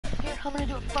I'm gonna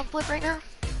do a front flip right now.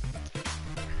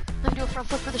 I'm gonna do a front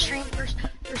flip for the stream first.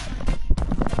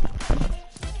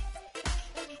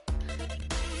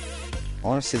 I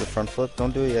want to see the front flip.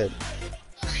 Don't do it yet.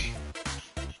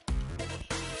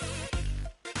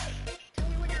 Tell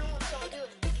me when you're on, so I'll do it.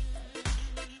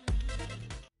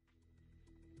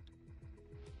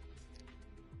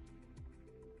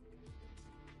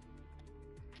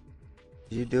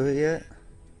 Did you do it yet?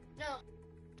 No.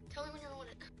 Tell me when you're on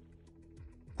it.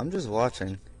 I'm just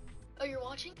watching. Oh, you're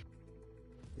watching?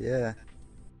 Yeah.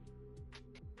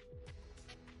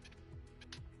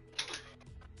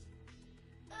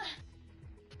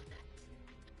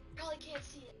 Probably can't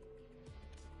see it.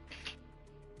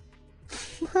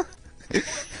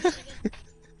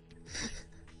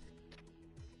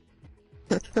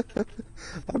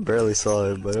 I barely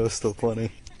saw it, but it was still funny.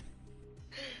 Okay,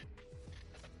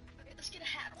 let's get a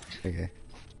hat on. Okay.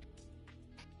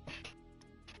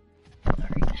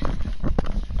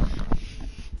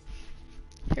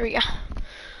 Here we go.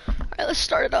 Alright, let's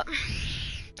start it up.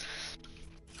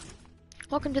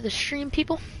 Welcome to the stream,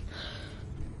 people.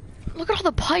 Look at all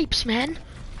the pipes, man.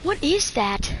 What is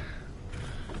that?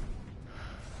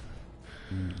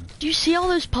 Do you see all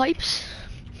those pipes?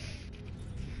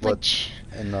 What?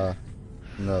 Like, In the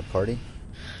party?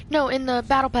 no, in the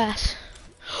battle pass.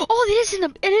 Oh, it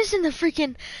is in the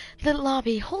freaking the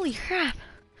lobby. Holy crap!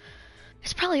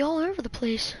 It's probably all over the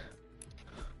place.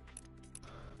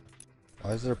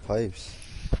 Why is there pipes?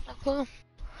 No clue.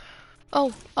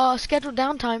 Oh, scheduled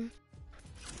downtime.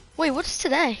 Wait, what's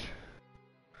today?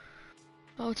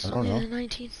 Oh, it's I don't only know. the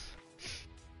 19th.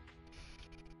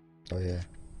 Oh yeah.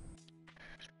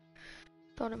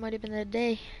 Thought it might have been the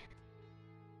day.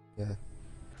 Yeah.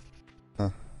 Huh.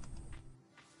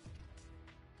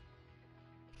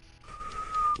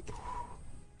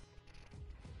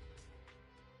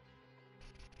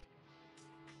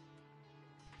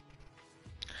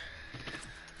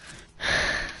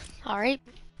 Alright,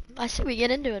 I say we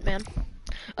get into it, man.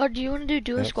 Oh, do you want to do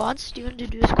duo Yep. squads? Do you want to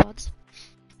do duo squads?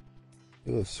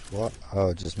 Do a squad?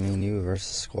 Oh, just me and you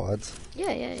versus squads?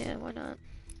 Yeah, why not?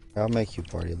 I'll make you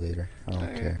party later. I don't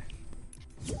Alright. care.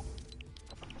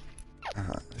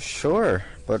 Sure,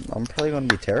 but I'm probably gonna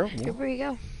be terrible. Here we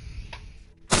go.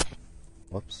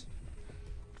 Whoops.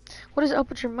 What is up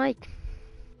with your mic?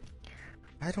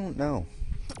 I don't know.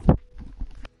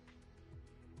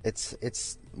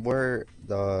 It's where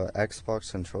the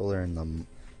Xbox controller and the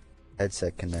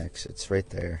headset connects. It's right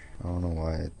there. I don't know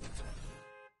why.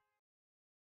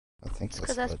 I think It's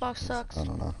that's 'cause what Xbox it is. sucks. I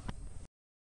don't know.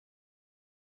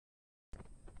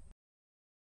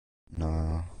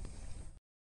 No.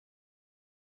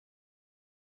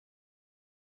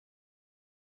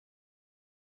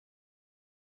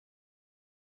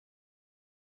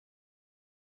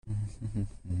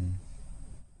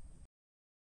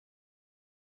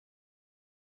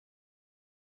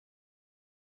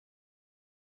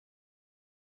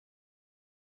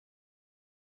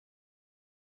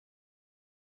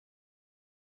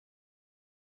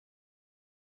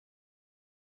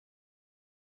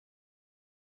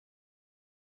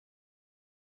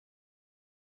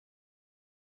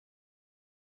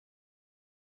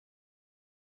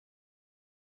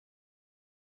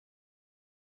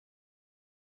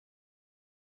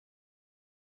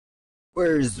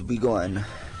 Where's we going?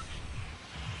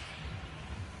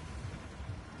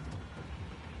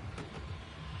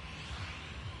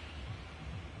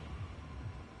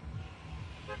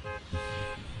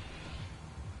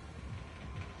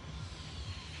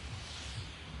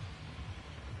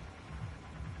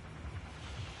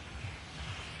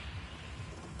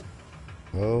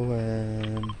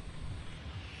 Going.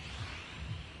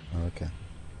 Okay.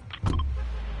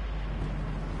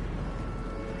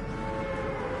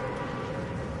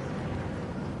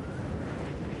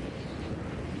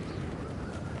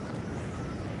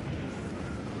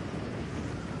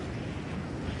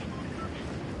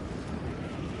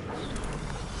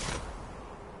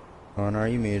 Are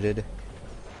you muted? Did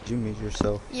you mute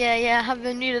yourself? Yeah, I've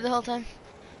been muted the whole time.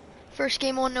 First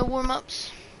game on, no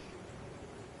warm-ups.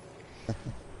 Let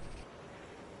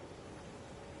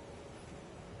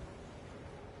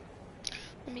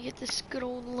me get this good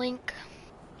old link.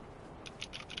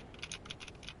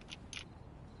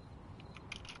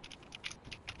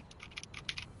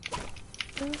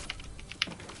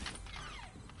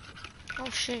 Oh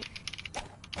shit.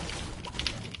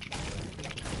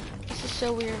 This is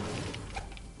so weird.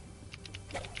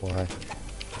 Why?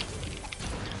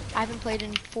 I haven't played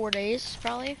in 4 days,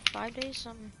 probably 5 days,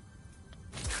 something.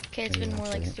 Okay, it's been more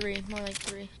like three.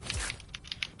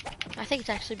 I think it's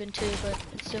actually been 2, but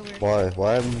it's so weird. Why?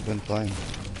 Why haven't you been playing?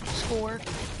 Score.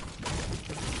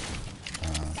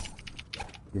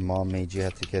 Your mom made you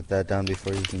have to get that done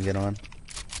before you can get on?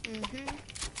 Mm-hmm.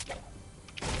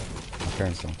 My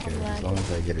parents don't care, as long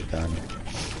as I get it done.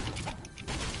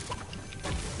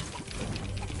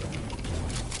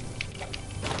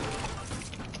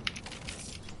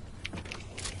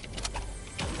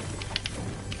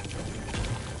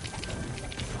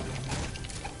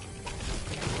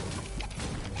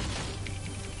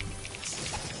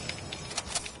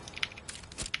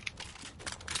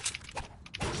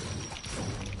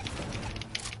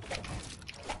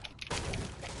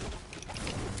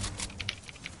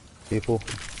 People.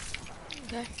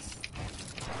 Okay.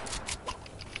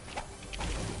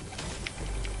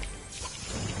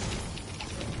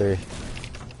 Three.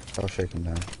 I'll shake him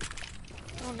down.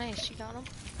 Oh, nice. You got him.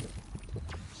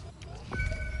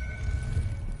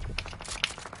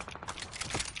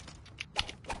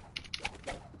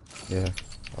 Yeah.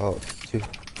 Oh, two.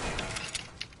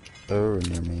 They're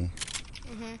near me.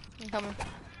 Mm-hmm. I'm coming.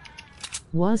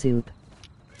 Wazoop.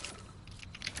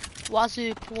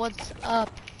 Wazoop, what's up?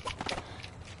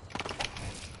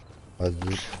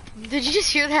 Wazoop. Did you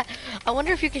just hear that? I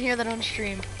wonder if you can hear that on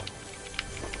stream.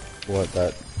 What,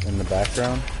 that in the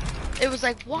background? It was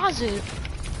like, Wazoop.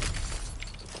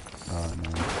 Oh,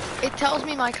 no. It tells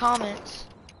me my comments.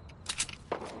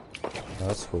 Oh,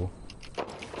 that's cool.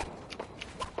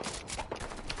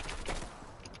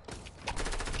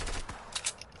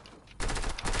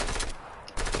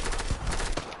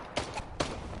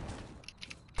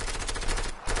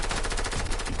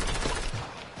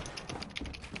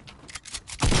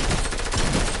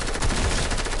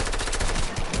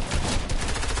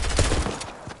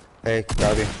 Hey,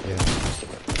 Robbie. Yeah.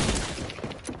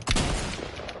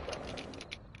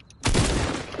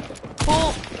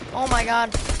 Cool. Oh my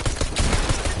god.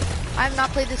 I have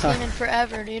not played this game in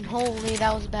forever, dude. Holy,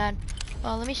 that was bad.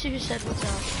 Let me see who said what's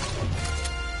up.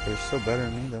 You're still better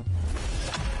than me, though.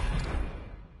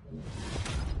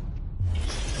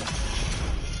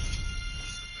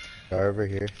 Car over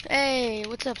here. Hey,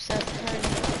 what's up, Seth? How are you?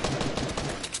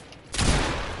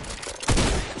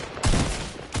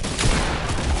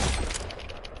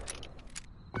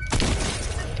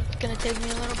 It's gonna take me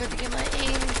a little bit to get my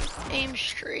aim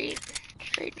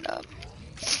straightened up.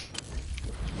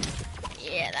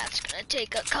 Yeah, that's gonna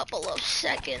take a couple of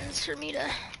seconds for me to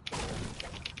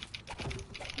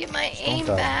get my aim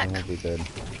back. We'll be good.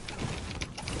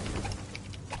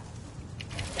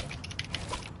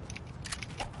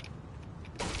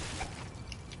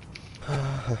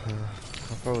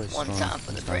 One time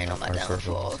for the brain on my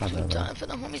downfall, two time for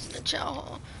the homies in the chow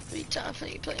hall, three time for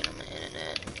you playing on my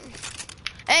internet.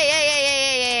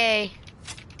 Hey!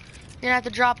 You're gonna have to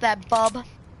drop that, bub.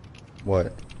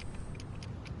 What?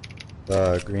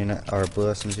 The green or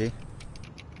blue SMG?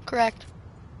 Correct.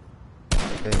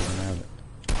 Okay, you can have it.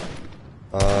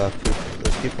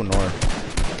 There's people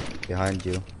north. Behind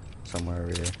you. Somewhere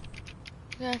over here.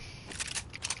 Yeah.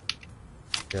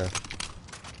 Yeah.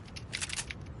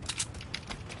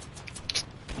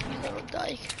 You little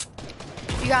dyke.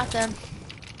 You got them.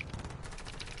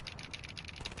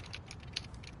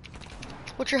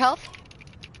 What's your health?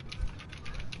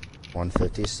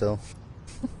 150 still.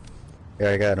 Yeah,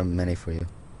 I got a mini for you.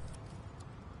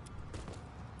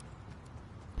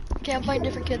 Okay, I'm fighting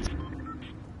different kids.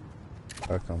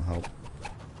 I'll come help.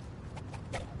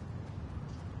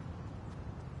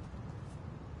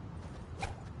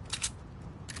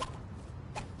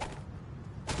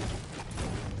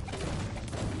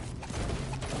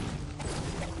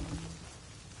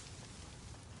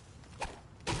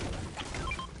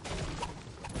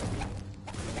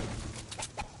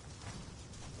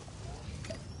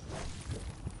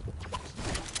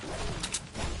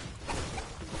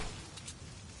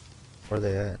 Where are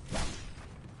they at?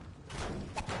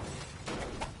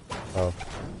 Oh.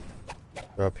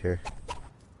 They're up here.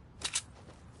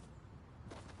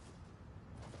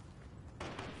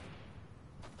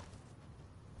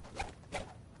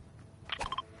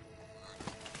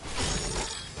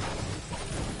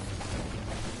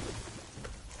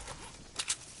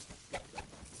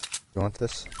 You want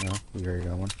this? No? You already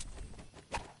got one?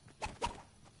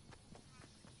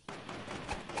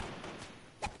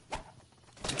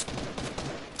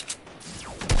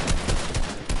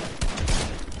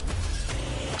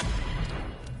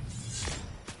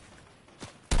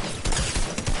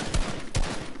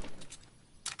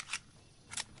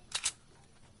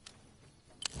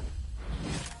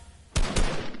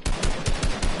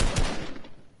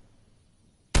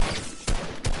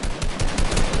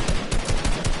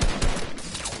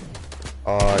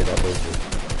 Oh, I got laser.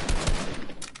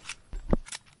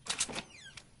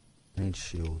 Need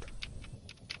shield.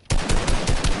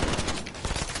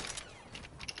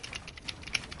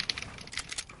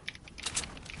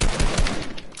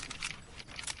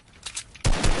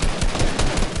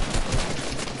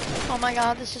 my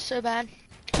god, this is so bad.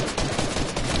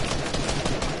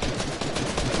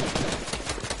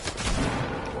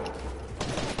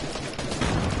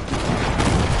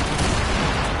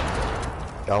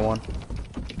 Got one.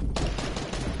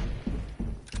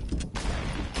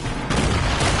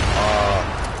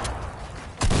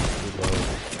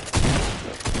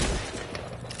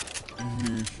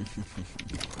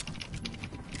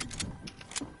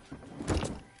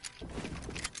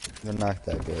 They're not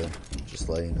that good. Just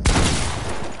letting you know.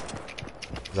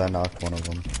 'Cause I knocked one of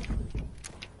them.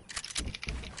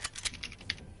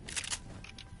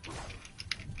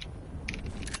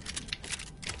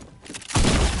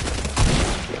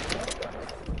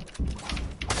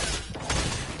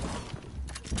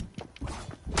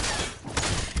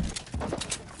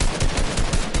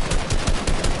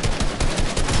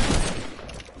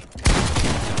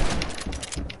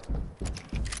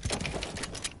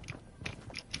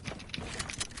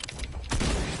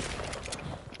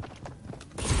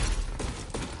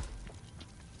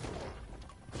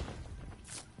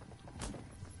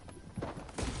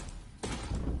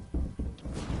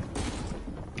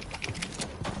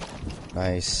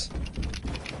 Nice.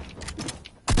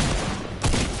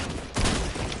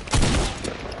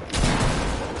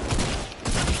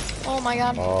 Oh my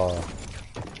god. Oh.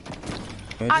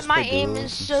 My aim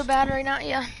is so bad right now.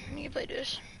 Yeah, you can play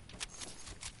duos.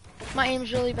 My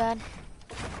aim's really bad.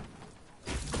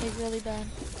 Like really bad.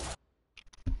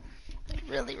 Like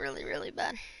really, really, really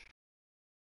bad.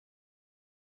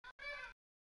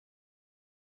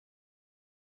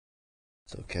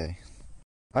 It's okay.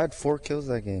 I had 4 kills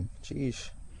that game. Jeez.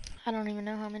 I don't even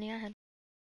know how many I had.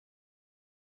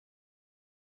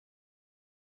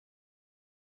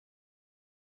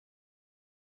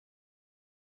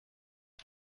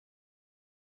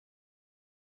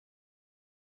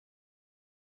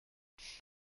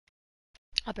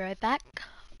 I'll be right back.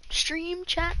 Stream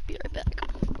chat, be right back.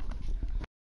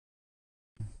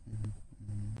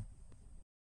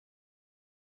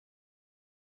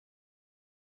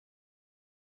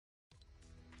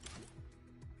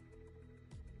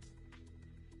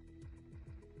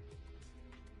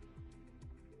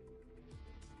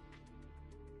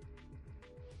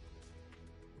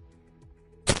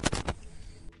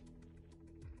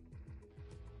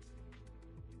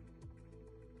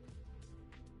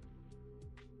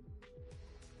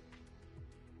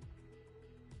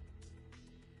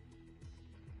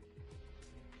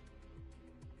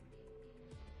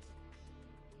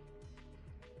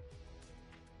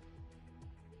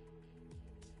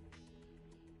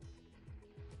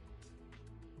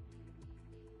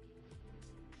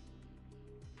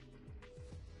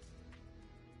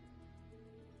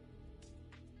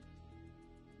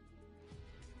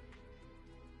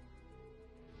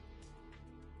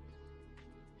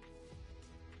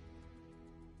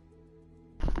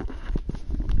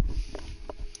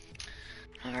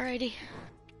 Alrighty.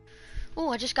 Oh,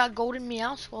 I just got golden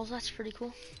meow skulls. That's pretty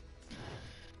cool.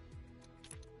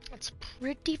 That's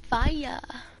pretty fire.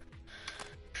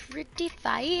 Pretty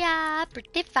fire.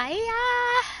 Pretty fire.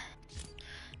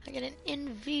 I get an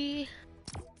NV.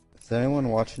 Is anyone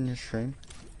watching your stream?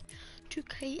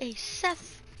 2K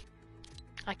Seth.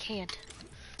 I can't.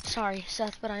 Sorry,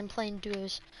 Seth, but I'm playing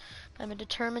duos. I'm a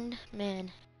determined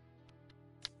man.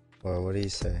 Well, what do you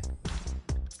say?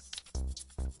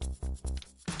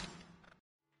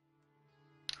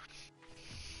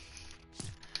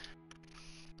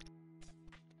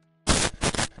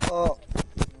 Oh,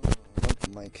 not the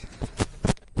mic.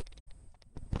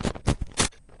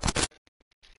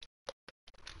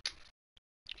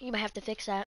 You might have to fix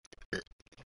that.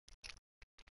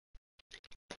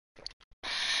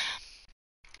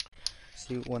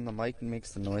 See, when the mic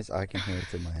makes the noise, I can hear it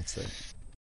through my headset.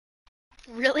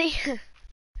 Really?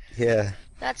 Yeah.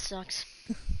 That sucks.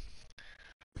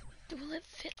 Will it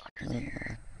fit under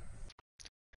there?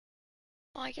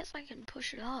 Oh, I guess I can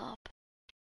push it up.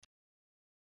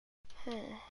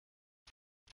 Huh.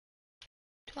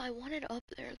 Do I want it up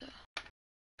there, though?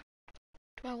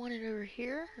 Do I want it over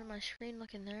here? Or my screen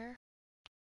looking there?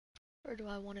 Or do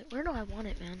I want it? Where do I want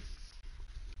it, man?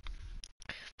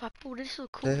 Would it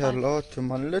look cool? Say hello to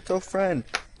my little friend.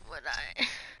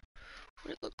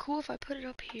 Would it look cool if I put it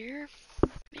up here?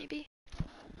 Maybe?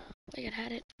 Like it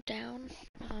had it down?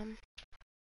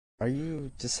 Are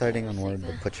you deciding on where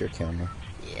to put your camera?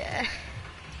 Yeah.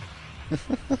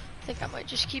 I think I might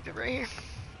just keep it right here.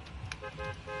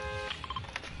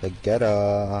 The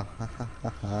ghetto.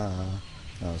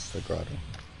 No, it's the grotto.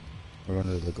 We're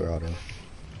going to the grotto.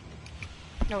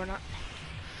 No, we're not.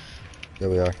 There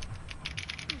we are.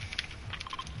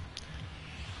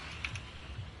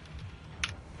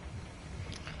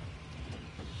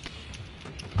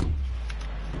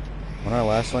 When I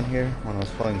last went here, when I was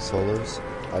playing solos,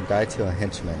 I died to a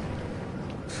henchman.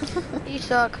 You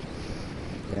suck.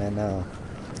 Yeah, I know.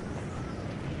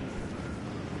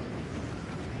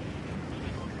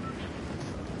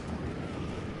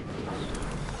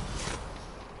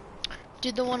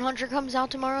 Dude, the 100 comes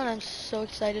out tomorrow and I'm so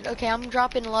excited. Okay, I'm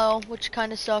dropping low, which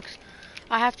kind of sucks.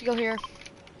 I have to go here.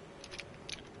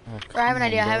 Oh, Or I have come an on,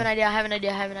 idea, I have bro. an idea, I have an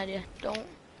idea, I have an idea. Don't.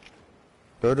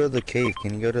 Go to the cave.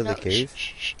 Can you go to No, the cave?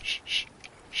 shh.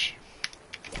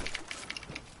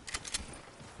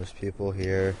 There's people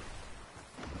here.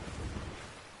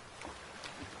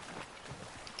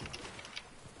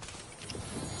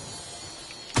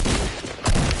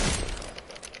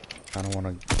 I don't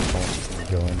want to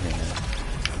go in here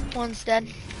now. One's dead.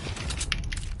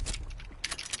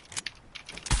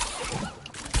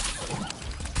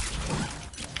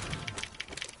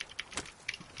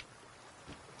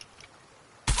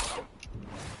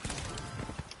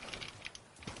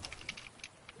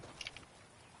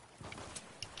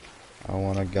 I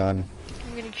want a gun.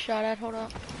 I'm getting shot at, hold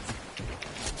up.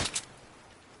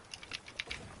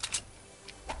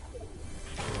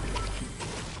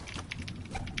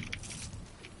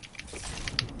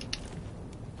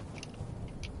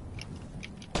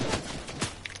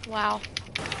 Wow.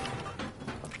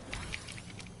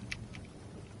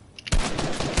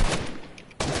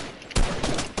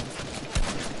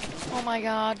 Oh my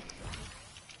god.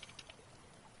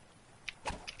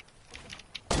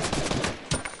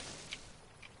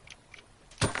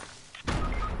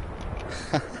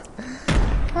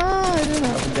 I didn't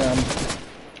have a gun.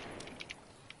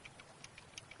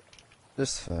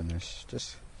 Just finish.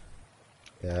 Just...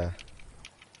 Yeah.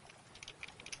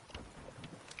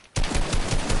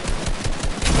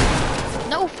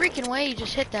 No freaking way you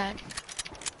just hit that.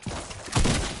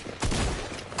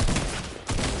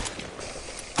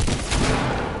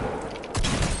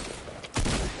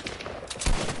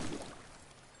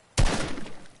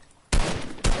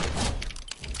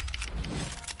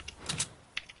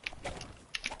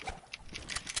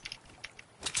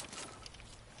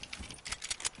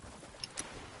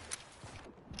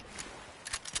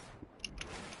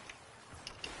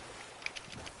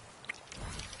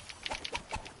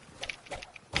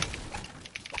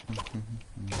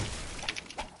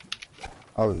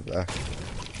 I'll be back.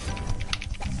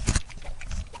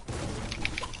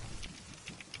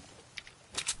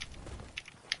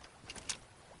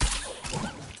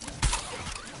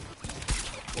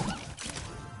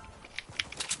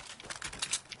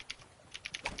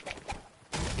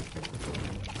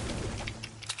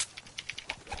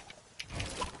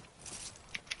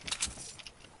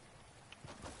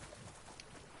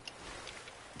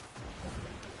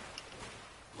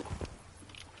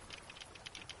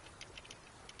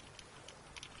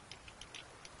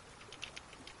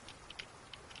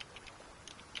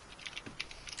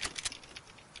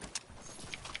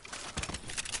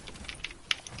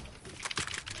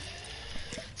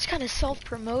 It's kind of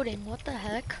self-promoting, what the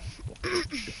heck?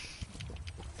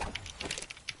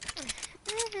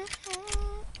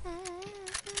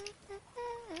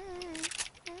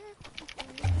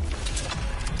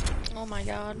 Oh my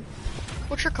god.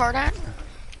 What's your card at?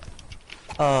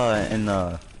 In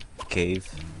the cave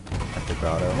at the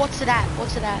grotto. What's it at?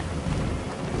 What's it at?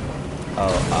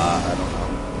 Oh, I don't know.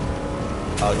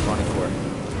 Oh, 24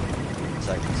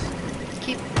 seconds.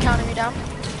 Keep counting me down.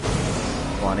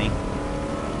 20, 18,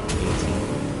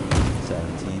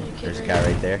 17. Okay, There's a right guy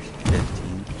here. right there.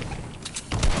 15,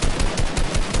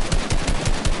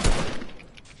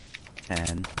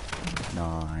 10,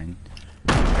 9,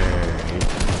 8,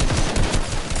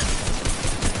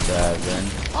 7.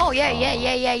 Oh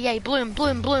yeah. Bloom.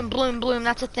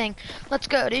 That's a thing. Let's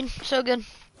go, dude. So good.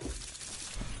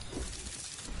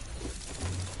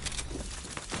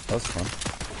 That was fun.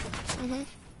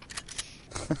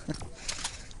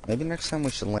 Maybe next time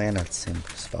we should land at the same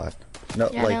spot. No,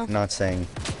 Yeah, I like, know. not saying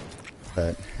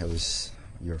that it was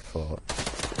your fault.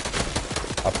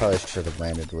 I probably should have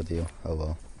landed with you. Oh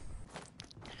well.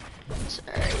 It's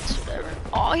alright, it's whatever.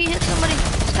 Oh, he hit somebody.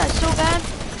 This guy's so bad.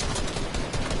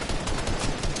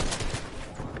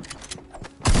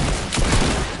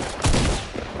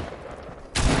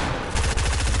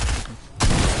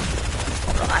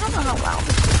 I don't know how loud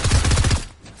this is.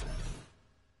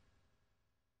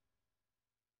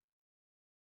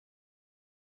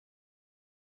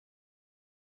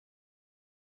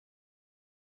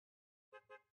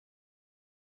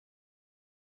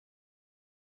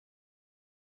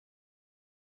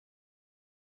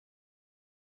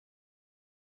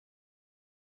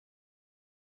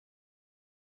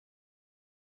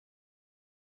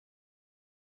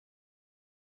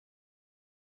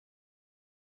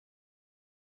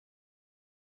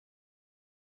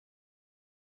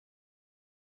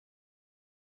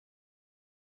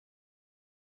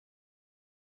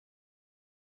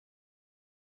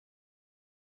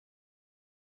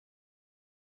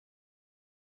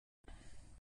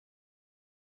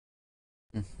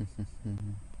 I'm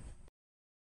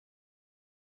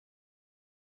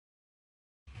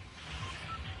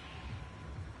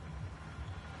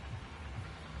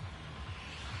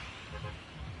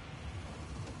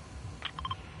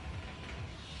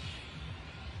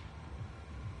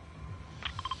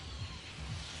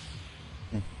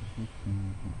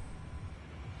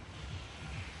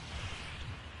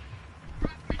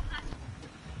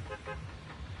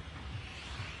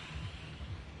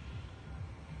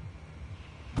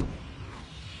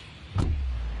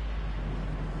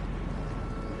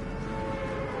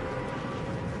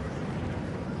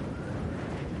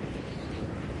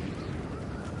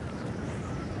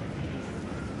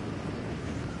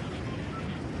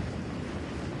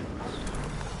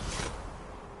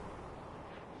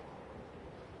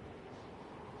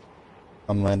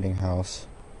landing house.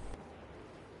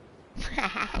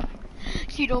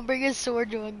 You don't bring a sword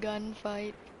to a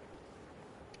gunfight.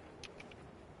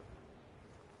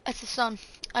 That's the sun.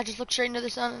 I just looked straight into the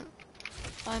sun.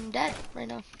 I'm dead right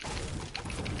now.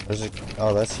 There's a.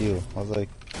 Oh, that's you. I was like,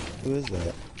 who is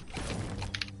that?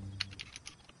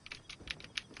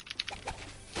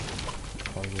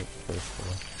 Target first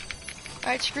floor.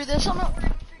 Alright, screw this. I'm not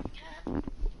worried.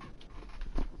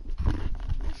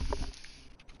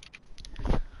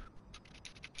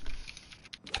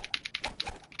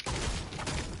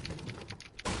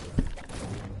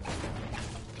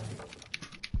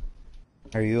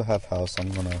 Or you have house. I'm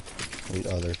gonna lead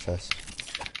other chest.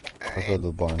 I'll go to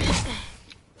the barn. I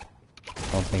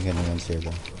don't think anyone's here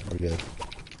though. We're good.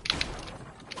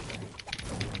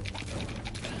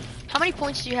 How many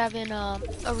points do you have in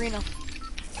arena?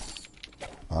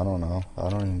 I don't know. I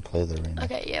don't even play the arena.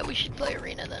 Okay, yeah, we should play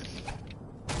arena then.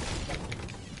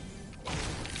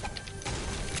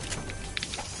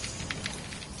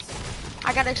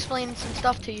 I gotta explain some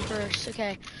stuff to you first.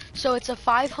 Okay, so it's a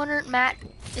 500 mat.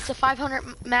 It's a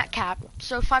 500 mat cap.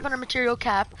 So 500 material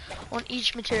cap on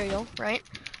each material, right?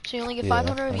 So you only get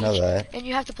 500 of I know each, that. and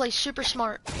you have to play super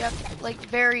smart. You have to, like,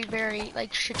 very, very,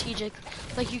 like, strategic.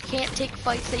 Like, you can't take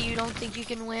fights that you don't think you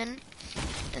can win,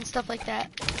 and stuff like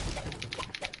that.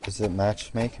 Is it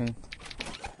matchmaking?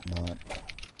 Not.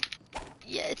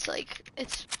 Yeah, it's like,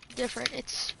 it's different.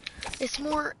 It's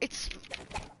more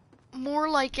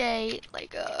like a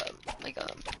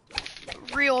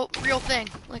real thing.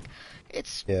 Like,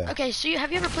 it's okay. So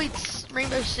have you ever played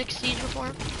Rainbow Six Siege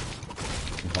before?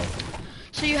 No.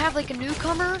 So you have like a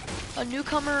newcomer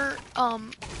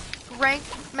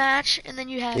ranked match, and then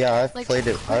you have I've like, played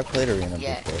it. I played arena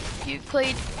yeah, before. you've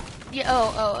played. Yeah.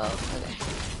 Oh. Okay.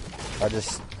 I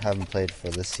just haven't played for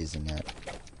this season yet.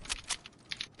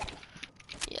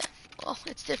 Yeah. Well,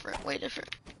 it's different. Way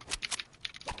different.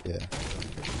 Yeah.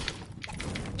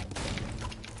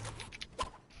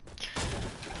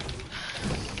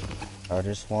 I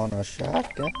just want a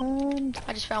shotgun.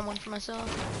 I just found one for myself.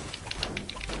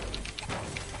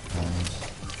 Nice.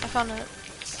 I found a,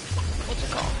 what's it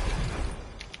called?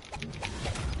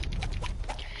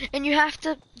 And you have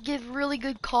to give really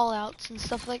good call outs and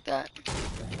stuff like that.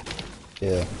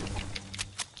 Yeah.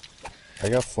 I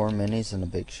got 4 minis and a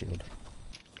big shield.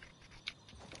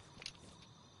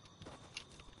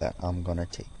 That I'm gonna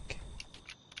take.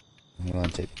 I'm gonna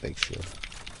take the big shield.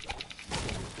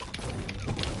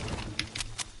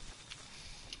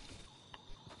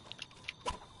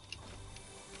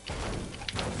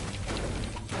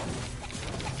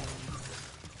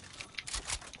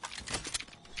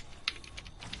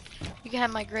 You can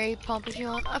have my gray pump if you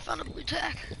want. I found a blue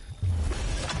tack.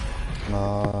 No,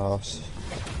 I'll see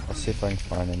if I can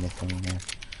find anything in there.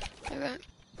 Okay.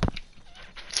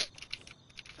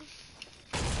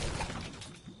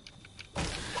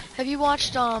 Have you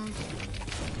watched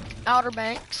Outer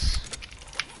Banks?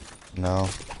 No.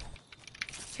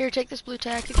 Here, take this blue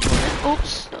tack if you want.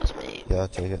 Oops, that was me. Yeah, I'll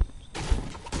take it.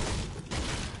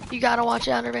 You gotta watch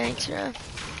Outer Banks, yeah.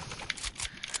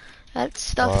 That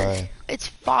stuff, Why? it's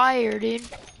fire, dude.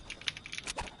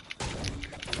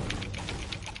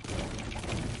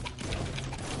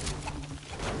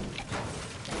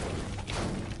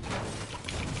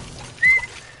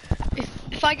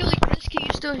 If I go like this, can you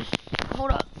still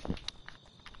hold up?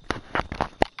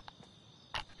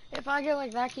 If I go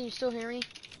like that, can you still hear me?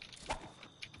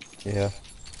 Yeah.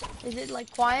 Is it like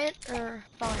quiet or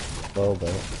fine? A little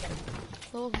bit.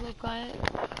 A little quiet.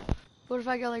 What if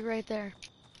I go like right there?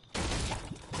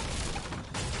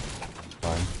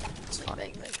 Fine. It's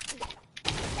fine.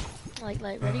 Like,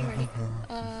 ready?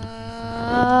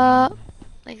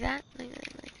 Like that? Like that?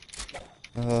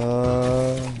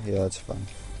 Yeah, it's fine.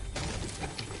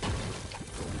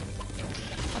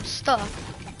 I'm stuck.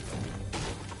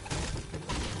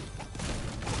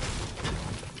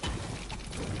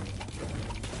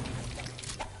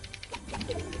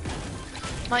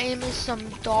 My aim is some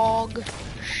dog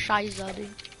shiza, dude.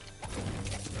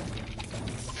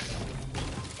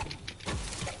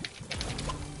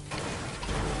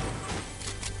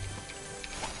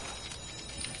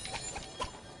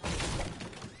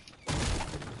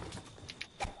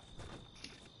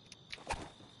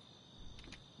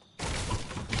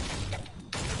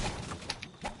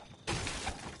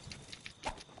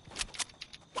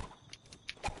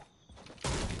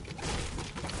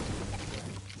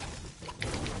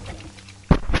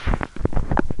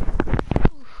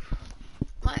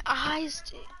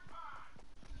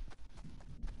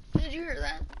 Did you hear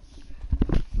that?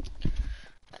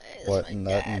 What, in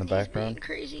the background? He's being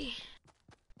crazy.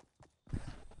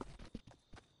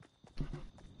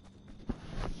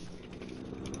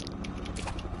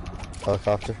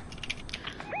 Helicopter?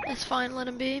 That's fine, let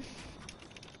him be.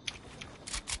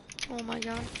 Oh my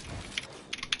god.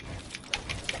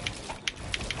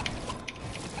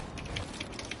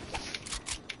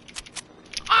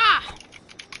 Ah!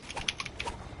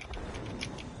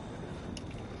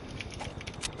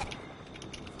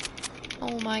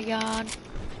 Oh my god.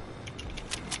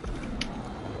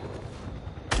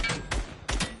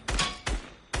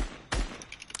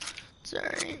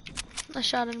 Sorry. I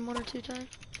shot him 1 or 2 times.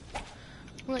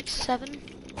 Like 7.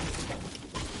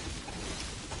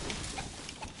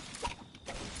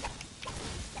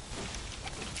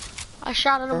 I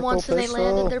shot at them once and they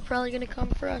landed. They're probably gonna come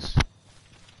for us.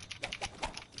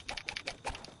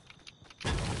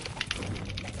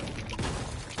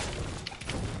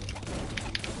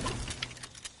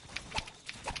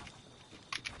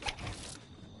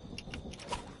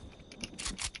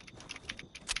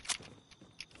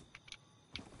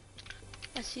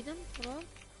 I see them. Hold on.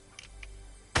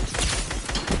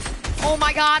 Oh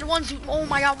my god, one's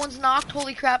knocked.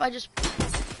 Holy crap,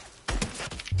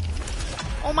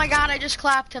 oh my god, I just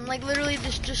clapped him. Like, literally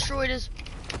just destroyed his,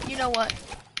 you know what.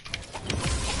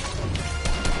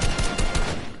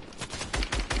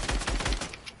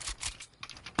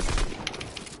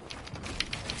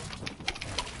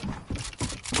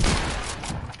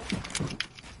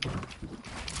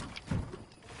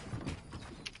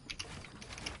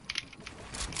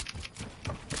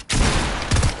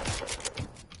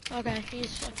 Okay,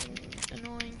 he's fucking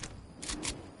annoying.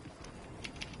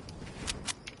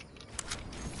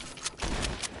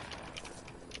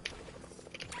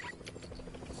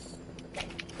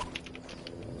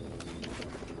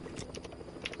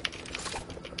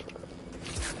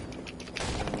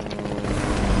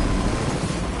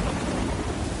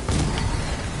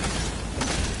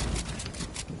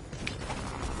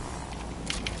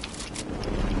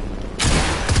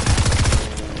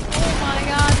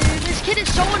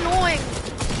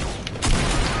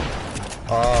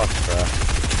 Oh, crap.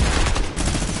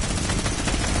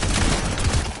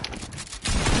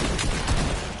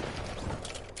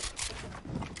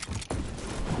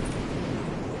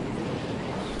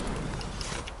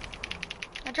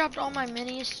 I dropped all my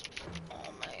minis.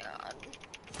 Oh my god.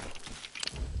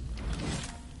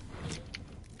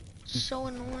 So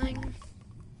annoying.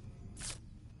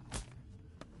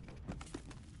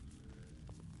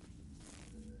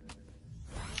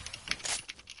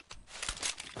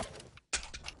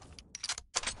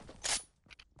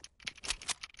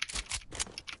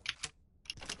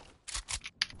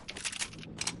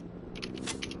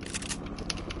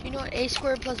 You know what A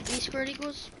squared plus B squared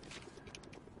equals?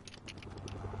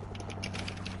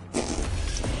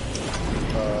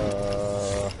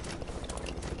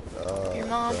 Your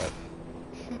mom.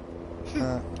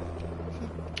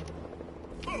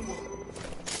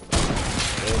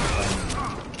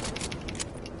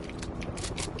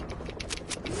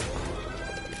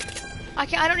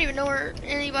 I don't even know where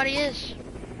anybody is.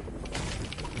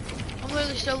 I'm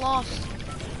literally so lost.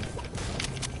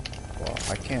 Well,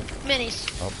 I can't. Minis.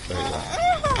 Oh, there you go.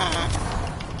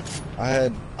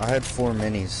 I had 4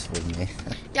 minis with me.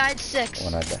 Yeah, I had 6.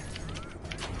 When I died.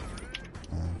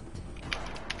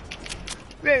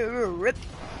 Rip.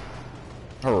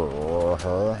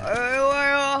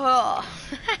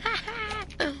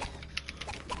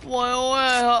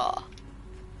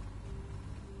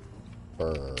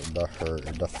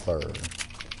 The fur.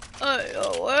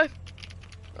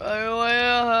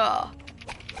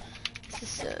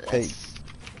 Hey,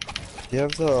 do you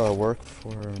have the work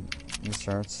for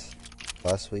insurance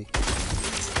last week?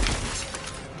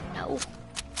 No.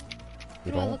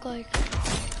 You what do I don't? look like?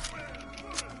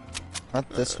 Not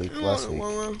this week, last week. No.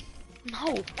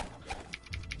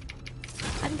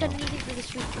 I haven't done anything for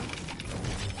this week.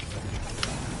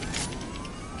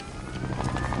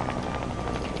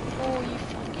 Oh, you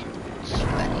fucking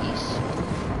sweaties.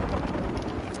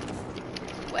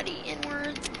 Sweaty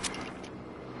inward.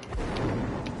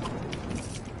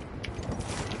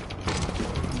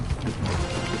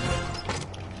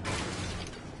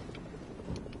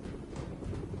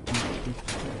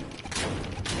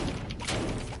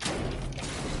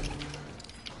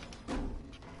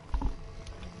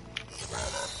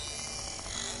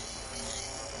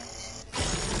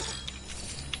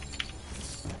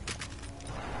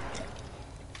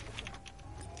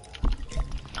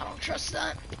 trust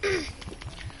that.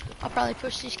 I'll probably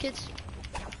push these kids.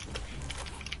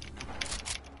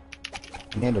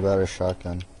 You need a better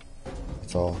shotgun.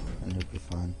 That's all, and you'll be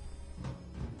fine.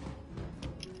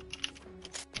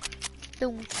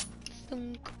 Thunk,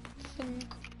 thunk, thunk,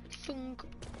 thunk, thunk,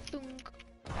 thunk.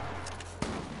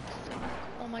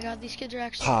 Oh my god, these kids are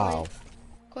actually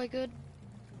quite good.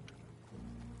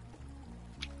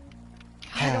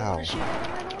 I don't want to shoot at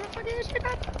him. I don't want to fucking shoot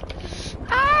at him.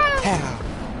 Ah! How?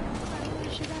 I don't want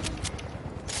to shoot at him.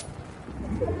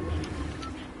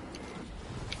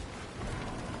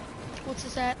 What's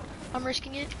this at? I'm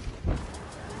risking it.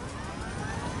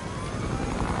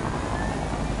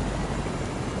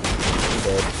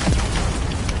 Dead.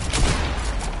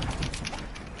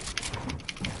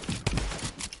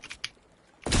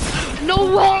 No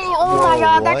way! Oh Whoa, my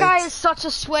god, that what? guy is such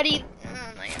a sweaty.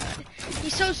 Oh my god.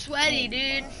 He's so sweaty,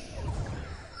 dude.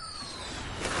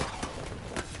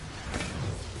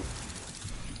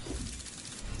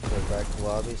 Go back to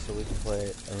lobby so we can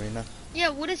play arena. Yeah,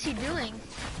 what is he doing?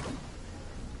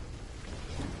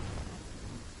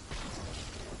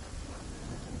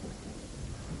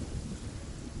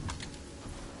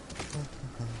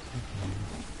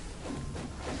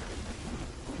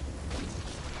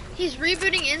 He's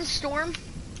rebooting in Storm.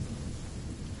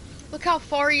 Look how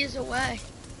far he is away.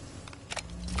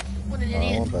 What an I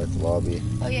idiot. went back to lobby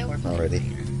Oh yeah, we're playing. already.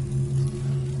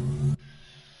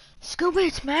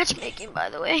 Scobait's matchmaking, by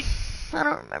the way. I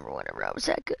don't remember whenever I was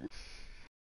that good.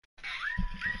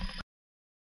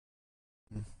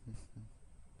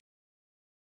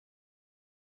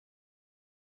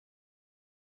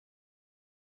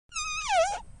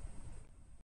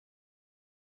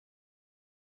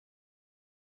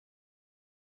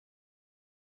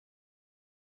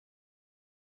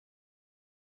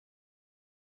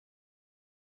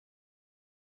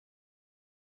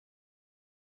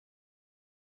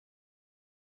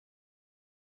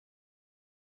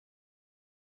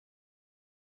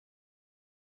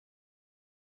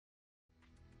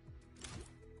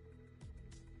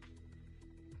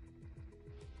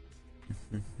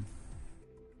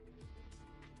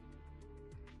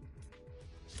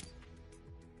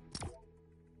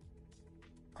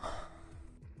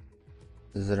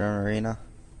 Is it an arena?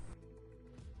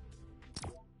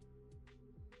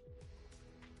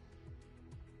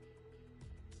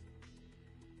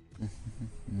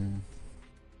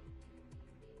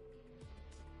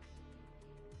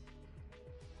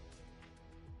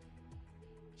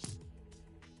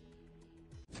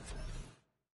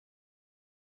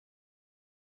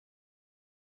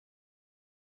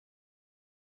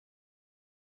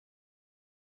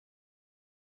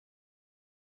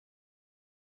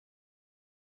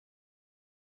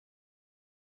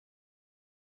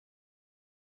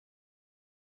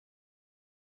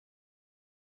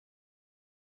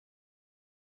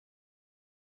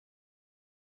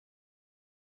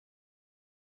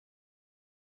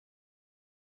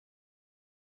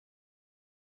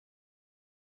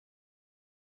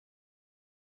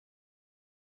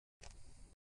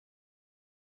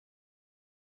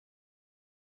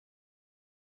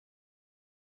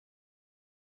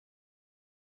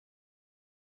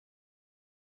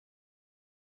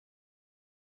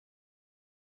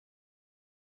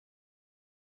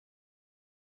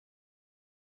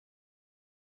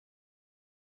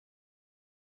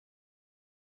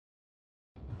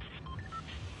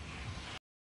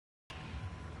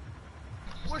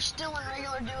 We're still in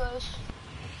regular duos.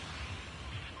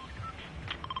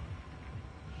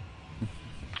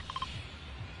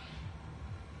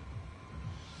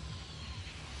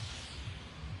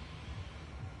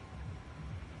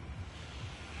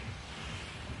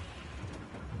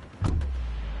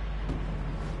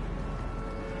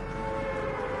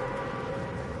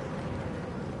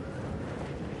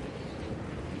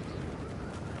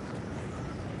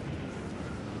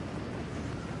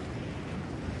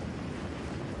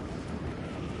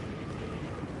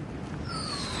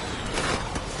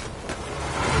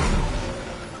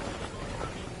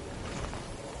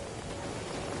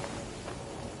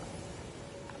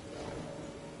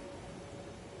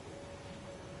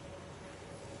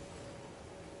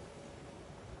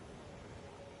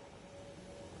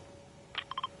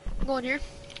 I'm going here.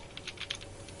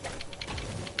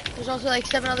 There's also like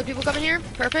 7 other people coming here.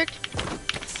 Perfect.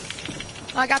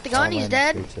 I got the gun, he's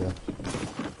dead.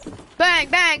 Bang,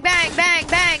 bang, bang, bang,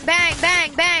 bang, bang,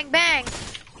 bang, bang, bang.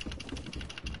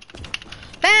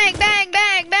 Bang, bang,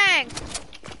 bang, bang.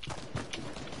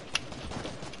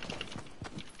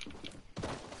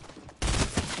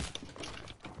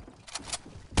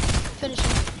 Finish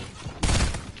him.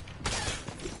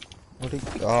 What do you...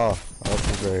 Oh, I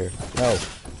was right here. No.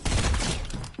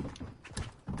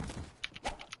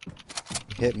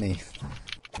 hit me.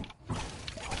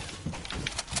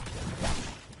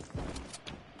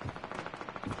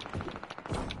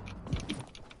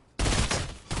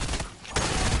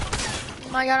 Oh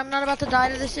my god, I'm not about to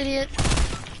die to this idiot.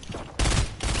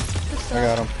 I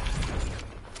got him.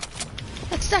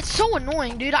 That's so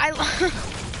annoying, dude.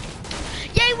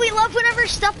 Yay, we love whenever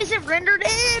stuff isn't rendered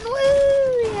in. Woo!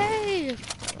 Yay!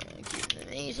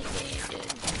 Amazing game,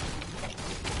 dude.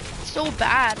 So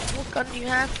bad. What gun do you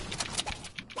have?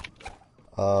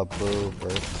 Blue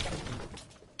burst.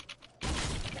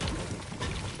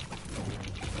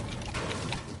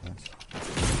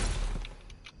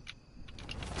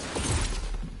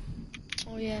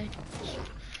 Oh yeah.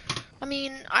 I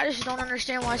mean, I just don't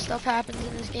understand why stuff happens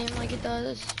in this game like it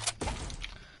does.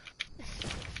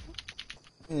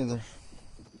 Neither.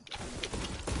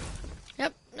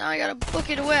 Yep, now I gotta book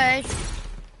it away.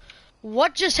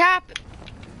 What just happened?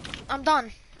 I'm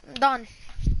done. I'm done.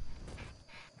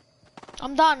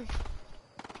 I'm done.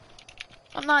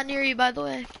 I'm not near you, by the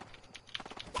way.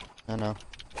 I know.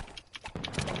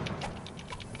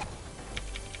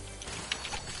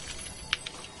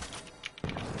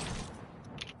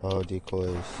 Oh,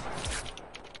 decoys.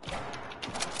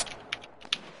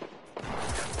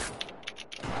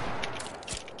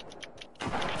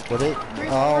 Would it?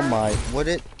 Oh my, would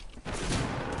it?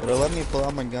 Would it let me pull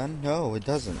out my gun? No, it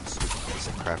doesn't. It's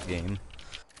a crap game.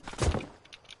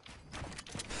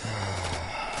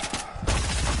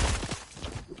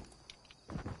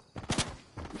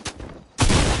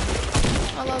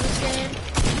 I love this game.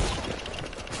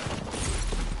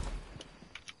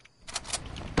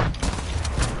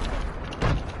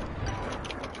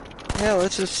 Yeah,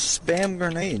 let's just spam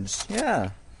grenades. Yeah.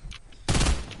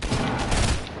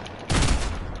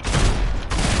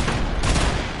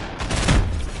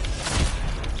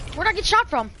 Where'd I get shot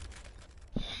from?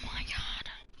 Oh my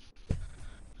god.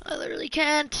 I literally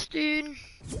can't, dude.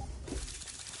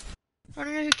 I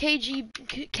don't know who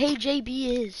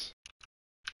KJB is.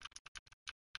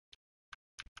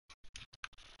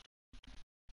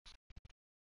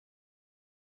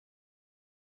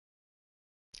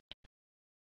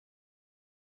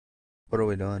 What are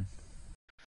we doing?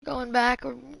 Going back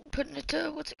or putting it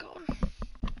to, what's it called?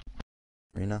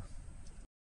 Rena?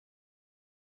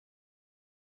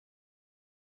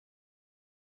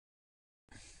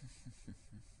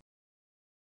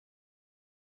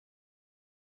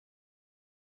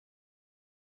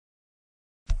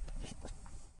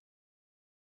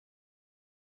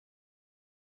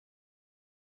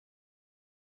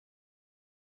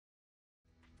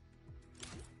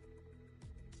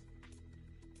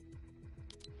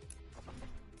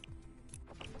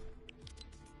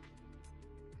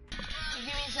 Give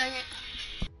me a second.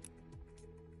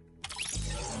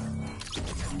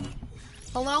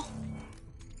 Hello?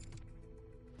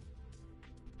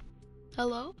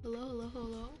 Hello? Hello, hello,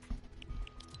 hello?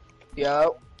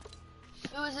 Yo,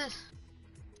 Who is this?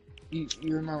 you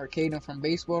remember Caden from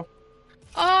baseball?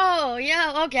 Oh,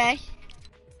 yeah, okay.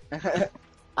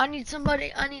 I need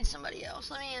somebody else.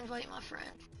 Let me invite my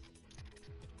friend.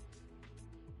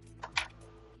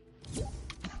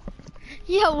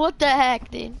 Yeah, what the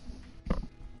heck, dude?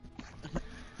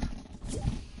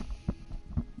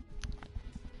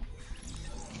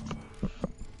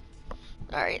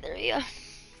 Alright, there we go.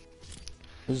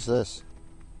 Who's this?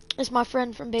 It's my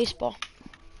friend from baseball.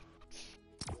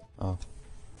 Oh.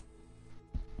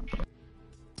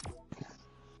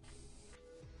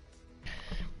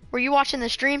 Were you watching the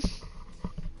stream?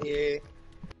 Yeah.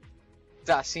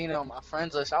 I seen it on my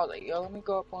friends list. I was like, yo, let me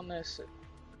go up on this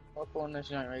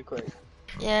joint right quick.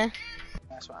 Yeah.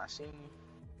 That's when I seen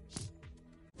you.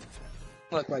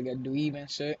 Look like a dweeb and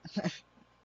shit.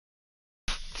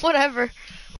 Whatever.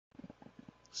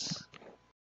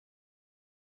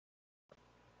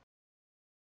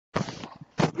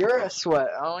 You're a sweat.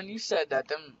 When you said that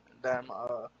them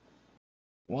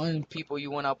one people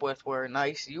you went up with were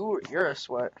nice, you're a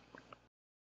sweat.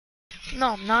 No,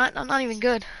 I'm not. I'm not even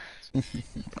good.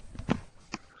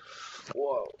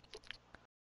 Whoa.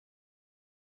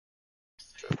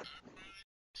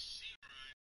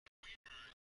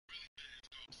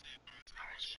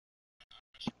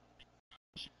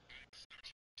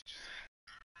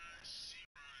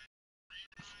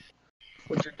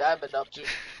 What your dad been up to?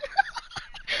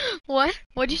 What?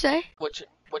 What'd you say? What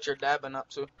your dad been up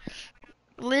to?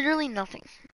 Literally nothing.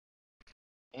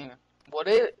 Yeah. What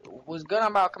it was good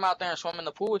about come out there and swim in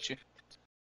the pool with you?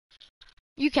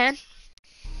 You can.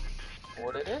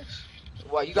 What it is?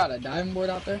 What, you got a diving board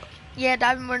out there? Yeah,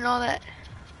 diving board and all that.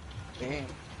 Damn.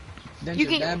 Didn't You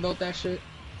your can- dad built that shit?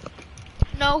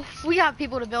 No, we got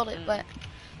people to build it, but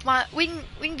We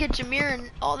can get Jameer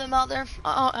and all them out there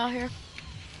out here.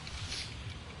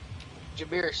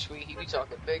 Jameer is sweet. He be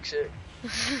talking big shit.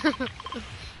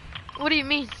 What do you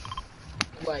mean?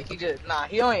 Like he just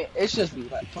he only. It's just be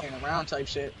like playing around type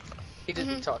shit. He just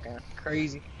be talking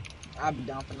crazy. I'd be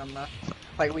down for them now.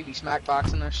 Like we be smack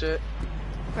boxing and shit.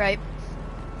 Right.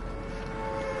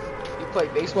 You play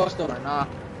baseball still or nah?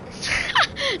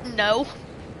 No.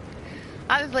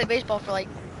 I haven't played baseball for like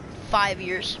 5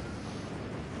 years.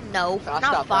 No, I not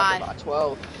stopped 5. after about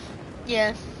 12.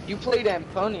 Yeah. You played in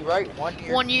Pony, right?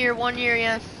 1 year. 1 year,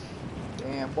 yeah.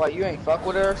 Damn, what? You ain't fuck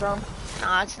with it or something?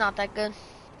 Nah, it's not that good.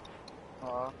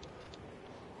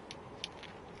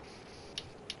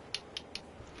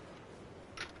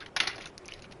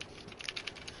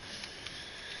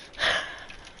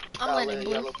 I'm letting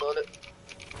blue. Yellow bullet.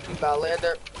 You about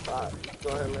leather? Alright, go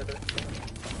ahead, leather.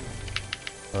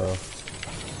 Oh.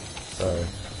 Sorry.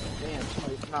 Damn,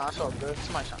 nah, it's all good.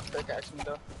 Somebody trying to pickaxe me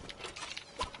though.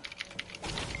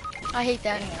 I hate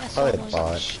that. That's so Probably a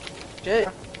annoying. bot. Shit.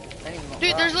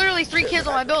 Dude, there's literally 3 kids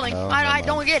on my building. No, I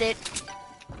don't get it.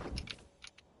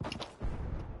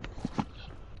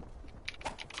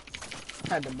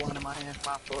 I had the blunt in my hand,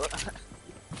 my foot.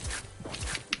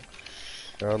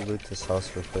 I'll loot this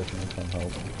house real quick and come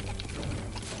help.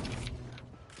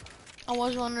 I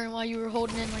was wondering why you were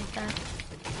holding in like that.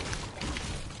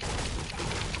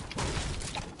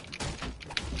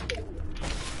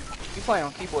 You play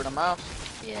on keyboard and mouse?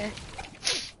 Yeah.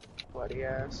 Bloody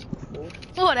ass.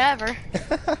 Whatever.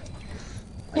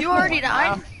 You already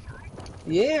died?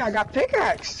 Yeah, I got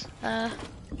pickaxe. Uh.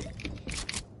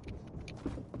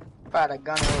 If I had a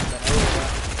gun, it would've been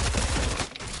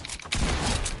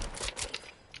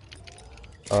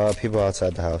over. People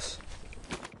outside the house.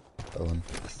 Going.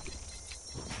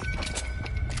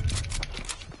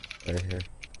 Right here.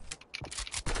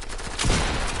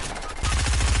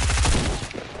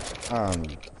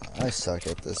 I suck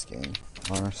at this game,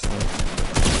 honestly.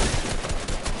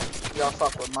 Y'all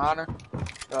fuck with modern?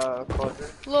 Closer.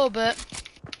 A little bit.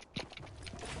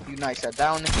 You nice at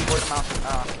down the keyboard and mouse?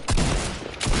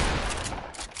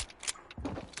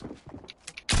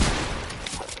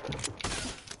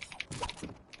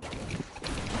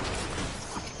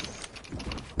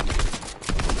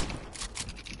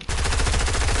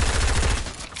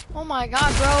 Oh my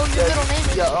god, bro, your middle name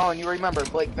is... Yeah, and you remember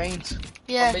Blake Veins?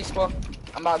 Yeah. On baseball?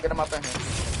 I'm about to get him up in here.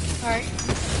 Alright.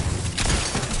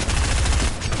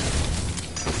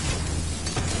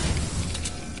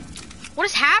 What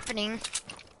is happening?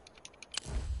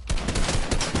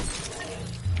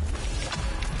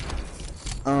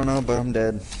 I don't know, but I'm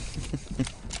dead.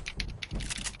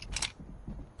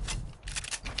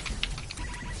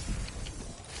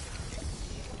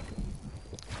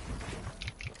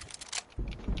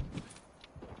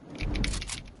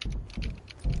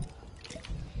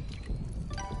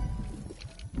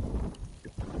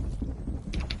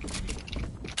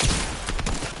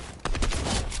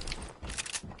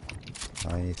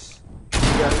 Nice.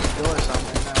 Yeah, he's doing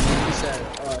something right now. He said,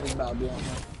 he's about to be on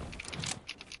here.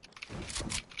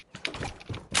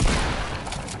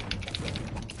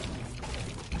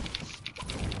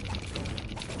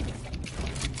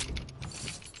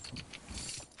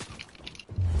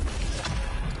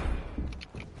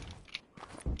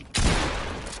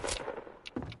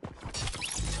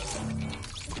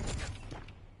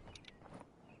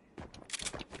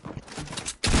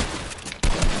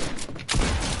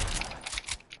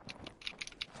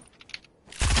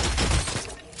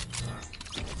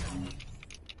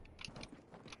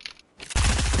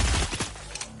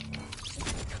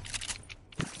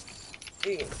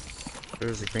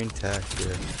 There's a green tack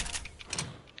here.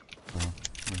 Oh,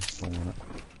 I still want it.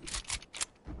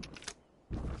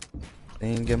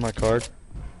 They didn't get my card?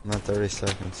 I'm at 30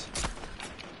 seconds.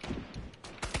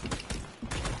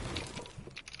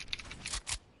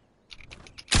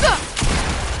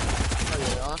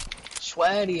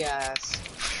 Sweaty ass.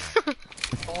 Come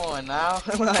on now.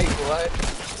 Like what?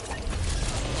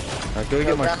 Now go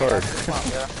get my card.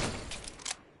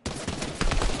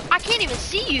 I can't even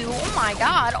see you. Oh my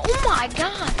god. Oh my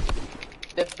god.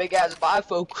 That big ass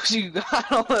bifocals you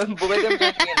got on, boy, them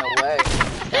just be in the way.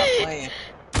 Stop playing.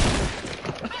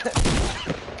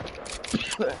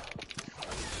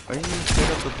 Why didn't you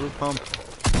set up the blue pump?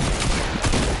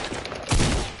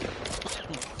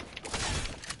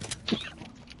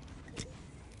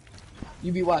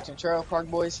 You be watching Trailer Park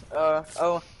Boys?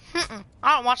 Oh.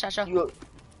 I don't watch that show. You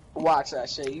watch that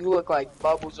shit. You look like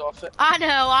Bubbles off it. I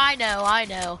know.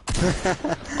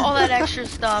 All that extra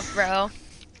stuff, bro.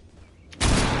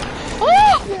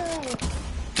 Yeah.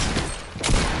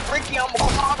 Ricky, I'm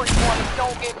gonna clobber you if you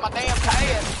don't get my damn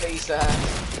pass, face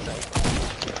ass.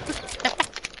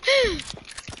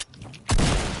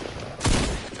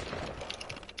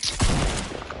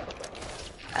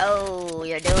 Oh,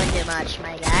 you're doing too much,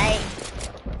 my guy.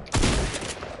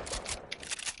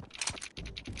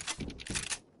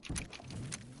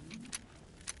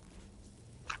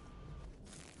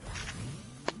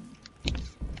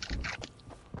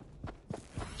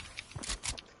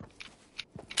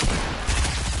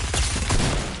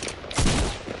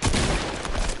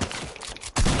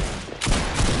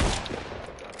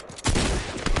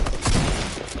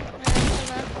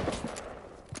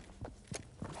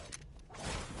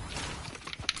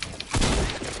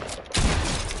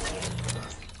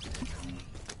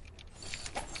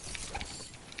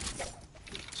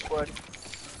 Oh, and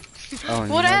you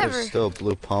know Whatever. there's still a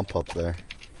blue pump up there.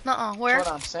 Where? That's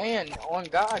what I'm saying. On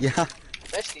God. Yeah.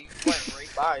 Bestie, you went right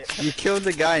by it. You killed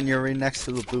the guy and you're right next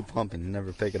to the blue pump and you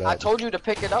never pick it up. I told you to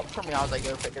pick it up for me. I was like,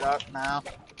 go pick it up now.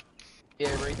 Yeah,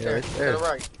 right there. Right there. To the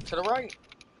right. To the right.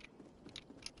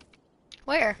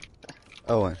 Where?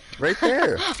 Owen, right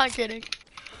there. I'm kidding.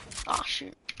 Oh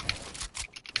shoot.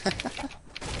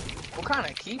 What kind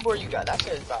of keyboard you got? That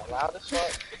shit is about loud as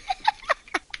fuck.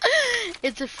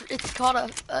 It's called a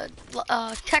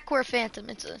Techwear Phantom.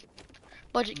 It's a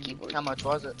budget keyboard. How much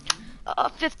was it?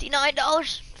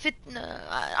 $59.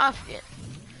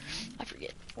 I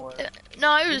forget. What?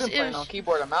 No, it You've was been playing on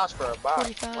keyboard and mouse for about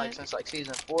 45. like since like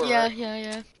season 4, Yeah, right?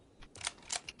 yeah.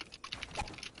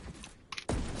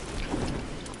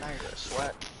 Now you're gonna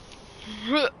sweat.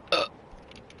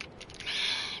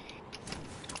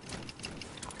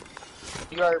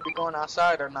 You ever be going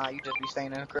outside or not? You just be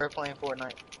staying in the crib playing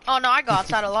Fortnite. Oh no, I go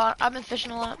outside a lot. I've been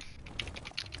fishing a lot.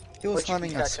 He was What you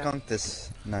hunting be a catching? skunk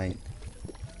this night.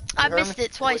 I heard me? missed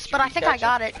it twice, What you but I be think I catching?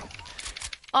 got it.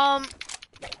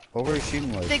 What were you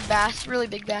shooting with? Big bass, really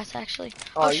big bass actually.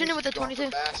 Oh, I was you shooting with the just going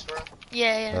 22. for bass, bro?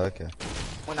 Yeah, Oh, okay.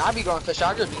 When I be going fishing,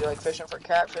 I just be like fishing for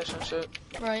catfish and shit.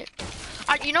 right.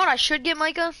 You know what I should get,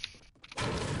 Micah?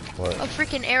 What? A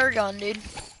freaking air gun, dude.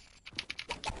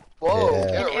 Whoa, Yeah.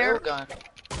 get a An air- real gun.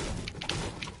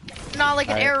 Not like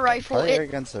an air rifle. Probably air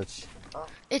guns such.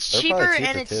 It's They're cheaper probably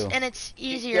and cheaper, it's too.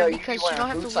 easier Yo, because you you don't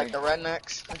have to boots wear. like the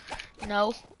rednecks.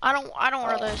 No, I don't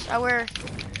wear those. I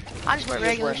just wear You just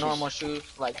regular wear shoes. normal shoes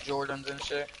like Jordans and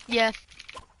shit. Yeah.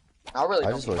 I really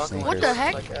I don't just be wear fucking with What the shoes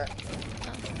heck? like that.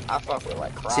 I fuck with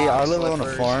like Crocs. See, I live on a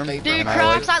slippers, farm, paper Dude, and I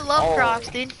Crocs, like- I love Oh. Crocs,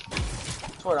 dude.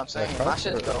 That's what I'm saying. My Crocs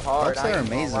shit are- go hard. Crocs I are ain't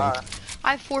gonna amazing. lie.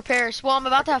 I have 4 pairs. Well, I'm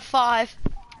about to have 5.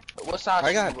 What size I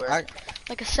shoe got you wear?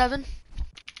 Like a 7.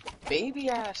 Baby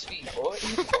ass feet, boy.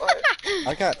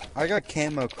 I got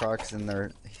camo Crocs and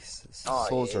their Oh,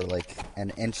 soles yeah. are like an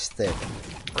inch thick.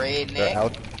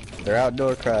 Redneck. They're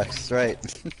outdoor Crocs, right?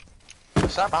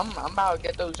 What's up? I'm about to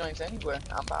get those joints anyway.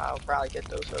 I'm about to probably get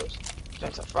those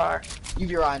joints are fire. You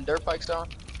be riding dirt bikes though?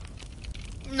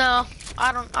 No,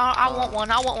 I don't. I want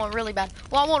one. I want one really bad.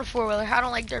 Well, I want a 4-wheeler. I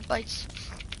don't like dirt bikes.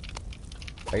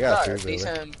 I You got got a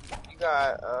 3-wheeler.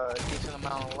 decent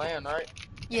amount of land, right?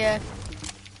 Yeah.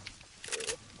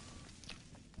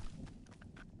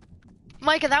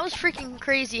 Micah, that was freaking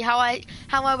crazy. How I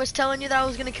was telling you that I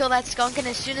was gonna kill that skunk, and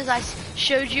as soon as I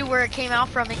showed you where it came out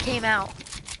from, it came out.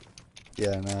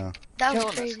 Yeah, no. That was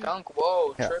Killing a crazy. skunk,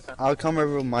 whoa, Yeah, tripping. I'll come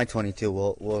over with my 22.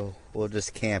 We'll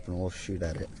just camp and we'll shoot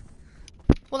at it.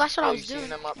 Well, that's what Oh, I you was seen doing.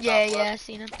 him up top Yeah, left? I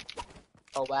seen him.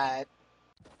 Oh, bad.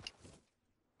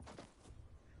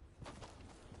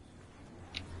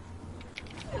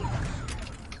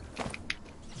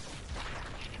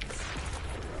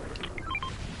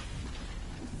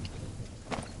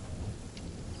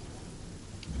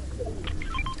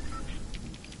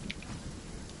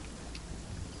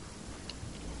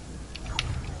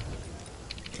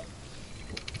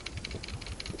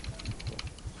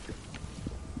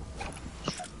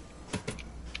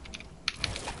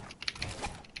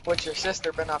 What's your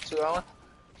sister been up to, Owen?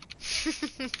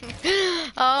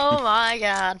 Oh my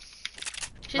god.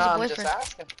 She's no, a I'm boyfriend. just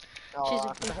asking. She's Oh,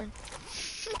 a boyfriend.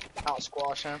 I'll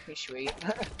squash him. He's sweet.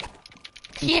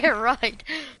 Yeah, right.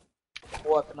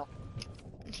 Whooping him.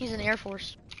 He's in Air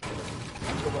Force.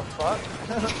 Give a fuck.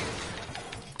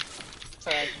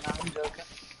 Sorry, no, I'm joking.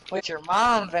 What your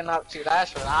mom been up to?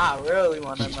 That's what I really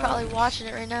want to know. She's probably watching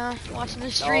it right now. Watching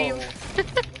the stream.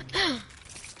 No.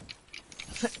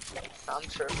 I'm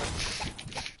tripping.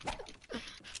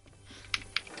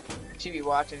 She be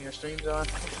watching your streams on.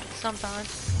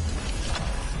 Sometimes.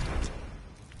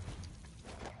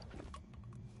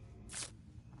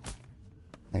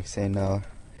 Next thing you know,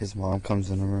 his mom comes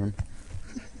in the room.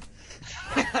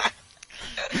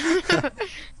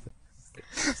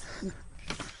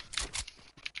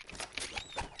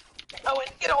 Owen,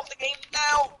 get off the game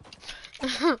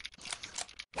now!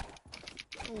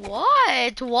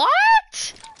 What?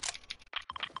 What?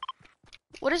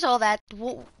 What is all that?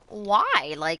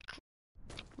 Why? Like,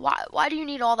 why do you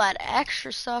need all that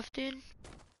extra stuff, dude?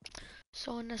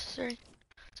 So unnecessary.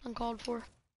 It's uncalled for.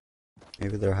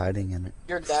 Maybe they're hiding in it.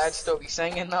 Your dad still be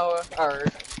singing, Noah? Or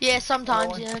Yeah,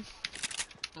 sometimes, Noah? yeah.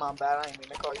 My bad, I didn't mean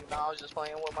to call you now. I was just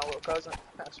playing with my little cousin.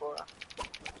 That's why.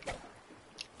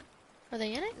 Are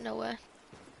they in it? No way.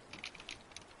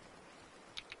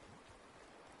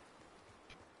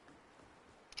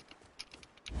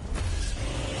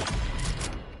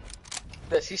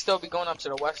 Does he still be going up to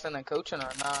the West End and coaching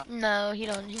or not? No, he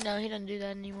don't. He doesn't do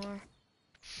that anymore.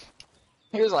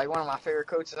 He was like one of my favorite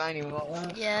coaches. I ain't even gonna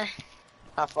lie. Yeah.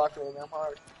 I fucked with him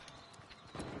hard.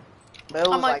 But it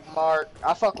was like Mark.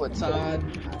 I fuck with Todd.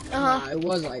 Nah, it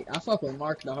was like I fuck with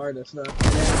Mark the hardest though.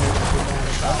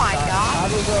 Oh my god.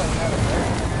 Todd was up.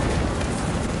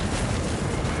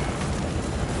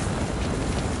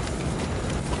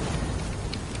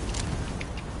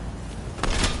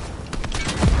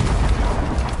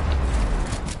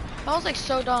 That was like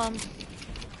so dumb.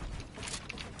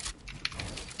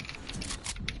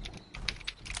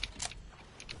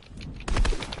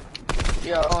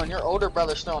 Yeah, oh, and your older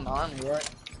brother's still in the army, right?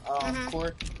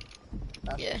 Corey?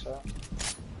 That's Yeah. what's up.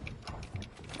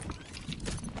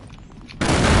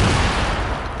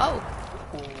 Oh.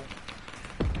 Cool.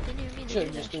 Didn't even mean to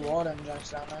Should've do just that. do all them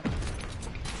junks down there.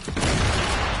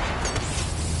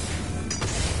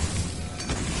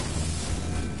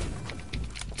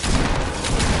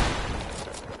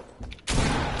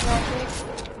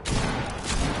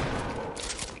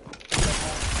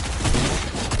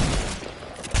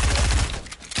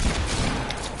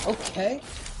 Okay.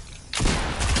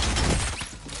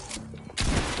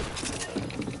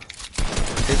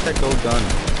 Get that gold gun.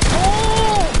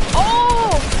 Oh!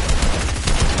 Oh!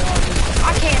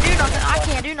 I can't do nothing. I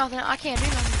can't do nothing. I can't do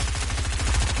nothing.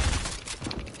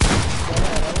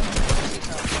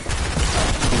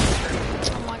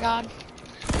 Oh my god.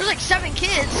 There's like 7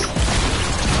 kids.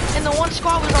 And the one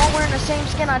squad was all wearing the same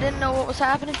skin. I didn't know what was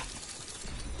happening.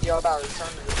 Y'all about to return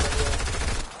to this video.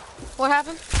 What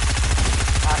happened?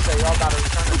 I say y'all about to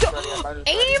return to this video.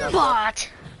 Aimbot!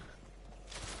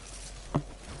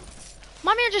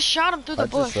 My man just shot him through the I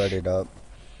bush. just read it up.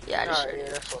 Yeah, I just Alright, yeah,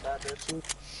 that's what that is.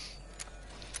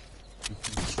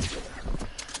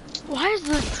 Why is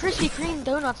the Krispy Kreme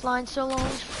donuts line so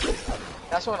long?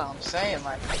 That's what I'm saying,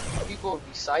 like, people would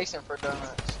be sicing for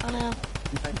donuts. I know.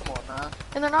 Like, come on, man.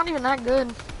 And they're not even that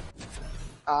good.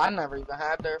 I never even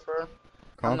had there for.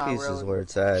 I'm not Crumpy's is really. where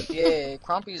it's at. Yeah,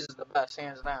 Crumpy's is the best,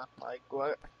 hands down. Like,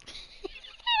 what?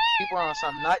 People are on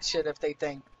some nut shit if they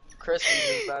think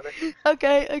Krispy's is better.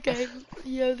 Okay.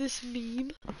 Yo, this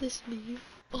meme.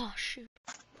 Oh, shoot.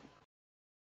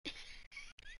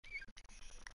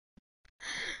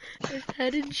 If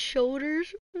Head and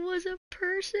Shoulders was a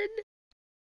person.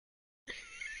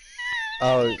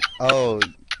 Oh,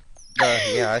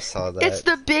 yeah, I saw that. It's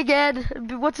the Big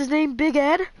Ed. What's his name? Big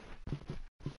Ed?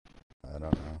 I don't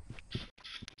know.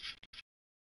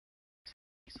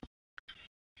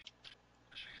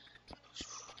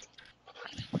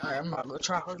 Alright, I'm about to go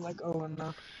try hard like Owen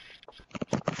now.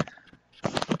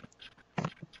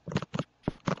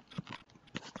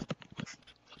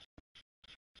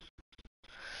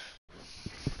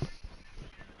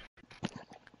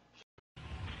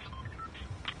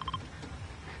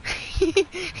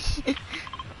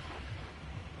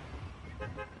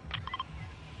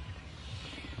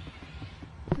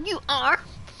 You are.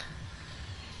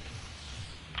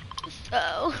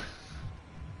 So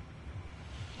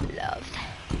loved.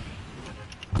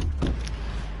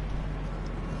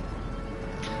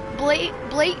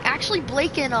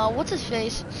 Blake and what's his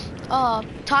face?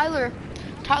 Tyler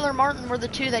Martin were the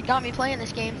two that got me playing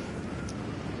this game.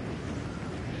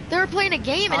 They were playing a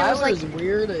game and it was like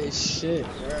weird as shit,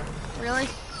 bro. Really?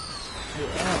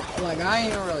 Yeah, like I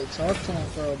ain't really talked to him,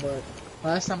 bro, but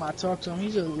last time I talked to him,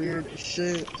 he's just weird as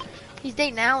shit. He's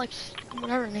dating Alex,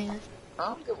 whatever her name is. I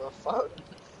don't give a fuck.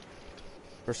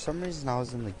 For some reason, I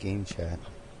was in the game chat.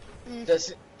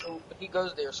 Does he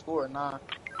goes to your school or not?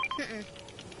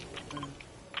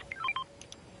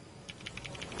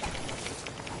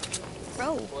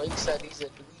 Bro. Blake said he's a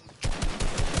dweeb.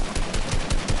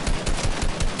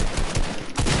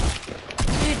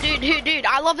 Dude,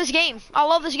 I love this game.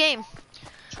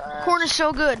 Trash. Corn is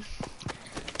so good.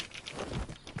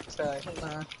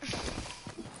 Nah.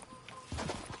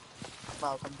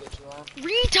 I'll come get you on.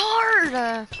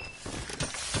 Retard!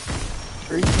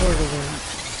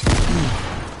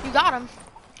 You got him.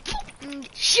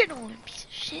 Shit on him, piece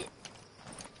of shit.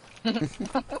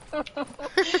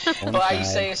 Why you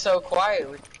say it so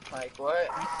quietly? Like what?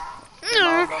 Your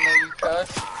mom gonna make you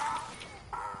cuss?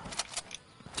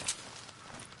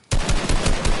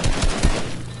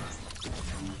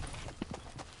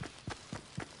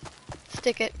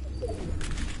 Stick it.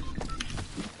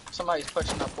 Somebody's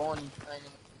pushing up on you.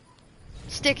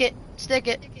 Stick it. Stick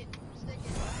it.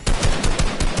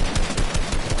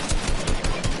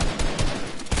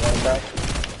 Run back.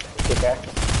 Kick back.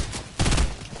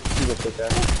 You go kick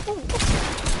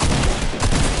back.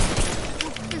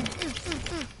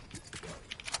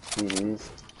 GG's.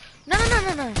 No.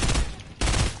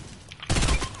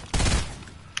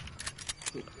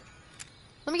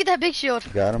 Let me get that big shield.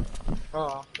 Got him.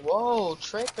 Oh, whoa,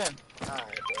 tripping.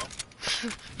 Alright,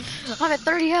 bro. I'm at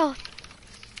 30 health.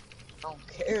 I don't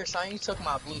care, son. You took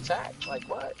my blue tack. Like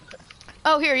what?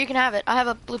 Oh, here, you can have it. I have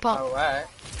a blue pump. Alright.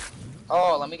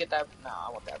 Oh, let me get that. No,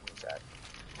 I want that blue tack.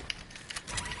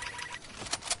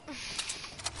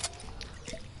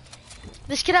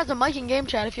 This kid has a mic in game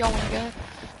chat if y'all want to go.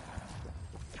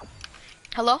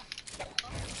 Hello?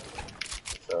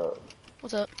 So,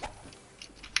 What's up?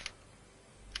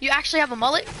 You actually have a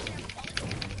mullet?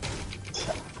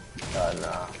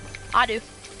 nah. I do.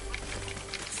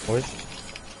 What?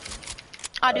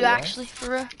 I do yeah? actually,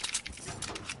 for real.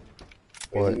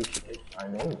 What? Maybe you should get my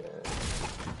name then.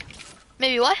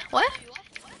 Maybe what? What?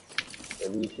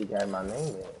 Maybe you should get my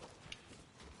name then.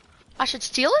 I should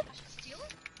steal it?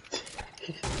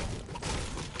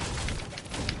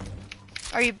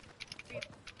 Are you...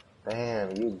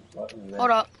 Damn, you button.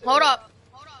 Hold up. Hold up.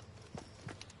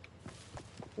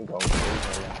 You gonna play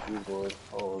on that keyboard.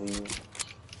 Holy.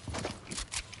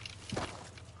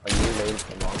 Are you related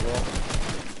to Mongo?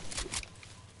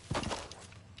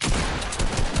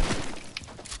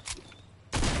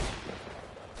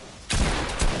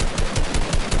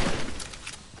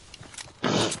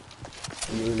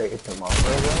 You related to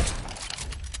Mongo, bro?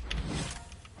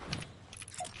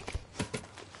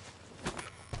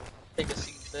 Take a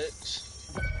seat, bitch.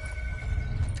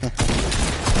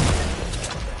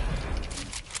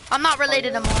 I'm not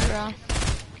related to Monroe.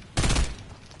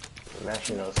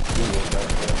 National Ski is right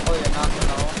there. Oh yeah, not to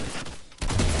know.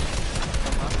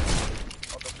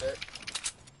 A little bit.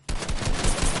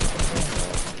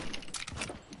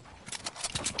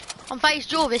 I'm Face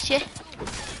Jorvis, yeah?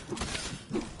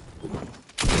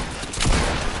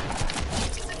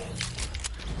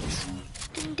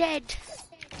 I'm dead.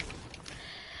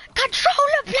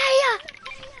 Controller player!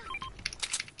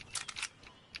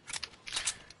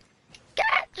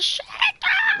 Get the shit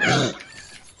out!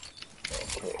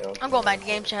 Okay. I'm going back to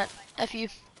game chat. F you.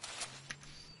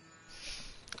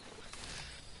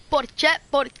 Body chat,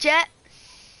 body chat.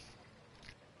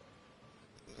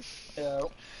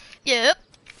 Yo. Yep.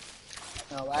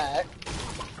 Alright.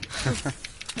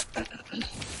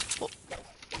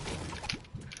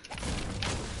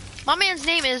 My man's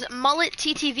name is Mullet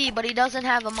TTV, but he doesn't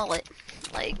have a mullet.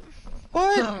 Like,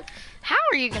 What? how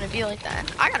are you gonna be like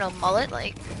that? I got no mullet,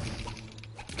 like,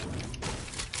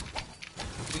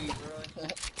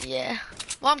 yeah.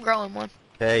 Well, I'm growing one.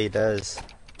 Yeah, he does.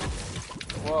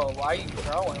 Whoa, why are you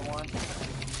growing one?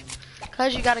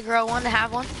 Cause you gotta grow one to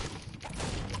have one.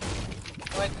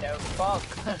 What the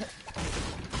fuck?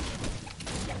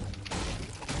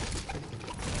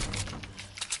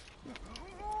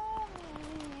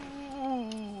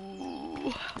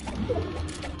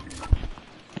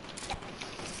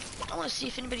 I wanna see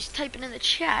if anybody's typing in the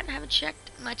chat. I haven't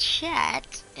checked my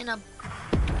chat in a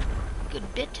good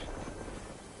bit.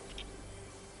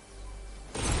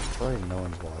 Probably no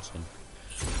one's watching.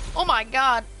 Oh my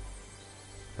god.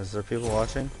 Is there people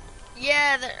watching?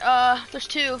 Yeah, there's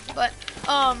two, but,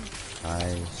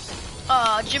 Nice.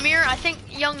 Jameer, I think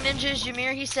Young Ninja's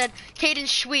Jameer, he said, Caden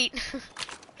sweet.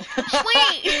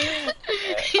 Sweet!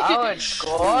 I would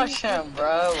squash him,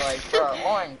 bro. Like, bro, oh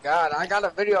my god, I got a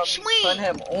video of me Sweet. putting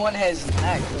him on his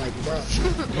neck. Like, bro.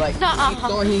 Like, Nuh-uh. he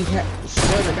thought he had,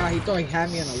 swear to God, he thought he had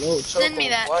me in a little choke. Send me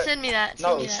that, What? send me that, No,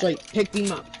 send me that. straight picked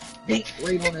him up.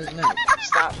 Right on his neck.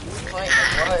 Stop playing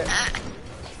what?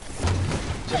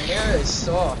 Jameer is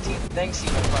soft. He thinks he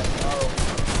can play. Oh,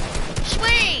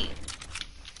 Sweet!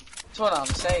 that's what I'm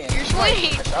saying. You're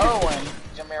sweet. Oh, and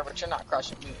Jameer, but you're not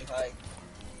crushing me. Like,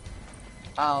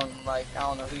 I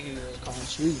don't know who he was calling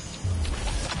sweet.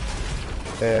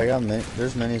 Hey, I got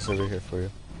there's minis over here for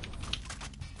you.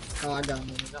 Oh, I got him.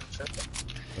 I'm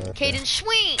tripping. Okay. Caden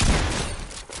sweet!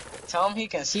 Tell him he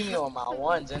can see me on my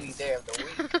ones any day of the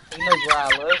week. He knows where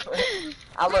I live.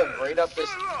 I live right up this.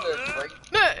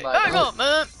 Hang on,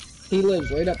 man. He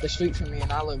lives right up the street from me,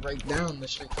 and I live right down the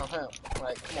street from him.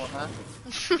 Like, come on, man.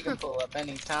 He can pull up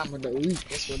any time of the week.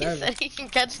 It's He whatever. said he can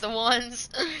catch the ones.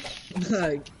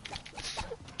 Like,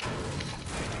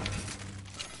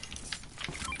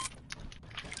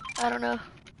 I don't know.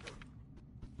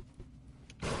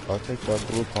 I'll take that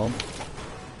blue pump.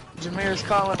 Jameer's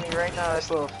calling me right now, this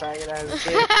little faggot ass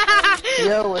bitch.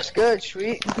 Yo, what's good,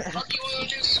 sweet?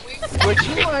 What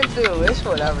you wanna do? It's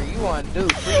whatever you wanna do.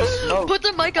 Free smoke. Put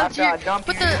the mic up to your,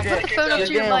 put the phone up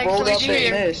to your mic so we can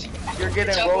hear. You're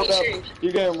getting rolled up.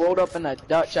 You're getting rolled up in a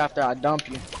Dutch after I dump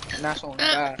you. And that's on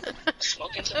God.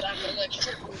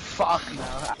 Fuck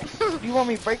no. You want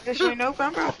me to break this joint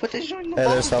open, bro? Put this joint in the Hey,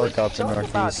 box. there's helicopter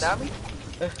northeast.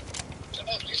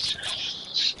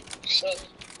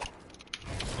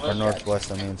 Or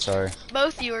northwest, I mean, sorry.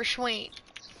 Both of you are sweet.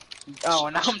 Oh,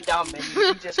 and I'm dumb, and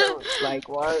you just heard, like,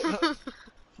 what?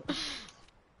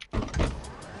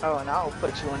 Oh, and I'll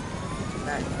put you in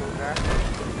that cool guy.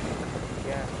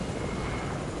 Yeah.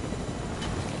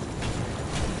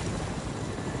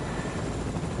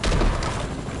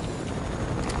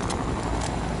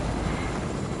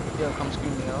 Yo, come screw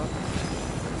me up.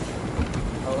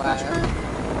 Oh, I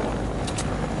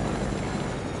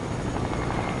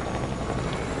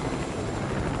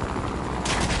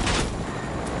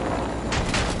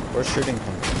Where's shooting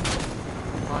from?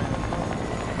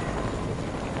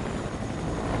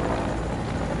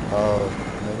 Oh,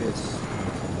 maybe it's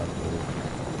from that blue.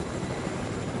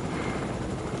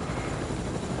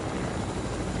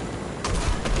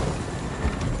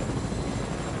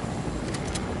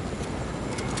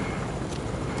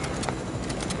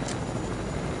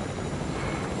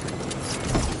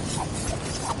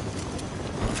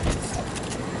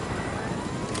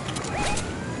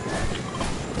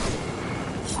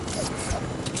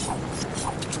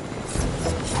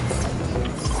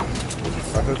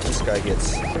 I hope this guy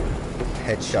gets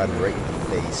headshot right in the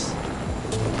face.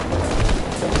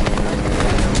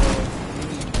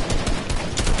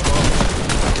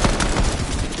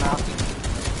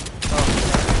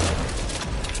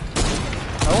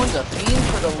 No one's a fiend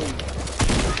for the lead.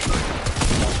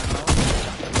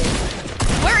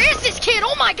 Where is this kid?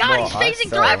 Oh my god, Well, he's phasing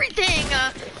through fell. everything!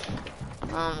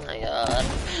 Oh my god.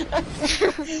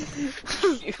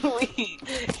 Sweet.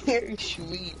 You're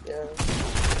sweet, yo.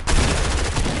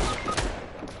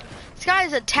 This guy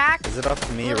is attack. Is it up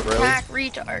to me, little really? attack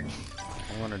retard.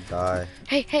 I wanna die.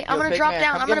 Hey, I'm Yo, gonna drop Pigman,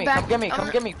 down. come I'm get gonna me, back. Come get me, I'm come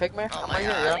gonna- get me, Pigman. Oh I'm my right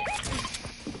here, god. yo.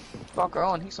 Fuck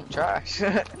Owen, he's some trash.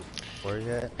 Where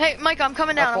you at? Hey, Micah, I'm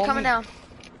coming down. Up I'm on coming me. down.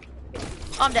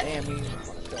 I'm dead. Damn, he's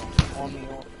on me.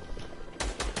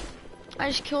 I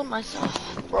just killed myself.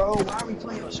 Bro, why are we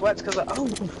playing with sweats? Cause oh,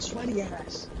 sweaty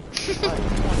ass.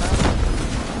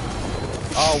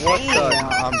 Oh, what the?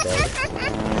 I'm dead.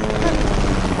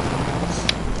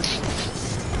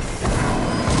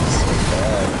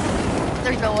 Bad.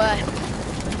 There's no way.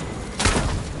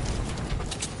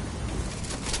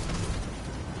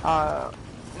 I'm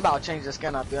about to change the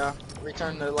skin up, yo.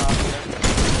 Return to the lobby.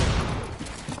 Yo.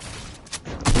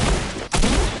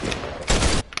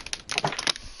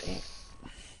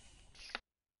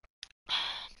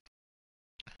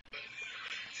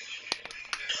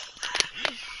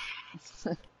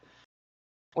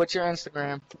 What's your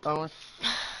Instagram, Owen?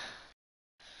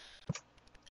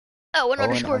 Oh, an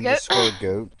underscore goat. Underscore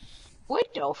goat.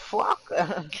 What the fuck?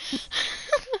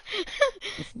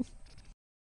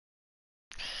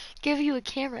 Give you a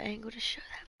camera angle to show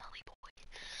that bully boy.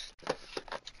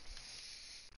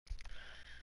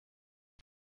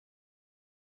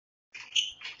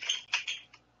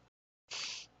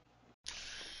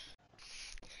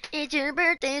 It's your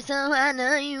birthday, so I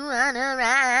know you wanna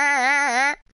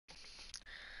ride.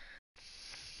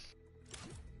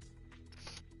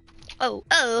 Oh,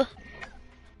 oh.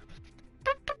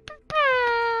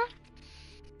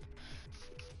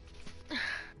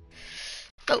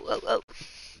 Oh, oh, oh.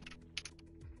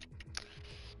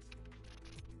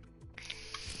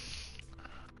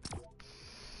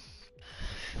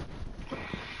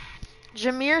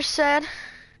 Jameer said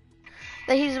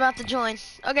that he's about to join.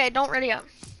 Okay, don't ready up.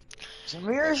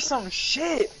 Jameer's some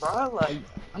shit, bro. Like,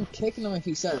 I'm kicking him if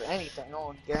he says anything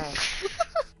on game.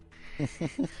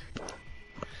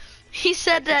 He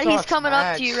said that he's coming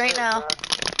up to you right now.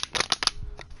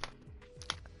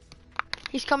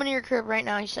 He's coming to your crib right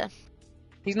now, he said.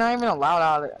 He's not even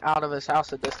allowed out of his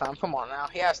house at this time. Come on now.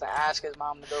 He has to ask his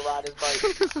mom to go ride his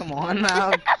bike. Come on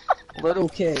now. Little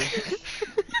kid.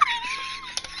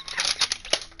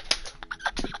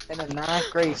 In the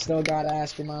 9th grade, still gotta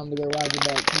ask your mom to go ride your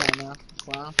bike. Come on now.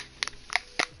 Wow.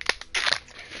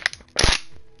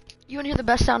 You wanna hear the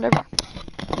best sound ever?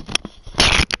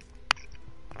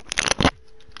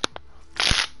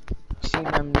 Seen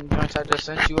them joints I just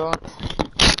sent you on?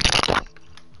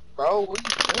 Bro, what are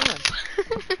you doing?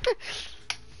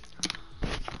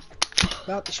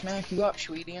 About to smack you up,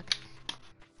 sweetie. You're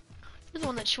the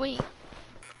one that's sweet.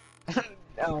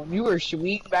 No, you were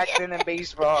sweet back then in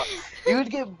baseball. You would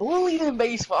get bullied in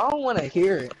baseball. I don't want to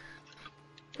hear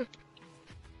it.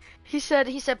 He said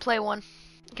play one.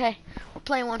 Okay, we're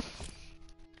playing one.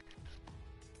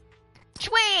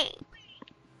 Sweet!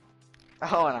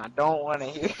 Oh, and I don't want to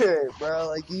hear it, bro.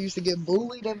 Like, you used to get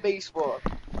bullied in baseball.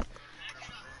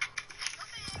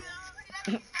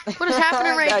 What is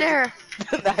happening right there?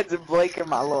 That's Blake and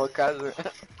my little cousin.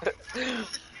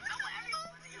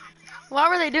 Why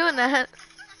were they doing that?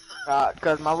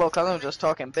 Cause my little cousin was just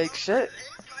talking big shit.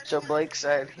 So Blake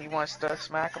said he wants to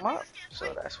smack him up.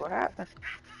 So that's what happened.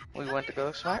 We went to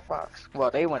go smack box.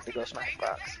 Well, they went to go smack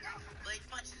box.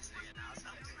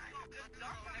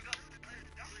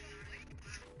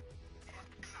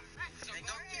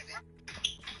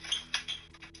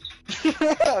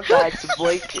 That's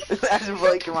Blake. That's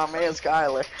Blake and my man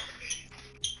Skyler.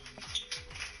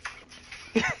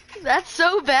 That's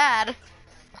so bad.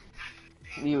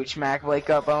 You would smack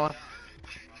Blake up, Owen?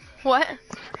 What?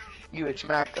 You would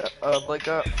smack Blake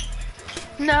up?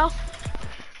 No.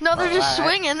 No, they're just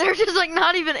Alright. swinging. They're just like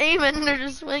not even aiming. They're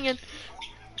just swinging.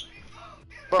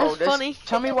 Bro, That's funny.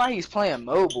 Tell me why he's playing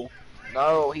mobile.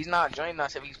 No, he's not joining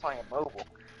us if he's playing mobile.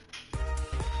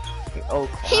 Oh,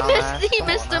 clown. He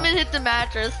missed him and hit the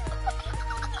mattress.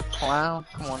 Clown,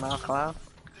 come on now, clown.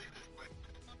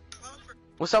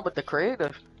 What's up with the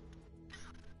creative?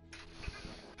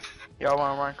 Y'all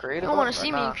wanna run creative? I don't want or to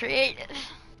see not? me creative.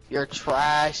 You're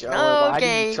trash. Why do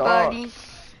Okay, you talk? buddy.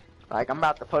 Like, I'm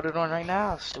about to put it on right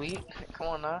now. Sweet. Come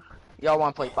on now. Y'all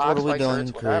wanna play box What are we fights or doing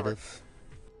it's whatever? creative?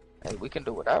 Hey, we can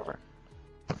do whatever.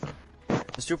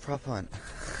 Let's do prop hunt.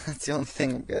 That's the only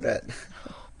thing I'm good at.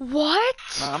 What?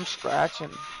 Nah, I'm scratching.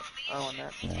 Oh,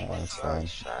 that. No, that's fine.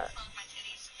 Scratch.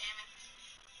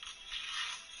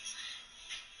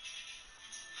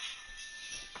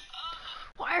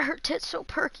 Why are her tits so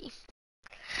perky?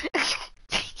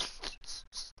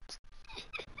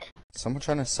 Someone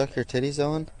trying to suck your titties,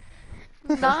 Owen?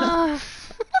 Nah.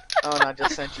 Oh, and I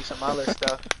just sent you some other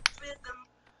stuff.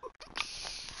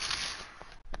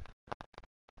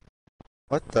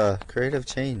 What the? Creative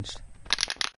changed.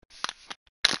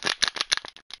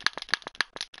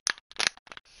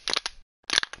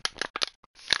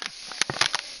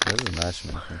 This is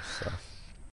matchmaking stuff.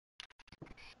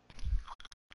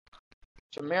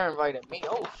 Jameer invited me.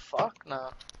 Oh, fuck no.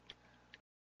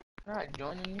 Alright,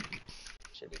 joining you.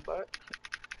 Shitty butt.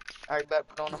 Alright, bet,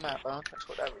 put on the map, huh? That's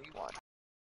whatever you want.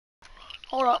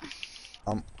 Hold up.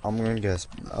 I'm gonna guess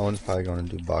Owen's probably gonna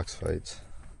do box fights.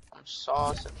 I'm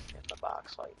saucing in the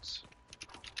box fights.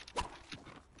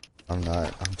 I'm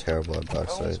not. I'm terrible at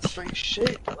box Owen's fights. free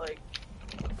shit, like.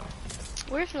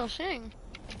 Where's no sing?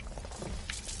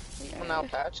 Come now,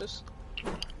 patches.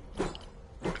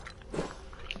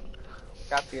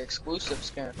 Got the exclusive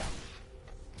skin.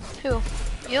 Who?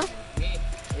 You? Me?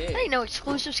 Yeah. I ain't no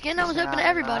exclusive skin. I was open to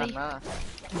everybody. Nah.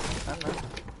 I know.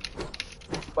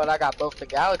 But I got both the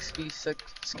Galaxy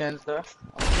skins though.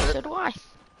 So do I.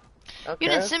 Okay, You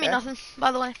didn't send me okay. nothing,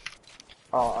 by the way.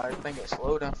 Oh, I think it's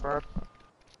loading for.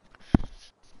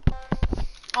 Oh,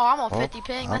 I'm on Well, 50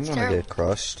 ping. I'm That's gonna terrible. get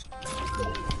crushed.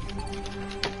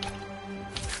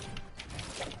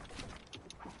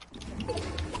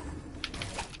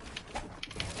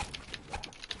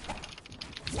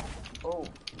 Oh.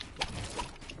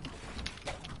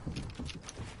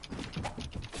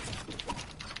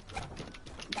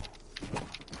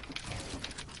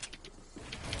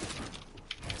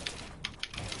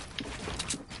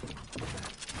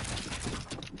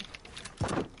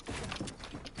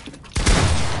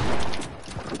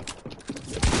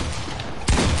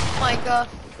 Micah,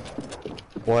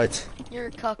 What? you're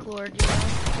a cuck lord, you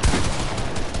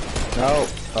know.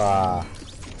 No.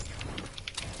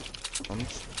 I'm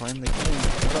just playing the game.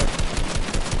 Shut up.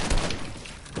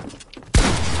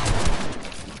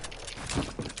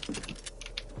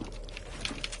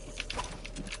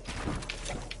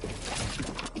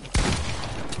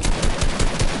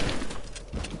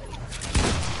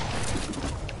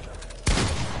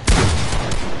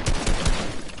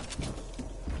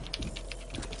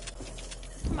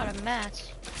 I'm out of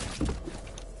mats.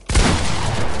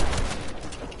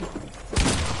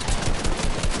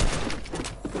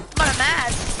 I'm out of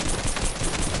mats.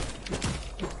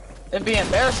 It'd be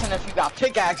embarrassing if you got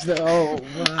pickaxe though. Oh, wow.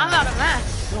 I'm out of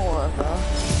mats. Come on, bro.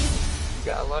 You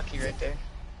got lucky right there.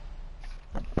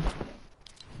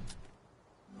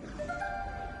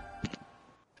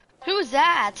 Who was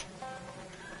that?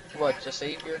 What, just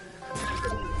Savior?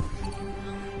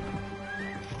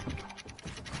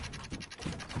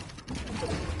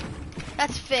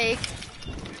 That's fake.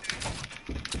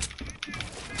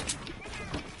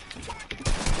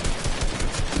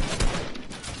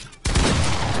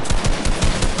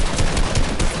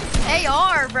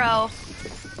 bro.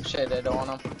 Shit it on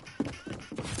him.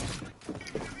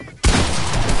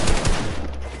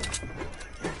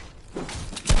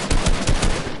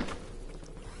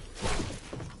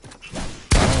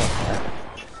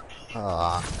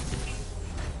 Ah.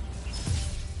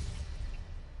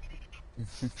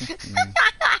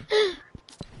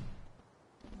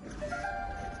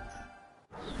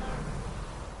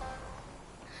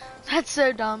 That's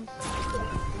so dumb.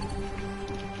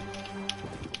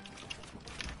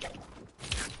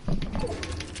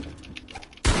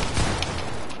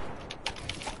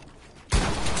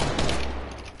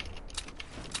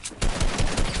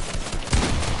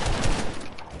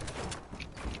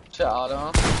 Shot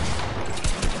him.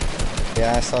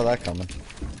 Yeah, I saw that coming.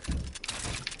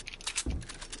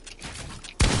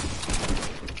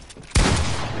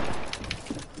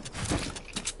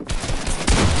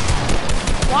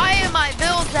 Why are my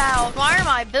builds out? Why are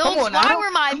my builds? Come on Why now.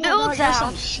 were my Come on builds now, out?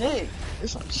 Some shit.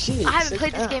 There's some shit. I haven't Sit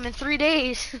played this down. game in 3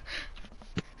 days.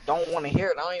 Don't want to hear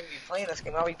it. I don't even be playing this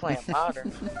game. I'll be playing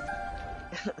modern.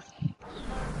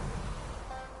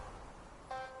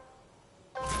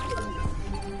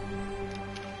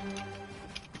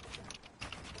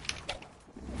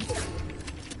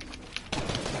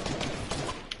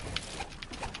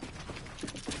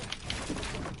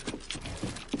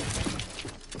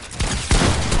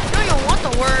 You don't even want the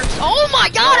words. Oh my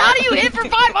god, how do you hit for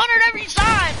 500 every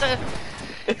shot?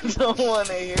 Don't want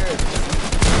to hear it.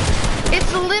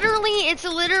 It's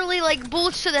literally like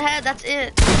bullets to the head, that's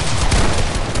it.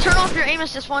 Turn off your aim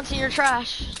assist once and you're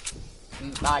trash.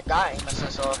 I got aim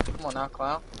assist off. Come on now,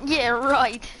 clown. Yeah,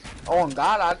 right. Oh, and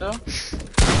God, I do.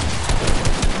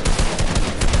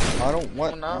 I don't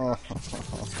want. No.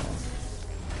 Oh.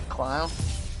 Clown.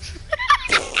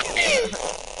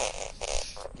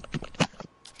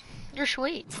 You're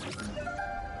sweet.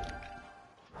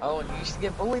 Oh, and you used to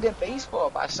get bullied in baseball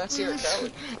by Sincere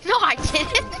Kelly. No, I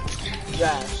didn't.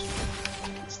 Josh,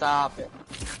 stop it.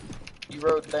 You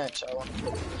rode bench, Owen.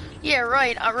 Yeah,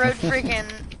 right. I rode freaking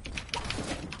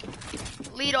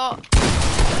lead off.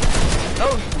 No,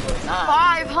 you were not.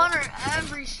 500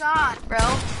 every shot, bro.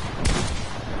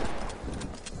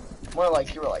 More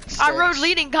like you were like 6. I rode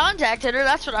leading contact hitter.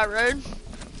 That's what I rode.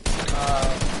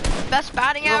 Best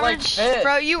batting you were like average, fifth.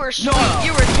 bro. You were sweet. No.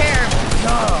 You were terrible.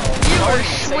 No. You don't were even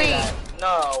say sweet. that.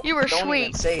 No. You were don't sweet.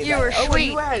 Even say You that. were Oh,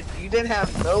 sweet. you didn't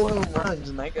have no home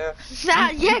runs, Micah.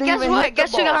 Yeah, You yeah. didn't Guess even what? hit the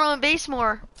Guess who got ball. on base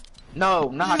more? No,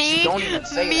 not Me. you. Don't even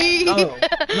say Me.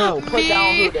 that. No. No. Put Me.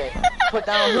 down Hudo. Put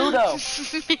down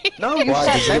Hudo. No, you Why,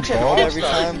 said did you mention bald every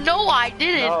All-Star. time? No, I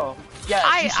didn't. No.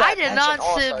 Yes, you said I did mention not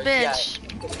All-Stars. sit bench.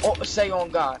 Yes. Oh, say on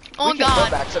God. On We can God.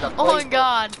 Go back to the On playbook.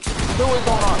 God. Who was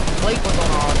on? Blake was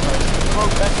on All-Stars. Bro,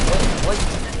 that's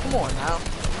Blake. Come on now.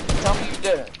 Tell me you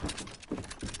didn't.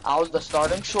 I was the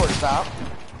starting shortstop.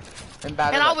 And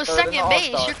batted And I like was third in second the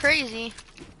base. All-Star. You're crazy.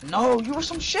 No, you were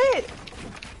some shit.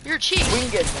 You're cheap. We can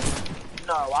get them.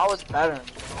 No, I was better than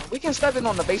you. We can step in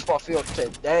on the baseball field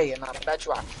today, and I bet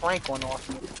you I crank one off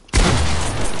you.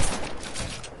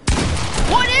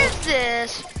 What is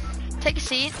this? Take a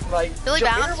seat. Like, Billy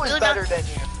Jameer Bounce, was Billy better Bounce. than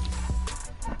you.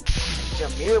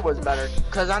 Jameer was better,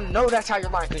 because I know that's how you're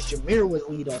lying, because Jameer was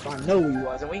lead off. I know he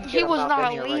was, and we can get He him was up not in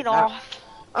a here lead right now. off.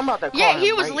 I'm about to call Yeah, him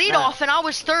he was right lead now. off, and I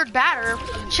was third batter.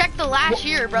 Check the last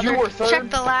year, brother. You were third? Check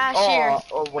the last year.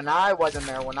 Oh, when I wasn't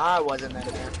there,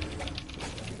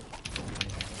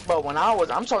 But when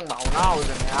I'm talking about when I was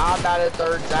in there. I batted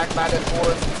third, Zach batted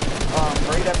fourth,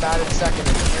 Braden batted second, and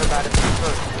Jameer batted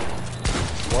first.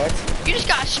 What? You just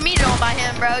got schmeated on by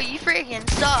him, bro. You freaking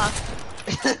suck.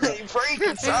 You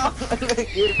freaking suck.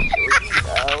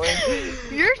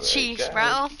 You're Chiefs,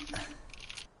 bro.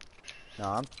 No,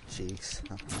 I'm cheeks. I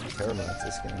don't care about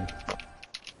this game.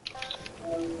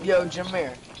 Yo,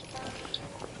 Jameer.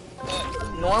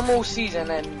 Normal season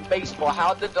in baseball,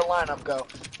 how did the lineup go?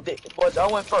 Was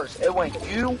Owen first? It went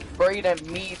you,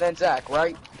 Braden, me, then Zach,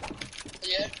 right?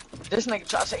 Yeah. This nigga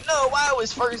tried to say, no, I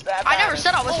was first that I never batter.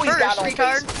 said I was Always first, got on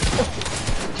retard.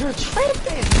 base. You're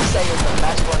tripping. You say you're the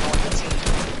best one on the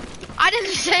team. I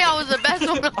didn't say I was the best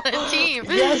one on the team.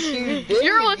 Yes, you did.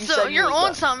 You're on You said you you're was on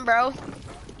the- something, bro.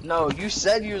 No, you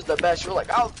said you was the best. You're like,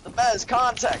 I was the best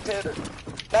contact hitter.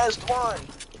 Best one.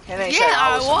 And they said Yeah,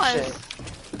 I I was some was. shit.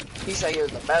 He said he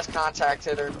was the best contact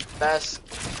hitter, best.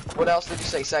 What else did you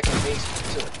say? Second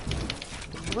base too.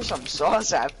 You were some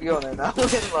sauce at fielding. I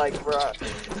was like, bro.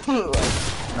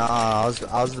 Like, Nah,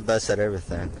 I was the best at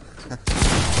everything.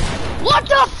 What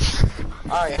the? F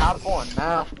all right, hop on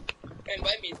now.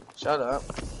 Invite me. Shut up.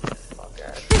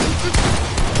 Okay.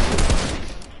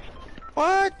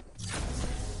 What?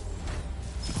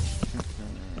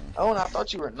 Oh, and I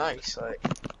thought you were nice. Like,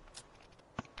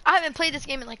 I haven't played this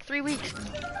game in like 3 weeks.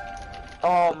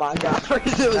 Oh my god, it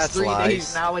was That's 3 lies.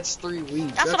 days, now it's 3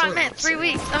 weeks. That's what I meant, I'm 3 saying.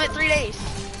 weeks. I meant 3 days.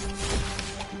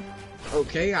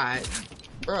 Okay,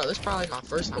 bro, this is probably my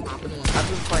first time hopping on. I've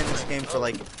been playing this game for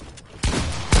like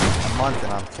a month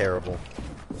and I'm terrible.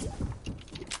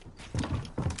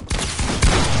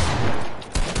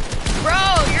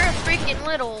 Bro, you're a freaking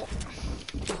little.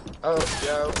 Oh,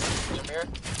 yo, Jameer.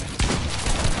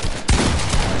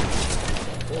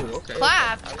 Oh, okay.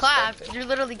 Clap, I clap. respect You're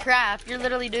literally crap. You're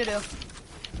literally doo-doo.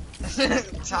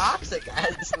 it. Toxic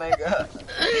ass nigga.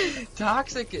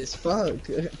 Toxic as fuck.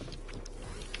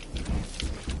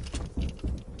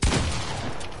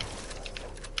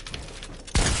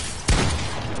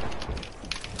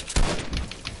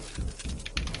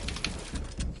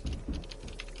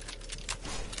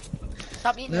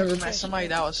 Stop eating Never those met fish. somebody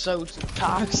that was so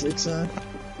toxic, son.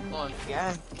 On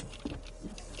gang.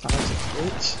 Toxic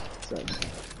bitch.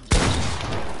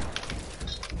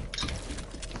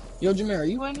 Yo, Jameer, are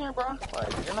you in here, bro?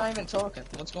 Like, you're not even talking.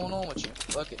 What's going on with you?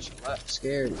 Look at you, left,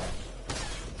 scared.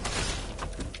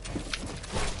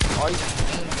 Oh, he's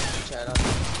in the chat up.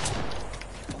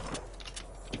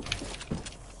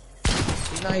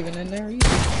 He's not even in there either.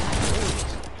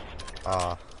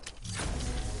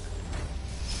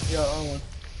 Yo, Owen.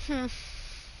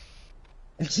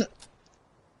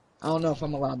 I don't know if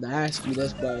I'm allowed to ask you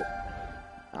this, but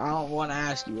I don't want to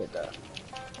ask you it though.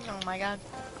 Oh my god.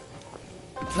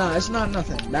 No, it's not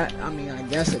nothing. I mean, I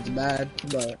guess it's bad,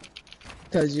 but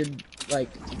because you're like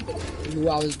who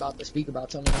I was about to speak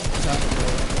about, someone else was talking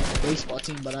about the baseball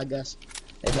team, but I guess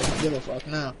they don't give a fuck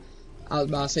now. I was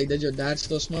about to say, did your dad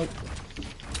still smoke?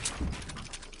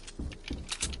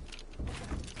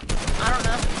 I don't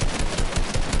know.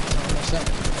 What's that?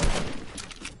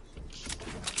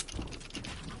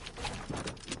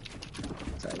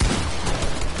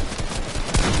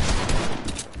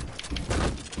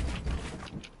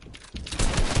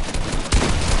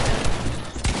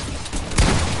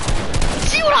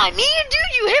 See what I mean,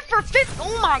 dude? You hit for 50.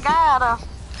 Oh my god.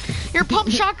 Your pump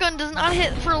shotgun does not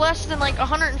hit for less than like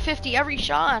 150 every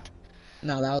shot.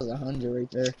 No, that was 100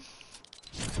 right there.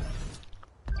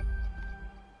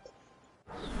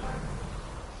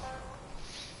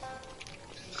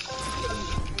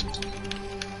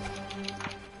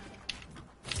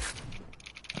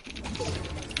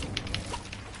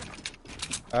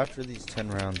 After these 10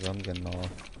 rounds, I'm getting off.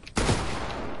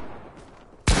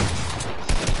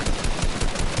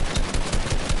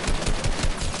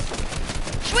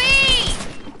 Sweet!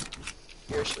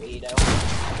 You're sweet,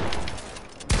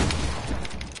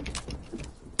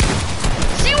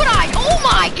 See what oh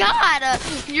my god!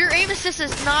 Your aim assist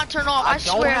is not turned off, I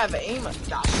don't swear. have aim. I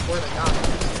swear to God.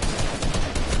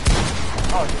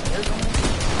 Oh, dude, there's one.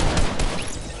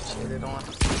 Shit, they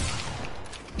don't.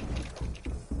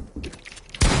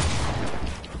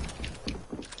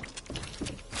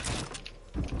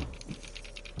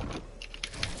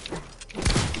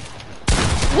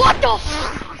 What the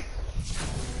f-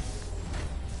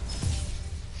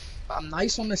 I'm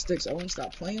nice on the sticks. Owen,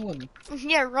 stop playing with me.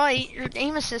 Yeah, right. Your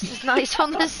aim assist is nice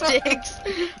on the sticks.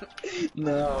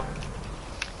 No.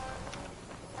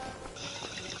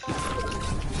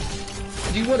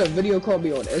 Do you want a video call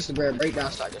me on Instagram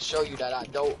breakdown so I can show you that I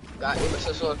don't got aim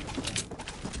assist on?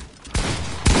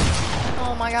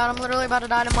 Oh my god, I'm literally about to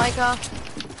die to Micah.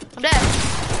 I'm dead.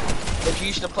 If you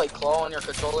used to play claw on your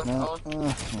controller, Owen?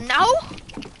 No?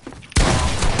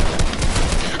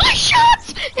 I shot!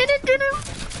 And it didn't.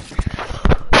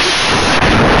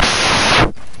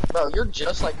 Bro, you're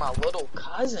just like my little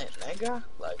cousin, nigga.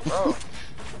 Like, bro.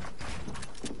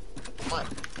 Like,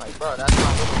 bro, that's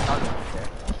my little cousin right there.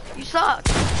 You suck.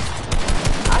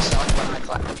 I suck when I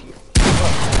clap with you.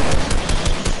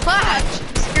 Clap!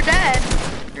 You're dead.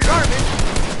 You're garbage.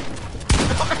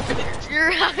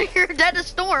 You're dead to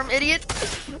storm, idiot.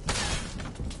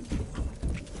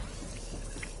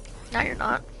 No, you're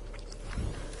not.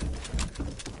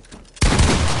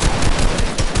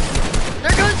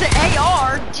 There goes the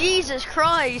AR. Jesus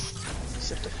Christ.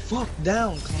 Sit the fuck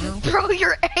down, clown. Bro,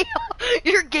 your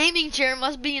gaming chair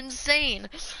must be insane.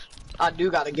 I do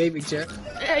got a gaming chair.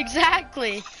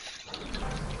 Exactly.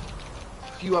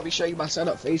 You want me to show you my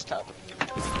setup FaceTime?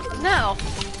 No.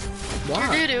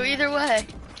 Why? You're doo-doo either way.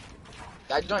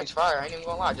 That joint's fire, I ain't even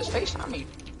gonna lie. Just FaceTime me.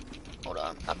 Hold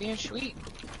on. Stop being sweet.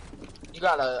 You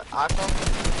got an iPhone?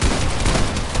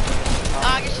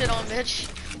 Ah, get shit on, bitch.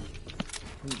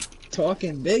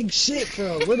 Talking big shit for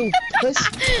a little pussy.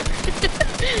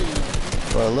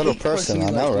 For a little person, I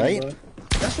know, right?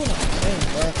 That's what I'm saying,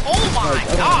 bro. Oh my Like,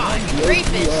 god, I'll you yoke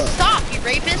rapist. you up. Stop, you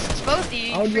rapists. Both of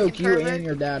you, I'll you yoke freaking you pervert. and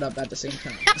your dad up at the same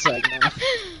time. It's like, nah.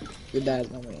 Your dad's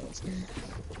no man's.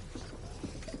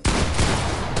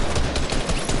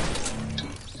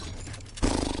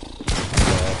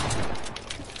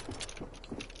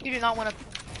 You do not want to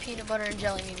peanut butter and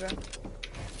jelly me, bro.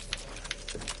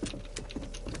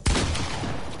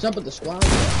 What's up with the squad, bro?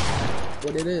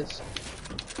 What it is.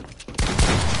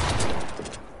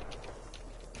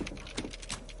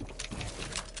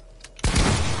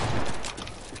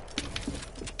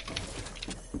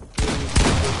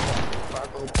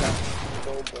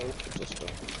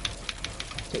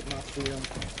 Take my freedom.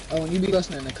 Oh, and you be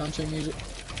listening to country music?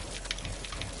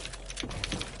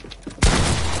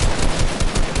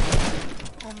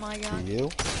 Oh my god. Do you?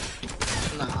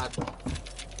 Nah, I don't.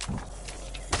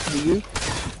 Do you?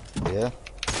 Yeah.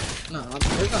 No,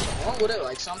 there's nothing wrong with it.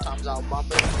 Like sometimes I'll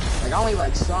bump it. Like I only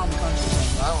like some country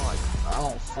songs. I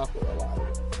don't fuck with a lot of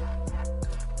it.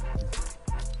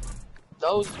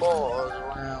 Those boys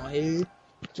around here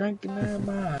drinking their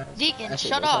minds. Deacon,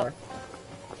 shut up.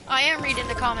 I am reading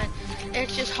the comment.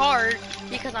 It's just hard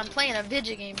because I'm playing a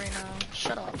video game right now.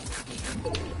 Shut up.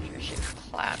 Your shit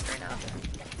flat right now.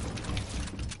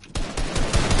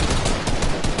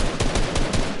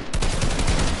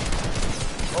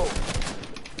 Oh.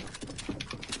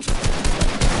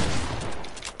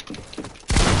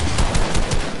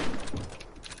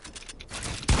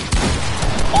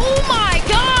 Oh my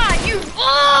god, you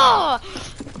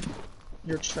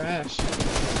You're trash.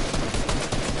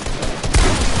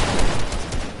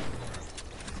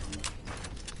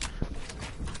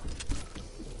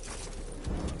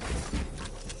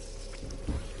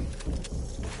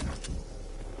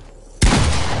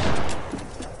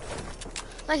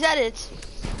 Nice edits.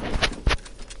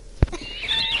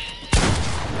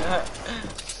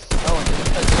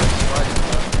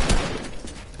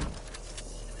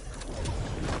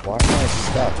 Why am I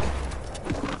stuck?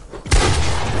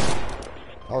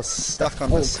 I was stuck on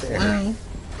the stair. Clown.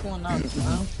 Come on out,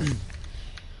 clown.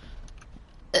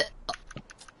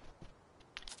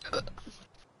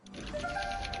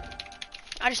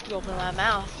 I just threw open my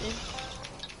mouth, dude.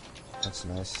 That's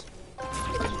nice.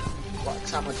 Like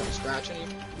how much I'm scratching you?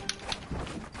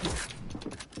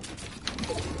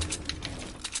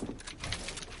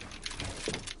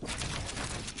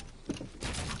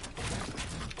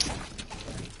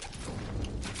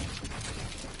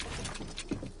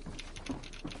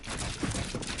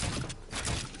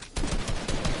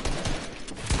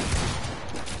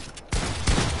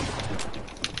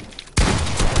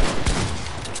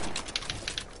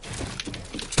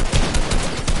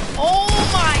 Oh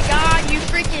my god, you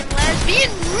freaking lesbian!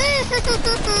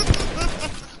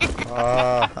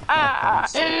 I'm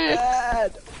so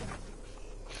Bad.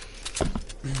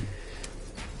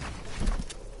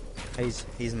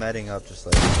 He's medding up just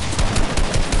like.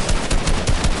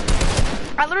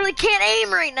 I literally can't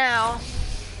aim right now.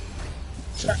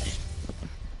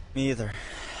 Me either.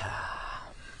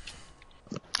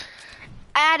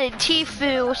 Added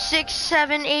Tfue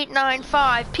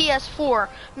 67895 PS4.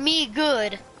 Me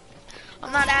good.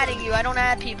 I'm not adding you. I don't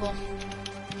add people.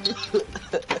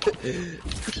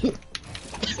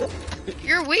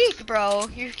 You're weak, bro.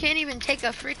 You can't even take a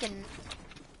freaking.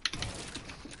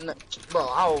 No, bro,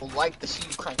 I would like to see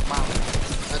you crank them out.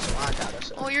 That's what I gotta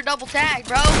say. Oh, you're double tagged,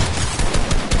 bro.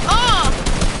 Oh!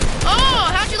 Oh!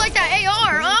 How'd you like that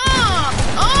AR? Oh!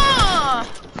 Oh!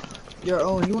 Yo,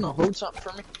 Owen, you wanna hold something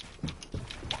for me?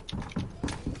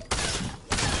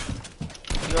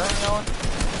 You heard me, Owen?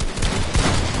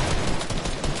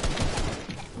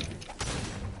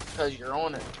 Because you're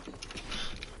on it.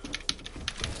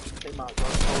 They might as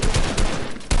well hold it.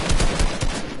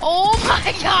 Oh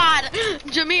my god!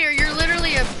 Jameer, you're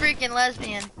literally a freaking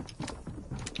lesbian.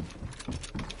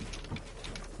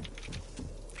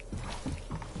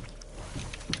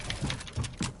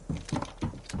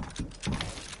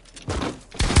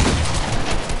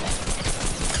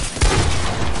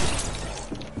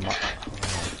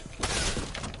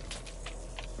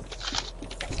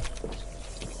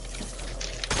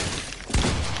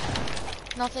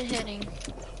 Nothing hitting.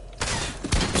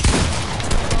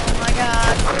 Oh my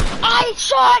god. I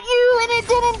shot you and it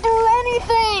didn't do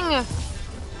anything!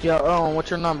 Yo, Owen, what's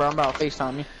your number? I'm about to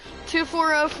FaceTime you.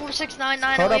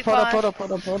 240-469-9085. Hold up.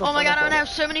 Oh my god, I'm gonna have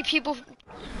so many people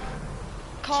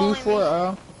calling me.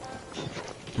 240.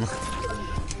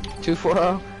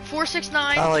 240.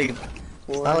 469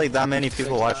 It's not like that many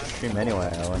people watch the stream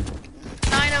anyway, Owen.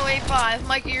 9085.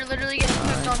 Micah, you're literally getting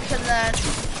cooked on because of that.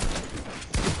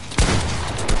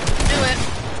 Knew it.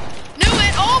 Knew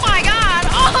it! Oh my god!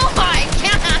 Oh my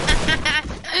god!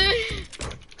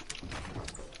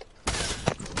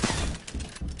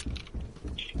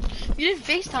 You didn't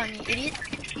FaceTime me, idiot.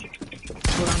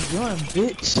 That's what I'm doing,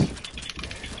 bitch.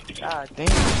 God damn.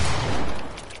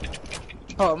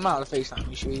 Oh, I'm out of FaceTime,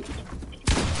 you sweet.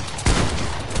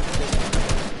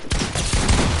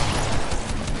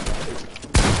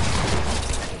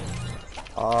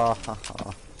 Haha.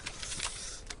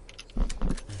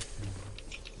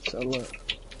 So look.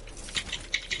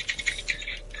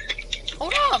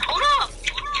 Hold up, hold up.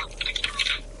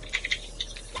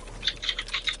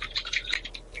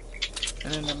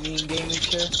 And then the mean gaming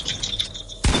shit.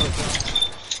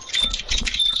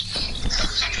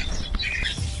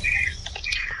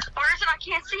 Where is it? I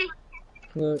can't see.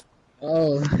 Look.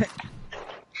 Oh.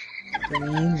 The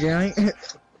mean giant.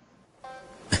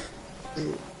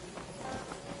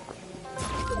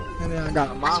 And then I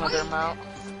got a monitor mount.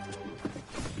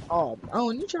 Oh,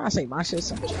 you trying to say my shit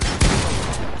something?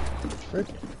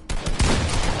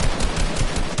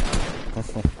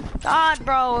 God,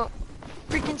 bro.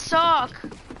 Freaking suck.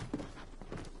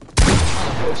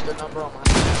 Post the number on my.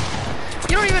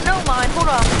 You don't even know mine. Hold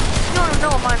up. You don't even know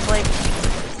what mine's like.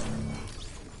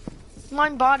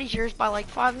 Mine body's yours by like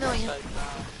 5 million.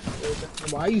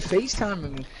 Why are you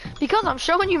FaceTiming me? Because I'm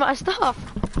showing you my stuff.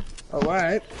 Oh,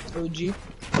 alright. OG.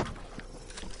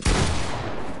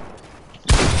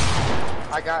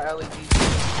 I got LEDs.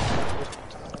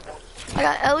 I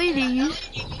got LEDs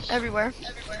everywhere.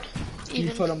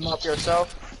 You put them up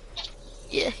yourself?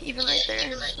 Yeah, even right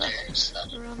there.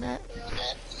 Stuff around that.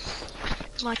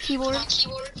 My keyboard,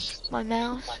 my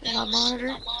mouse, and my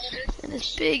monitor, and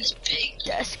this big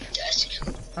desk.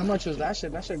 How much was that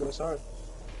shit? That shit goes hard.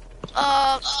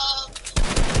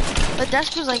 The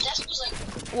desk was like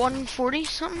 140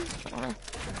 something. I don't know.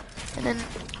 And then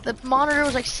the monitor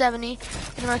was like 70,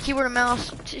 and my keyboard and mouse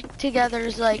together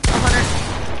is like 100,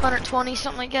 120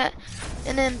 something like that.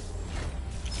 And then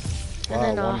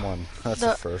One. That's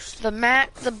the first.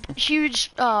 The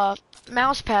huge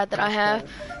mouse pad that I have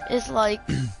is like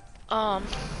it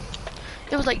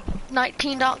was like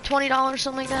 $19, $20,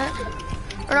 something like that.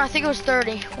 Or no, I think it was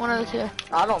 30. One of the two.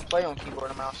 I don't play on keyboard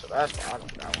and mouse, so that's why I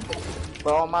don't got one.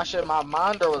 But all my shit, my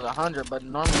monitor was 100, but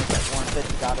normally it's like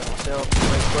 150. Got it on sale,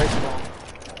 break long.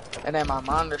 And then my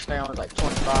monitor stand was like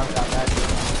 25. Got that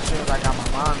as soon as I got my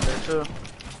monitor too.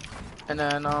 And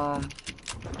then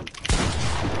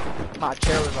my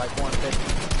chair was like 150.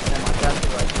 And then my desk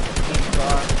was like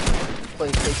 85.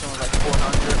 PlayStation was like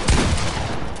 400.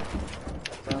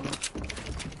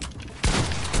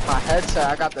 My headset,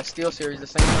 I got the Steel Series, the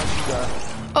same one you got.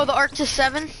 Oh, the Arctis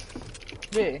 7?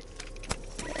 Yeah.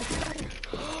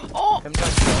 Oh,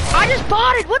 I just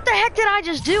bought it. What the heck did I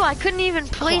just do? I couldn't even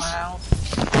place. Oh,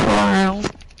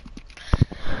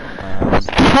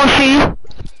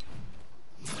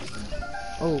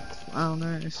 wow,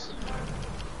 nice.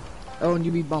 Oh, and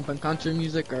you be bumping country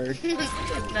music or?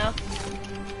 No.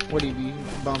 What do you be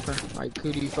bumping? Like,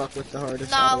 who do you fuck with the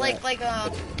hardest? Nah, like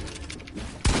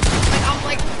I'm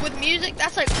like with music.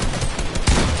 That's like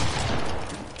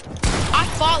I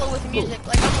follow with music.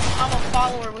 Like I'm a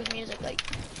follower with music. Like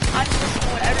I just listen to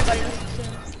what everybody listens to.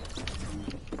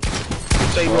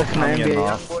 So you listen to I'm getting NBA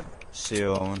off. Youngboy? See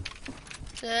you, Owen.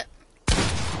 That's it.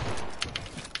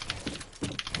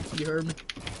 You heard me?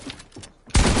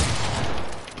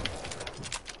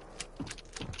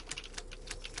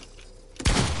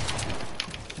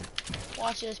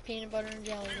 Watch this peanut butter and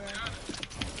jelly, bro.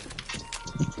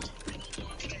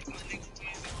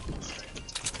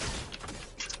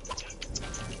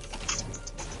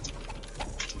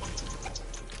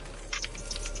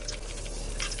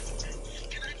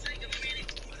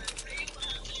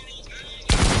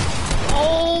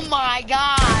 Oh my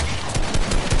god!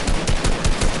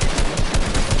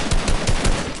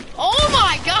 Oh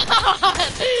my god!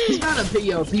 He's not a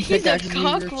video. He's He's a actually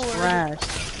cucklord. trash.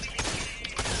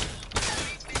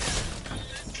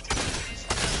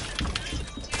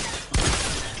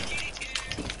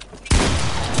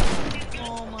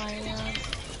 Oh my god.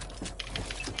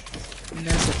 And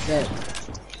that's a bet.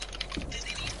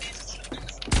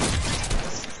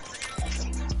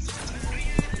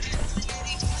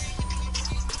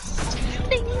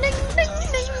 Ding, ding, ding,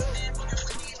 ding.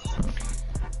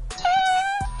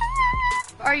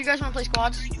 Alright, you guys wanna play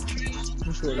squads?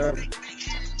 It's whatever.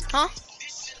 Huh?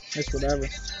 It's whatever.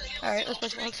 Alright, let's play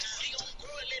squads.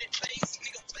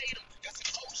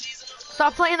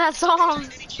 Stop playing that song!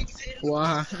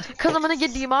 Why? Cause I'm gonna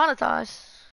get demonetized.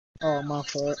 Oh, my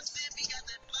fault.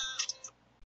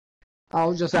 I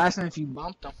was just asking if you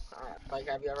bumped them. Like,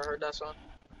 have you ever heard that song?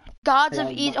 Gods Yeah,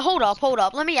 of Egypt. Hold up.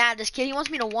 Let me add this kid. He wants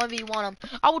me to 1v1 him.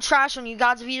 I will trash on you,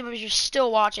 Gods of Egypt, if you're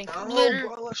still watching. No,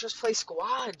 bro, let's just play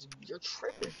squads. You're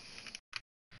tripping.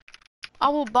 I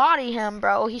will body him,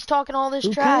 bro. He's talking all this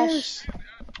Who trash. cares?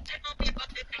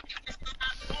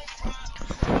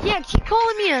 Yeah, Yeah, keep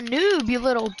calling me a noob, you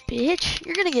little bitch.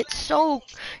 You're gonna get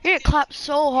clapped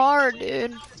so hard,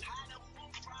 dude.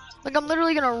 Like, I'm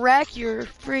literally gonna wreck your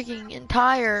freaking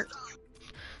entire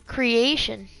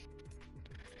creation.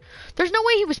 There's no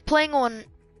way he was playing on...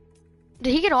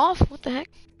 Did he get off? What the heck?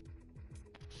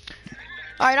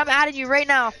 Alright, I'm adding you right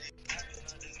now.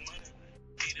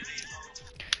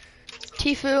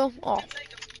 Tifu. Oh.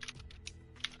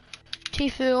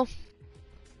 Tifu.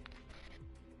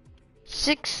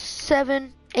 6,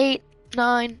 7, 8,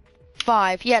 9,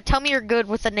 5. Yeah, tell me you're good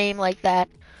with a name like that.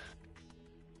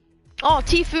 Oh,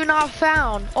 Tifu not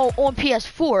found. Oh, on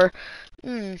PS4.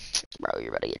 Bro, you're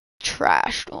about to get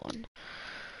trashed on.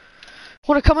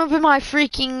 Wanna come up in my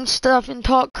freaking stuff and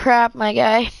talk crap, my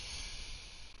guy?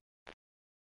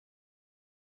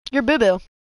 You're boo-boo.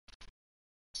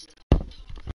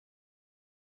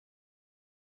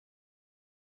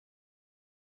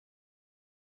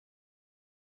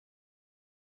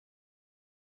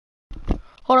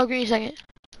 Hold on, give me a second.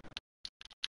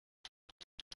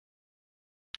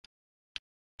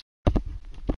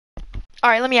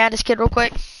 Alright, let me add this kid real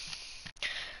quick.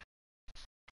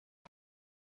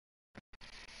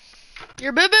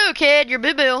 You're boo-boo, kid. You're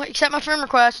boo-boo. Accept my friend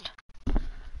request.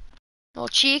 Little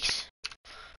cheeks.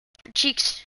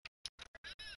 Cheeks.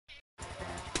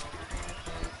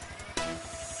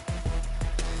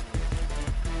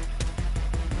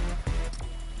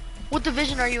 What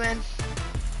division are you in?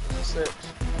 6.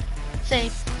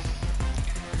 Same.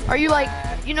 Are you like,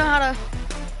 you know how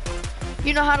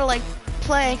to like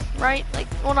play, right? Like,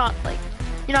 well not like,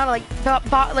 you know how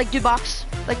to like do box,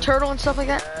 like turtle and stuff like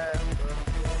that?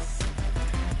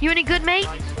 You any good, mate?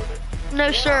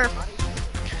 No, sir.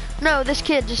 No, this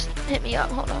kid just hit me up.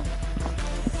 Hold on.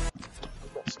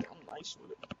 I'm nice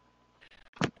with it.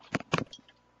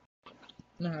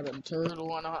 I know how to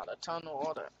turtle, I know how to tunnel,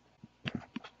 all that.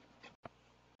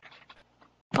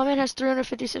 My man has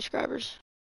 350 subscribers.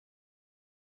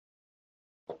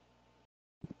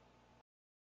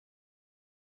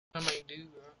 How many do,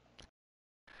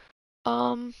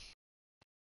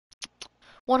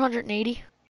 180.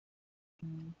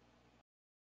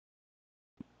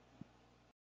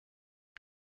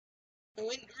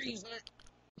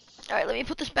 Alright, let me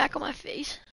put this back on my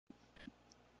face.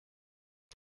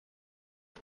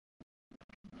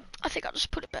 I think I'll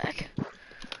just put it back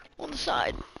on the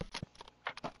side.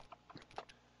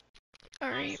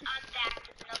 Alright. I'm back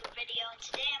with another video, and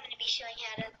today I'm going to be showing you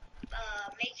how to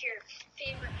make your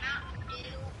favorite Mountain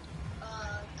Dew,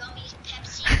 gummies,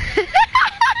 Pepsi.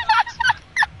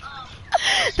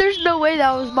 There's no way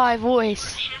that was my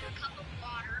voice. Have a cup of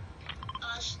water,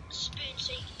 a spoon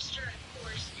so you can stir it, of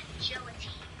course,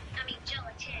 and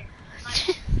gelatin.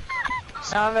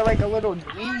 Sounded like a little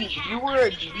dweeb. You were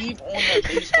a dweeb on the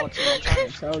baseball team, I'm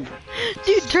trying to tell you.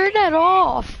 Dude, turn that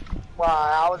off. Wow,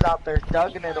 I was out there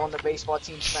dugging it on the baseball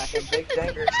team, smacking big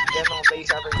dingers, getting on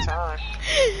base every time.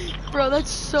 Bro,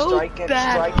 that's so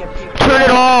bad. Striking people. Turn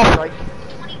it off.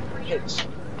 Hits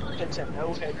and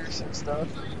no-hitters and stuff.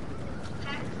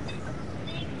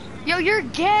 Yo, you're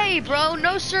gay, bro.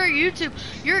 No sir, YouTube.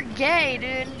 You're gay,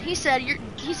 dude. He said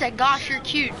gosh, you're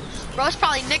cute. Bro, it's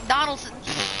probably Nick Donaldson.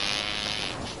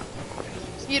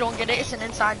 You don't get it. It's an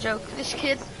inside joke. This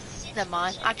kid, never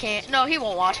mind. I can't. No, he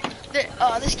won't watch.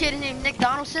 This kid named Nick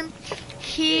Donaldson.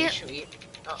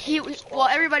 Well,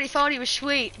 everybody thought he was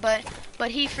sweet, but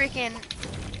he freaking,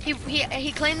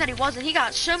 he claimed that he wasn't. He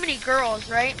got so many girls,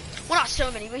 right? Well, not so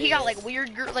many, but he got like the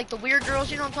weird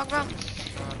girls. You know what I'm talking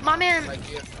about? My man.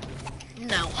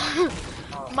 No.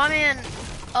 My man.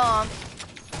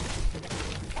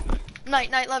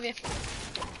 Night, love you.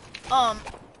 My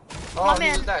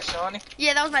man. Who's that, Shawnee?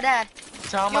 Yeah, that was my dad.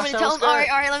 Tell him you want me to tell him?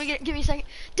 Alright, let me give me a second.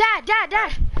 Dad.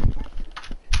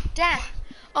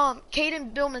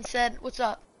 Caden Billman said, "What's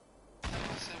up?"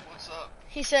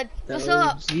 He said, "What's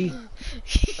up?"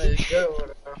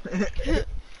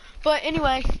 But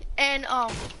anyway, and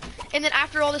then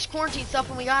after all this quarantine stuff,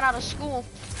 when we got out of school,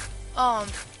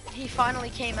 he finally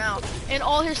came out, and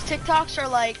all his TikToks are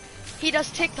like, he does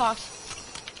TikToks,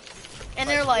 and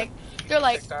they're like,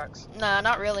 nah,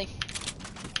 not really.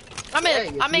 I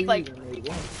make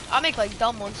like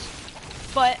dumb ones,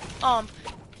 but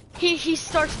he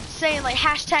starts saying like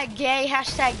hashtag gay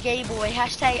boy,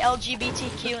 hashtag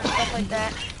LGBTQ and stuff like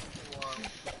that.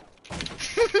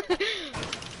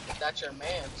 That's your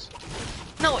man's.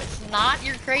 No, it's not.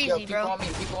 You're crazy, yo, bro.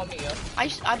 Keep on me, yo.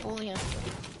 I bully him.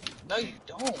 No, you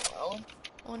don't, bro.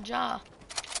 On jaw.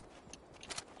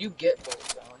 You get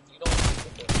bullied, bro. You don't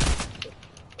get bullied.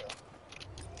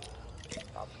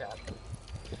 Stop capping.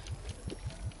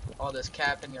 All this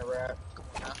cap in your rap. Come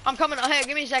on now. I'm coming. Oh, hey,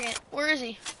 give me a second. Where is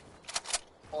he?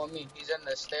 On me. He's in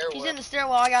the stairwell. He's in the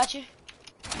stairwell. I got you.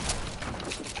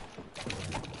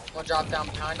 I'm gonna drop down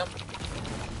behind him.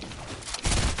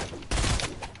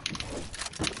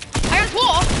 I got his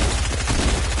wall.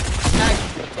 Nice.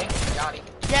 Got him.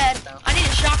 Dead. I need a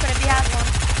shotgun if he has one.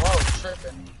 Whoa,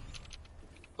 tripping.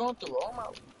 Going through all my...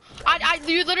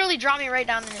 You literally dropped me right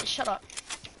down in it. Shut up.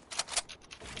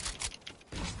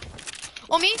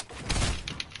 On me?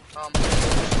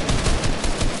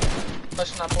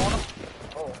 Pushing up on him.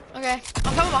 Oh. Okay.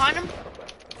 I'm coming behind him.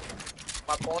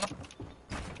 Up on him.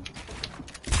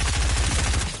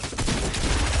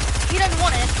 He doesn't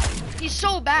want it. He's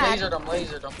so bad.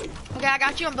 Lasered him. Okay, I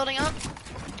got you. I'm building up.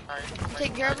 Alright. I'm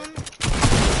taking care of him.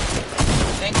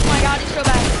 Thank Oh you. my god, he's so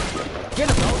bad. Get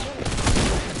him, bro.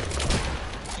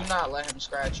 Do not let him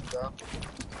scratch you, bro.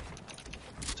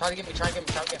 Try to get me.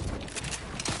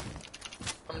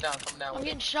 Coming down. I'm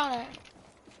getting shot at.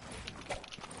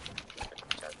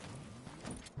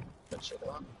 Good shit,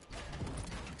 huh?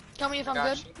 Tell me if I'm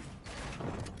Got good. you.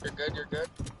 You're good.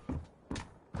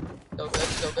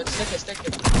 Still good. Stick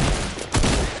it.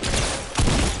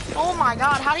 Oh my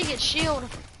god, how do you get shield?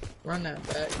 Run that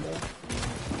back, bro.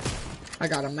 I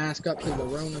gotta mask up to the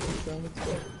Rona.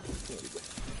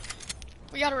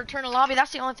 We gotta return to lobby.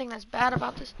 That's the only thing that's bad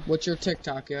about this. What's your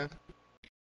TikTok, yeah?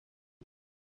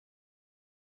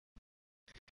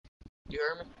 You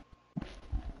heard me?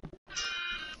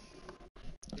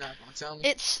 Not gonna tell me.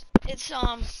 It's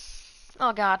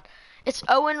oh god. It's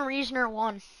Owen Reasoner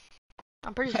 1.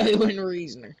 I'm pretty sure. Owen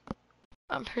Reasoner.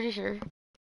 I'm pretty sure.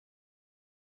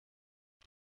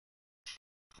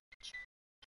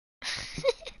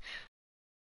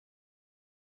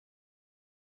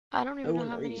 I don't even know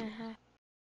how many I have.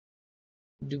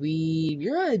 Dweeb.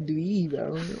 You're a dweeb,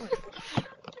 bro.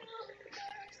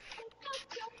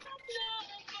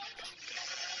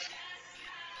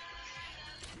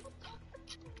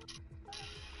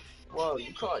 Whoa,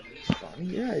 you caught these funny.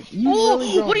 Yeah,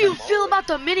 what do you feel about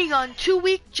the minigun? Too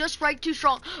weak, just right, too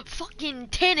strong. Fucking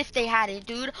 10 if they had it,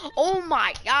 dude. Oh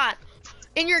my god.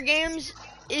 In your games,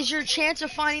 is your chance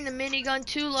of finding the minigun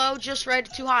too low, just right,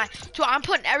 too high? I'm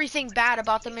putting everything bad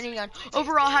about the minigun.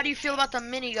 Overall, how do you feel about the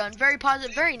minigun? Very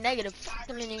positive, very negative. Fuck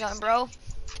the minigun, bro.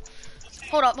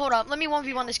 Hold up. Let me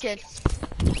 1v1 this kid.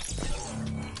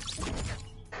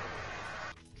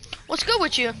 What's good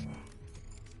with you?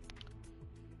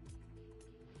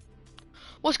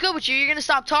 What's good with you? You're gonna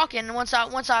stop talking once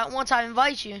I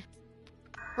invite you,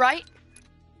 right?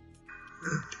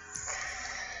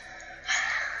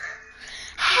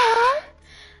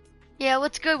 Yeah,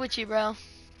 what's good with you, bro?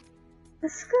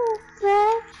 What's good,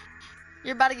 bro?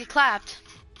 You're about to get clapped.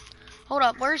 Hold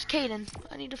up, where's Caden?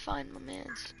 I need to find my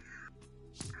mans.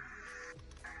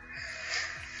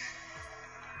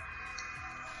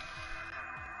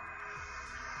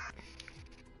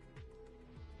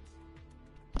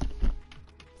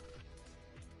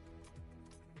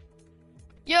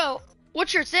 Yo,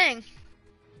 what's your thing?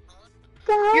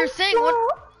 Your thing,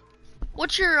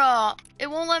 what's your, it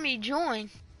won't let me join.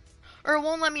 Or it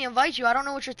won't let me invite you. I don't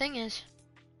know what your thing is.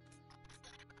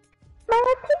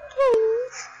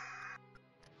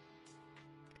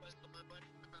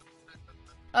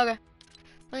 Okay.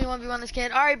 Let me 1v1 this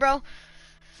kid. Alright, bro.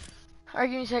 Alright,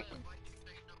 give me a sec.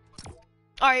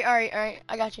 Alright.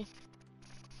 I got you.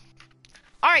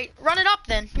 Alright, run it up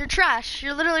then. You're trash.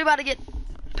 You're literally about to get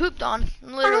pooped on.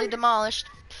 Literally demolished.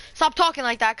 Stop talking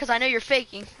like that, because I know you're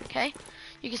faking, okay?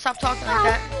 You can stop talking like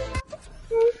that.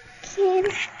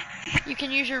 You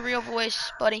can use your real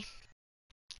voice, buddy.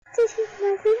 This is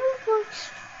my real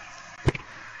voice.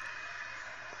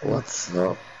 What's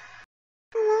up?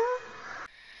 Hello?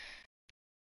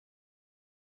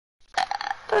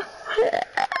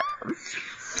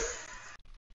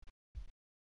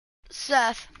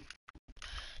 Seth,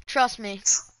 trust me.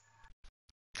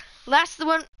 The last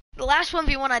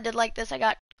 1v1 I did like this, I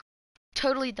got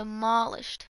totally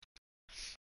demolished.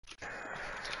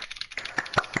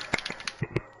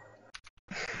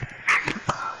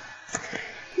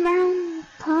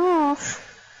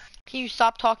 Can you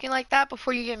stop talking like that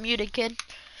before you get muted, kid?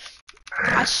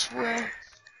 I swear.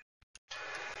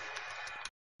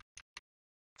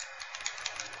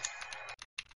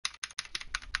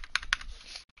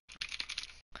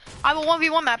 I have a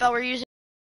 1v1 map that we're using.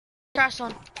 Crash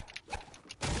one.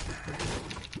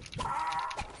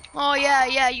 Oh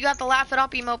yeah, you got the laugh it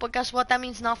up emote, but guess what? That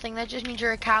means nothing. That just means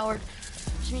you're a coward.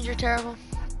 Just means you're terrible.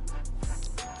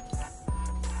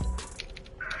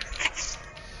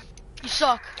 You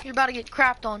suck. You're about to get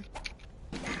crapped on.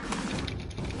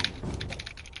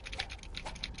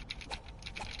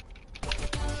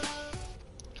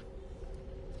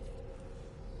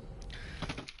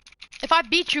 If I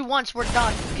beat you once, we're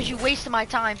done. Because you wasted my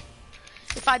time.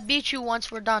 If I beat you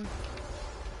once, we're done.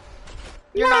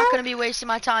 You're not gonna be wasting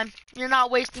my time. You're not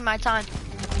wasting my time.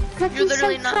 You're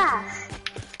literally not.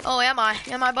 Oh, am I?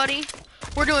 Am I, buddy?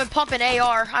 We're doing pump and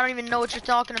AR. I don't even know what you're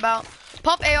talking about.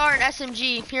 Pump AR and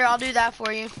SMG. Here, I'll do that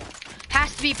for you.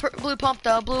 Has to be blue pump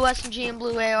though. Blue SMG and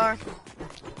blue AR.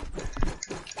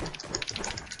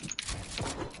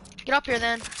 Get up here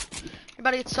then. You're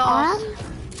about to get sauced.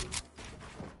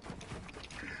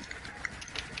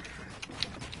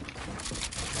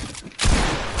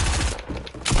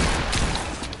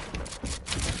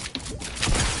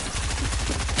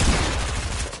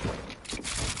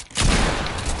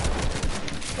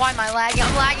 Why am I lagging?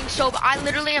 I'm lagging so bad. I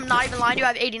literally am not even lying to you. I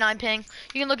have 89 ping.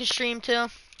 You can look at stream too.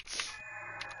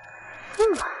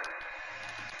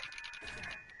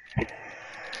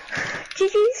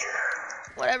 GG's.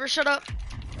 Whatever, shut up.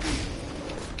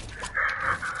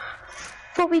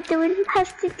 What we doing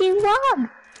has to do wrong.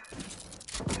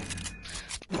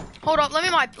 Hold up,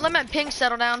 let my ping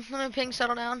settle down. Let my ping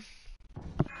settle down.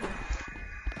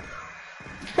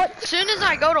 What? As soon as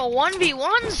I go to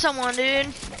 1v1 someone,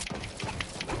 dude.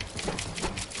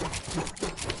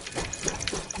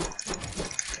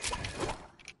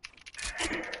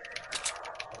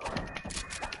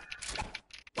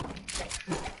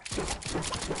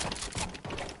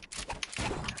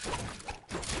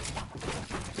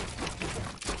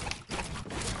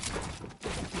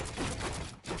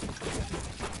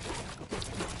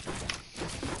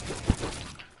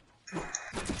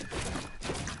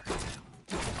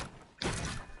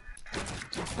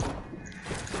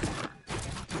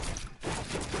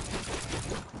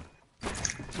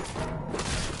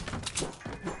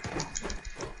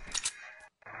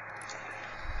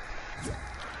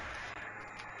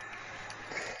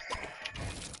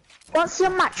 What's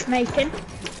your matchmaking?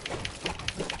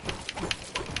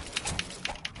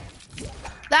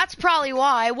 That's probably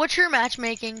why. What's your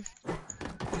matchmaking?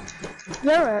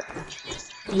 Europe.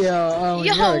 Yo, Yo,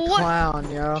 you're a what?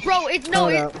 clown, yo. Bro,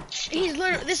 Hold up. he's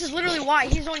literally, this is literally why.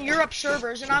 He's on Europe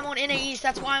servers and I'm on NA East.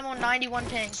 That's why I'm on 91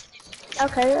 ping.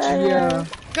 Okay. Yeah.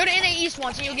 Go to NA East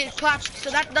once and you'll get clapped,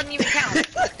 so that doesn't even count.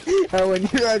 Oh,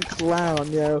 and you're a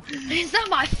clown, yo. It's not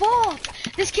my fault.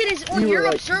 This kid is on You were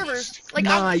Europe like, servers. Like,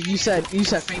 nah, you said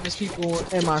famous people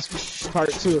in my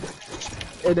part too.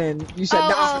 And then you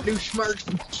said, new Smirks,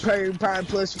 Prime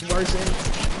Plus, worse than.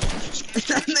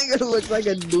 That nigga looks like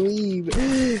a dweeb.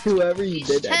 Whoever you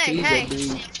did that to, he's a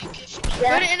dweeb.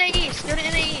 Go to NA East. Go to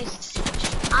NA East.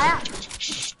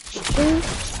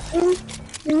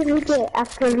 We need to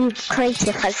after leave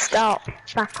creative has start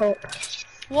back up.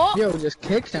 What? Yo, just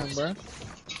kick him, bro.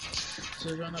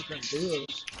 So run up and do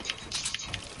it.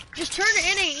 Just turn to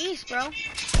NA East, bro.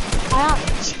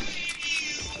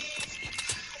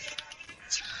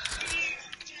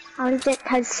 How did it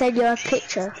has send you a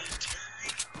picture?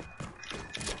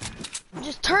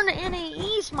 Just turn to NA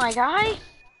East, my guy.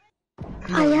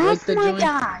 I have my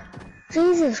guy.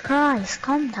 Jesus Christ,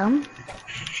 calm down.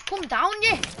 Calm down,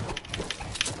 yeah.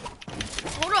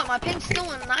 Hold up, my ping's still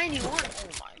in 91. Oh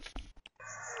my.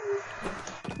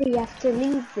 We have to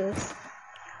leave this.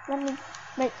 Let me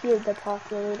make you the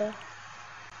party leader.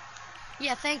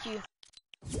 Yeah, thank you.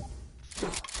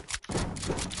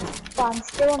 But I'm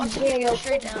still on zero. Go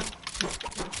straight down.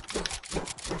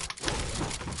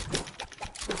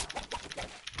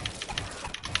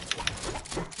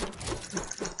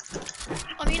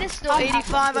 I mean, it's still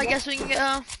 85. I guess we can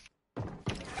go.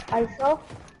 I saw.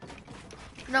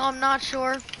 No, I'm not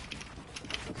sure.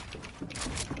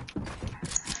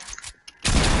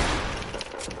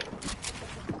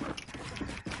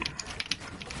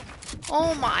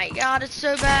 Oh my god, it's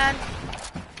so bad.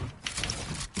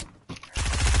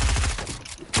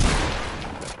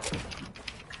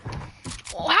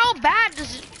 Well, how bad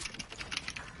does it...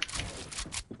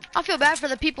 I feel bad for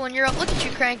the people in Europe. Look at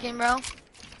you cranking, bro.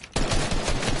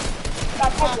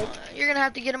 You're gonna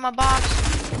have to get in my box.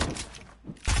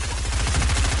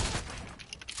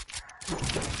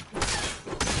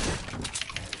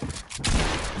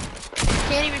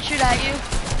 Can't even shoot at you.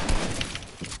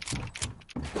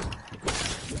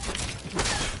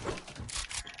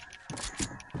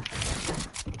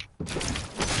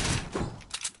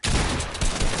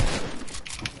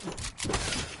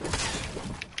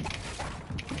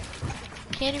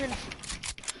 Can't even.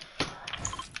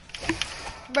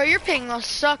 Bro, your ping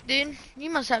must suck, dude. You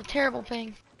must have terrible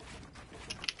ping.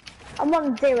 I'm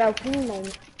on zero ping, man.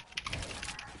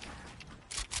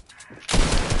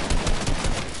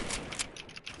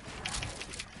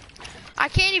 I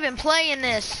can't even play in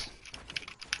this.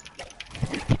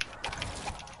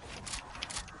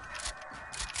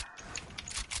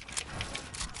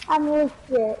 I'm with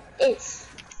you. It's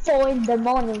 4 in the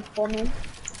morning for me.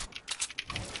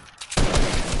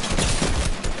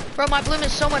 Bro, my bloom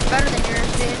is so much better than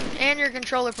yours, dude. And your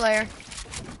controller player.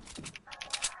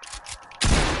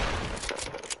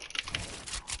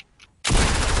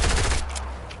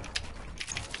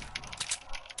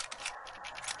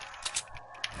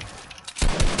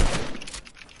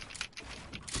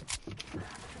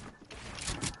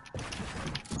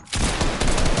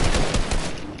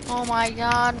 Oh my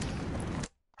god.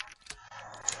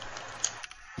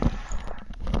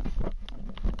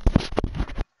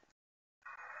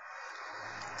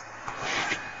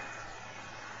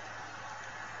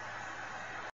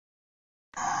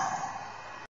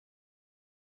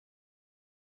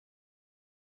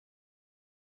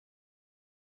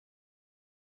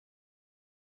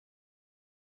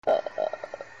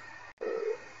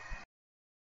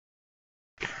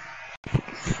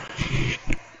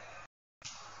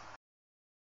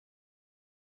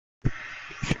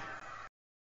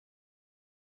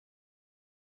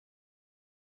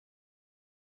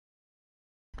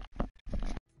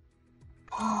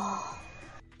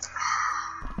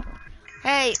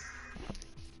 Hey.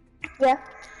 Yeah.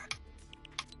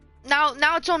 Now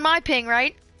it's on my ping,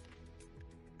 right?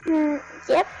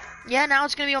 Yep. Yeah, now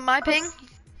it's gonna be on my ping.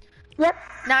 Yep.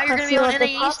 Now you're gonna be on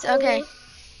NA East. Okay.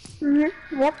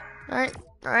 Yep. All right.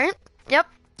 All right. Yep.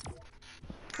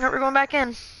 All right, we're going back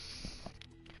in.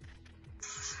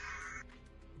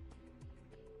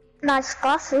 Nice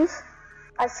glasses.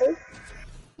 I see.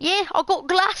 Yeah, I got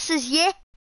glasses. Yeah.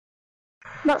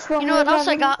 What's wrong You know with what else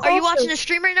I having got? Are you watching the glasses?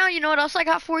 stream right now? You know what else I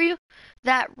got for you?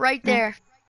 That right there.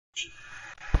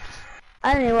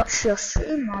 I only watch your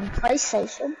stream on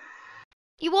PlayStation.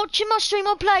 You watching my stream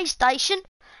on PlayStation?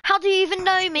 How do you even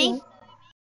know me?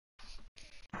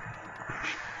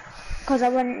 Because I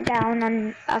went down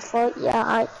and I thought,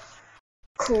 yeah,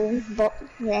 cool, but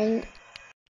you ain't.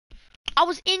 I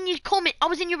was in your comment. I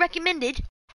was in your recommended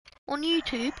on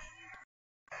YouTube.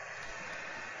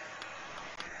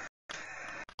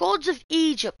 Gods of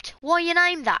Egypt. Why you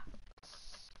named that?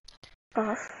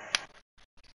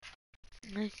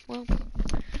 Well,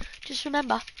 just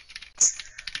remember.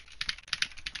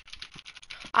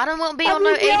 I don't want to be on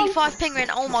no 85 ping rate.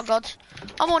 Oh my god.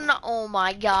 I'm on that. Oh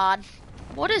my god.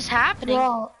 What is happening?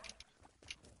 Bro,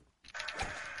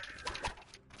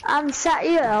 I'm sat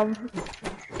here on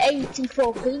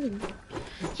 84 ping.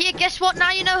 Here, guess what?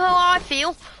 Now you know how I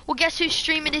feel. Well, guess whose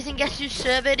stream it is and guess whose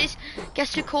server it is.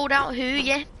 Guess who called out who,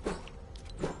 yeah?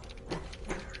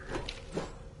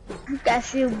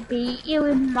 Guess you beat you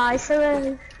in my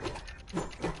server.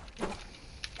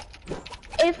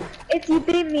 If you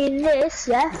beat me in this,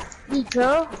 yeah, you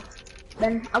draw,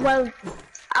 then I will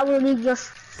leave your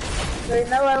stream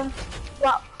alone.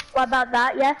 What about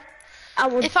that, yeah?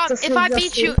 If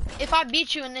I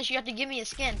beat you in this, you have to give me a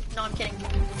skin. No, I'm kidding.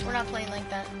 We're not playing like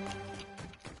that.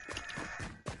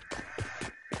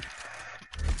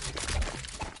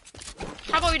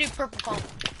 How about we do purple pump?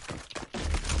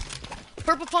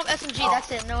 Purple pump SMG,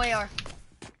 that's it, no AR.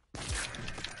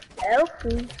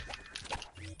 Okay.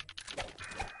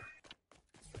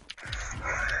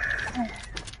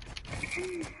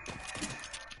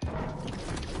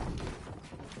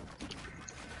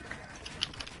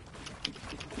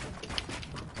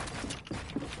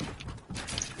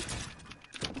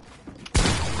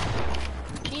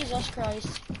 Jesus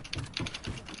Christ.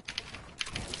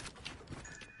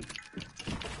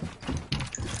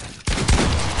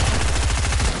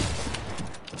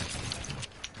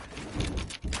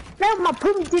 No, my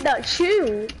pump did not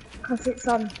shoot because it's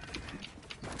on.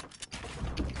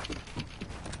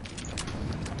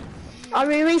 Are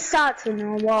we restarting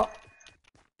or what?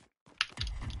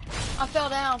 I fell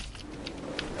down.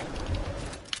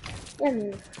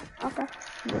 Yeah, okay.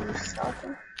 We're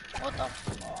restarting. What the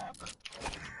fuck?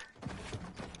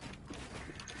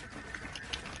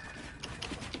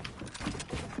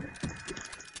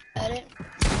 Edit.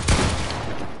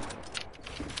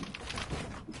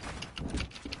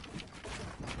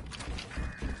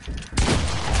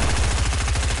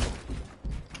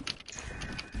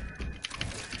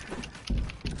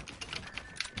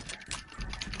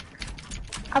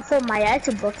 I thought my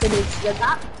edge button is your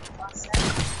back.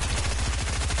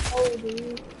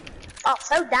 Holy. Oh,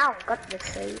 so down. Got the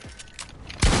save.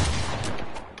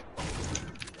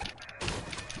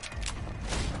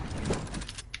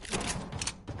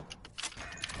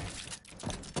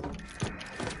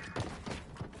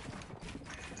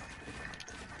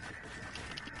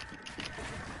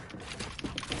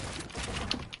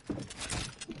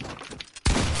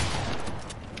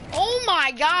 Oh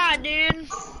my god, dude.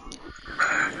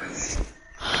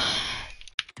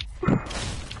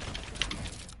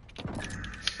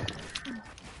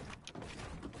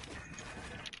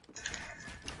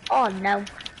 Oh no,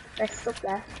 they're stuck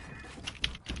there.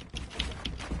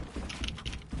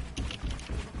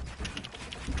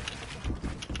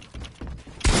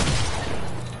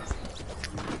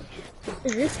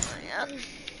 Is this? Man.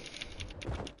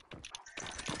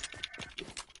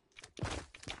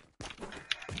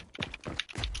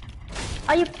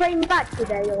 Are you playing back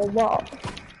today or what?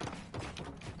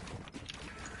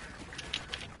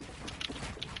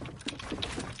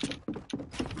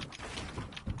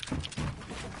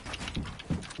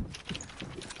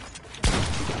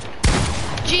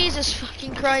 Jesus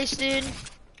fucking Christ, dude.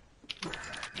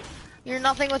 You're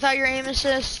nothing without your aim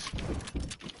assist.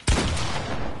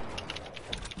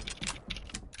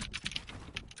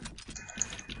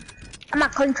 I'm a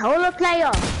controller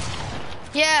player.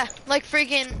 Yeah, like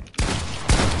freaking,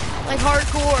 like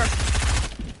hardcore.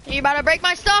 You about to break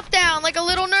my stuff down like a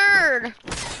little nerd.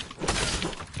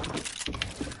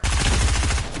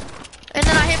 And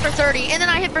then I hit for 30, and then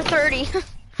I hit for 30.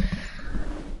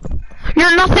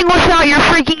 You're nothing without your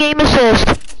freaking aim assist.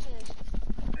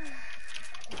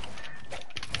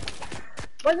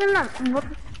 Wasn't that?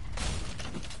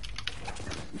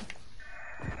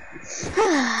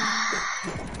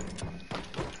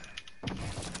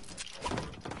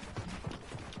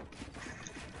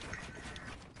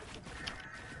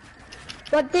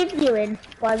 What did you in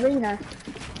for arena?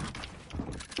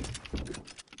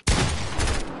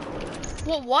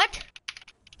 Well, what?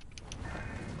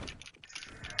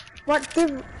 What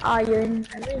div are you in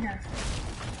arena?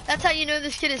 That's how you know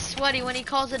this kid is sweaty, when he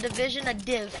calls a division a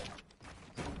div.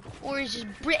 Or he's just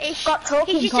British. Got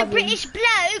talking He's just problems. a British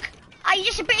bloke. Are you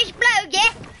just a British bloke,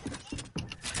 yeah?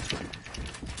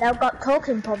 They've got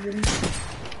talking problems.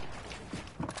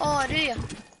 Oh, do you?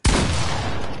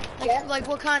 Like, Yeah. like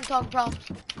what kind of talk problems?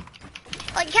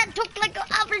 Like you can't talk like an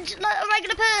average, like a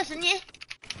regular person, yeah?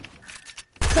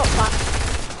 Talk back.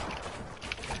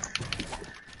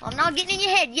 I'm not getting in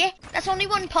your head, yeah? That's only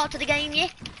one part of the game, yeah?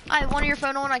 I have one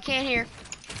earphone on, I can't hear.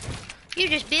 You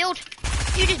just build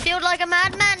like a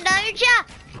madman, don't ya?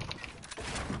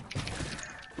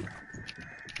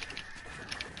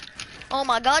 Oh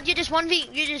my god, you just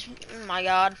 1v, oh my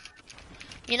god.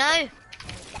 You know?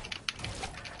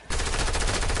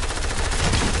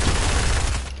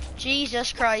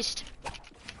 Jesus Christ.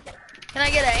 Can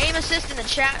I get an aim assist in the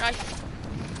chat?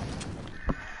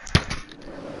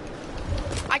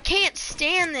 I can't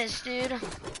stand this, dude.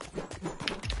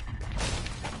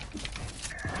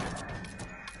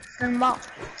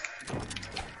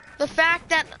 The fact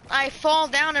that I fall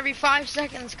down every 5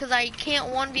 seconds because I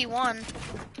can't 1v1.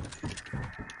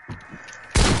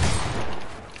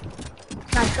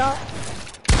 Nice shot.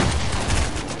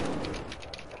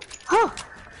 Oh,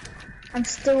 I'm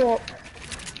still up.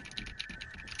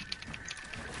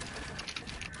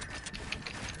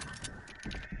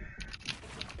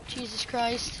 Jesus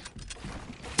Christ.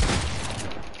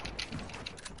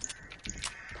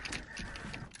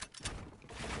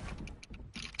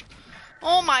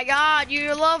 Oh my god,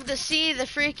 you love to see the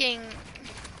freaking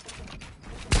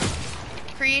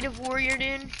creative warrior,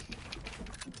 dude.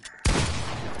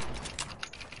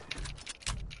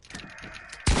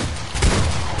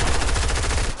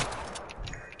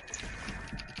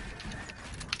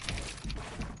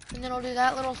 And then I'll do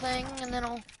that little thing, and then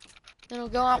it'll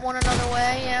go out one another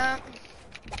way, yeah.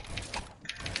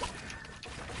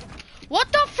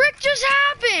 What the frick just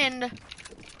happened?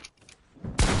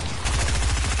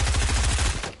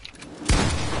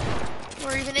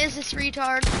 Or even is this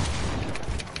retard?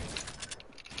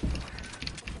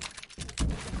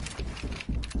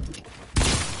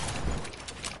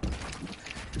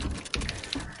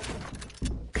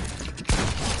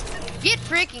 Get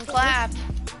freaking clapped.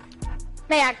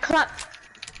 Mate, I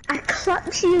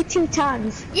clapped you 2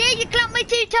 times. Yeah, you clapped me 2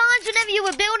 times whenever you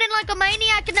were building like a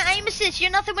maniac in the aim assist.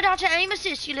 You're nothing without your aim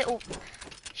assist, you little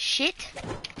shit.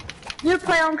 You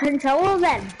play on controller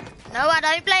then? No, I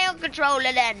don't play on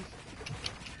controller then.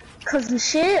 Cause you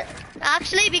shit.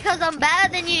 Actually, because I'm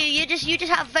better than you. You just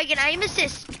have fucking aim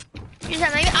assist. You just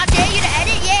have aim. I dare you to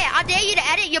edit, yeah. I dare you to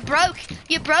edit. You're broke.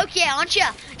 You're broke, yeah, aren't you?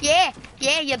 Yeah,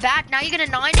 you're bad. Now you're gonna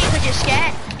 90 because you're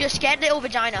scared. You're scared, little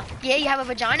vagina. Yeah, you have a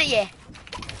vagina, yeah.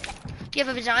 Do you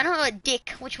have a vagina or a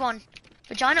dick? Which one?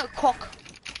 Vagina or cock?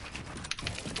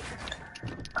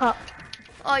 Cock.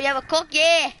 Oh, you have a cock?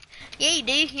 Yeah. Yeah, you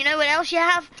do. You know what else you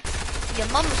have? Your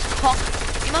mum's cock.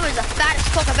 Your mum is the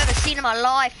fattest cock I've ever seen in my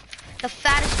life. The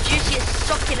fattest, juiciest,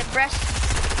 succulent breast.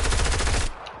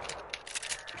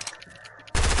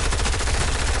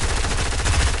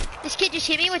 This kid just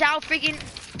hit me without freaking...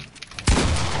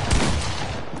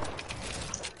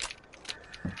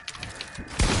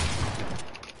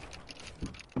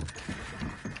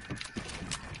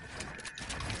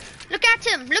 Look at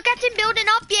him building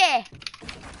up, yeah.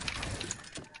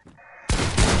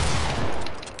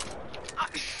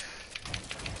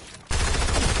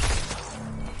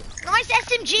 Nice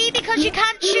SMG because you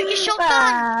can't shoot your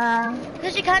shotgun.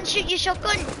 Because you can't shoot your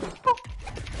shotgun.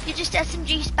 You just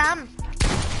SMG spam.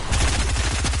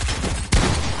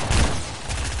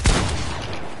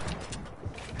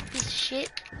 Piece of shit.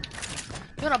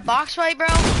 You want a box fight, bro?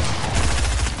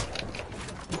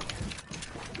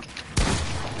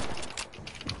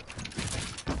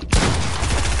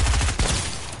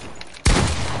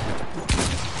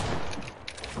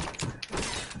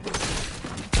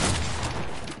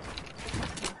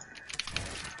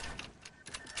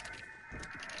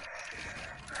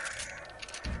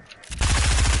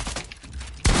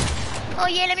 Oh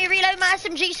yeah, let me reload my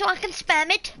SMG so I can spam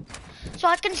it. So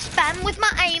I can spam with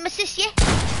my aim assist, yeah?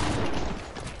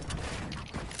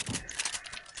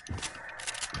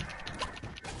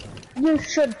 You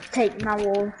should take my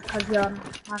wall, because you're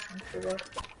nothing to do.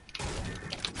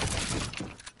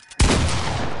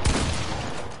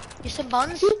 You some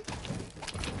buns?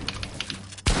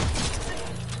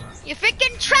 You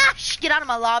freaking trash! Get out of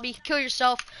my lobby. Kill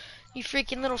yourself. You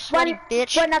freaking little sweaty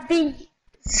bitch. When I be...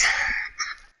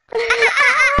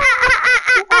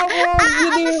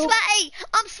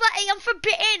 I'm sweaty, I'm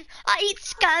forbidden. I eat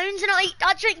scones and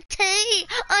I drink tea.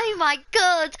 Oh my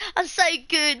god, I'm so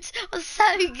good. I'm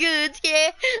so good,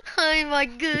 yeah. Oh my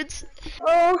god.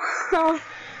 Oh,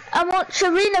 I want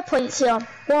arena points here.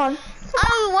 One.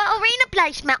 Oh, what arena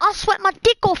place, man? I sweat my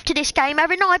dick off to this game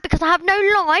every night because I have no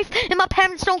life and my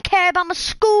parents don't care about my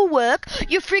schoolwork.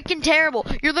 You're freaking terrible.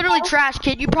 You're literally trash,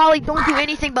 kid. You probably don't do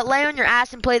anything but lay on your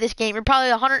ass and play this game. You're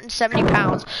probably 170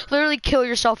 pounds. Literally kill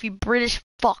yourself, you British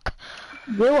fuck.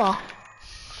 You are.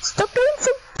 Stop being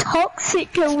so toxic.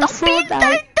 Stop being so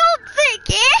toxic,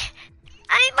 yeah?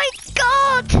 Oh my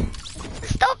god.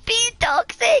 Stop being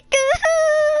toxic.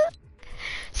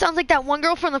 Sounds like that one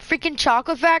girl from the freaking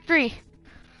chocolate factory.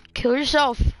 Kill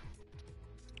yourself.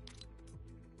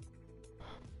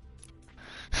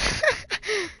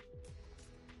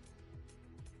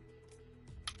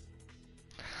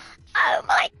 Oh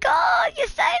my god, you're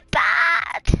so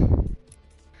bad.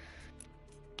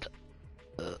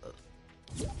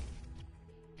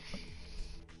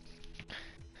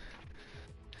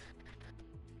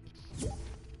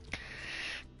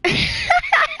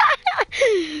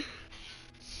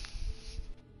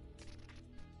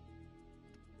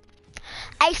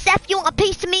 Hey Seth, you want a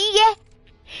piece of me, yeah?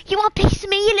 You want a piece of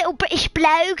me, you little British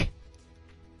bloke?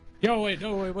 Yo, wait,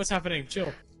 no, wait, what's happening?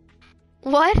 Chill.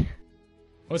 What?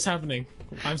 What's happening?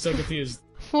 I'm so confused.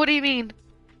 What do you mean?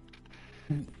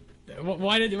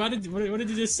 What did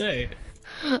you just say?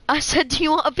 I said, do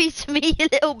you want a piece of me, you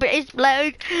little British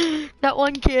bloke? That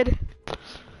one kid.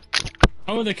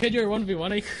 Oh, the kid you're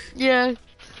 1v1ing? Yeah.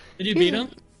 Did you beat him?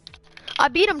 I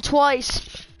beat him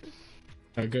twice.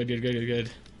 Oh, good.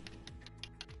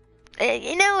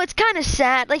 You know, it's kind of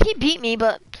sad. Like, he beat me,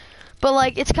 but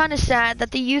like, it's kind of sad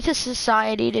that the youth of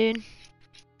society, dude.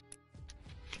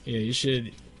 Yeah, you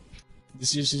should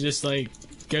just, like,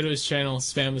 go to his channel,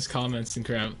 spam his comments and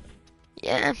crap.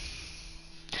 Yeah.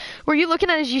 Were you looking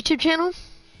at his YouTube channel?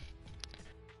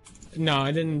 No,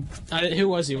 I didn't. Who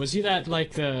was he? Was he that,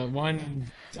 like, the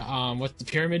one, what's the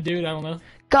pyramid dude? I don't know.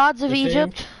 Gods of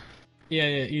Egypt? Yeah,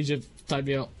 Egypt type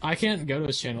deal. I can't go to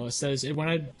his channel. It says, when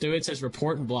I do it, it says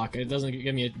report and block. It doesn't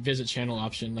give me a visit channel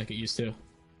option like it used to.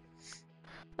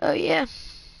 Oh, yeah.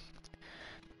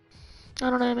 I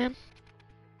don't know, man.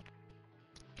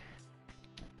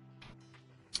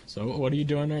 So, what are you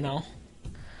doing right now?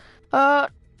 I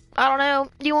don't know.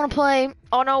 Do you want to play?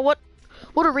 Oh no, what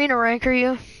arena rank are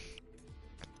you?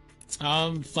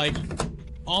 Like,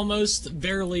 almost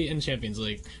barely in Champions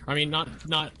League. I mean, not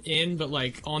in, but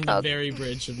like on the very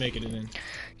bridge of making it in.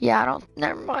 Yeah,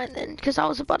 never mind then, because I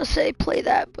was about to say play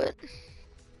that, but.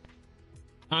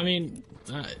 I mean,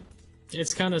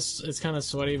 it's kind of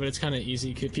sweaty, but it's kind of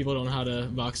easy. People don't know how to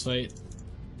box fight.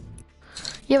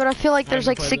 Yeah, but I feel like there's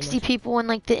like 60 people in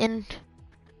like the end.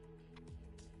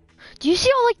 Do you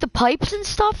see all like the pipes and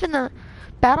stuff in the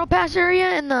battle pass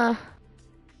area in the?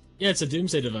 Yeah, it's a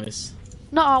doomsday device.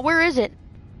 No, where is it?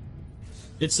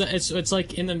 It's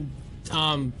like in the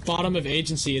bottom of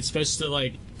agency. It's supposed to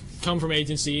like come from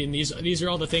agency, and these are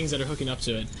all the things that are hooking up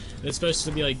to it. It's supposed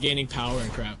to be like gaining power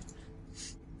and crap.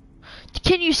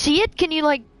 Can you see it? Can you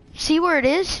like see where it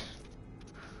is?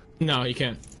 No, you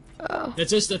can't. Oh. It's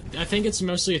just I think it's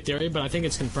mostly a theory, but I think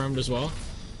it's confirmed as well.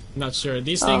 I'm not sure.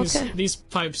 These things, these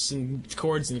pipes and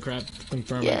cords and crap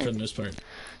confirm it for the most part.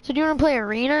 So do you want to play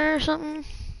arena or something?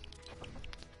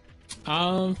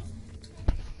 I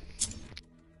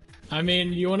I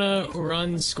mean, you wanna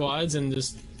run squads and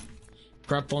just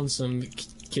prep on some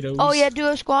kiddos? Oh yeah,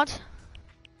 duo squads.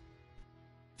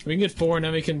 We can get 4 and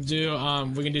then we can do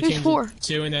Who's teams 4? of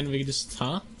 2 and then we can just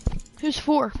Who's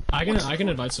 4? I can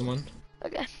invite someone.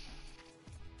 Okay.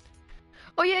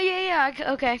 Oh yeah.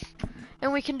 Okay.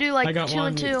 And we can do like I got 2 one.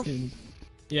 and 2.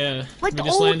 Yeah. Like we the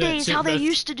just old landed days, two- how they both-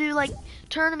 used to do like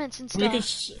tournaments and stuff.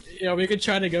 we could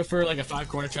try to go for like a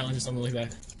 5-corner challenge or something like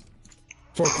that.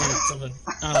 4-corner something.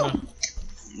 I don't know.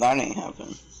 That ain't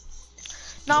happening.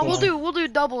 No, we'll do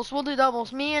doubles. We'll do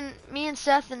doubles. Me and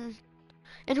Seth and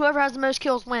whoever has the most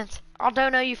kills wins. I'll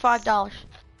donate you $5.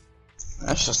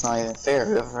 That's just not even fair.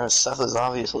 Whoever has Seth is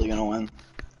obviously gonna win.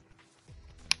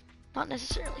 Not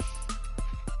necessarily.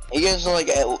 He gets like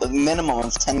a minimum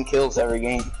of 10 kills every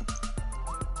game.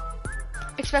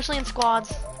 Especially in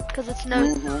squads, because it's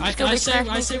no. I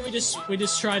say we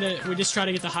just try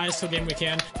to get the highest kill game we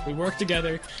can. We work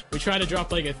together. We try to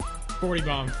drop like a 40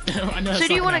 bomb. I know. So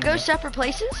do you want to go separate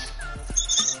places?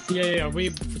 Yeah. We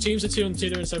teams of 2 in 2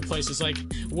 different separate places. Like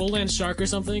we'll land Shark or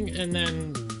something, and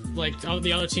then like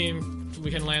the other team we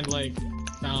can land like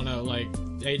I don't know, like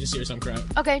Agency or some crap.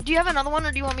 Okay. Do you have another one,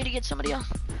 or do you want me to get somebody else?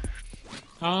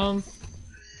 All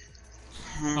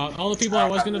the people I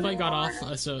was gonna invite got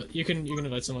off, so you can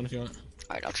invite someone if you want.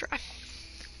 Alright, I'll try.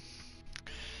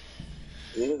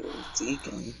 Ew,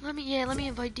 Deacon. Let me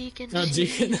invite Deacon. Oh,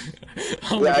 Deacon.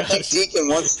 Oh yeah, my I think gosh. Deacon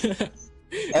wants.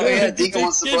 Oh yeah, Deacon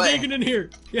wants to play. Get Deacon in here.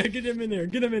 Yeah, get him in there.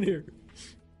 Get him in here.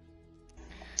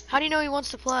 How do you know he wants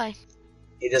to play?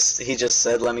 He just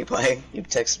said, "Let me play." You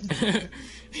text me.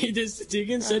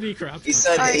 Deacon said he crapped. He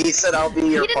said I'll be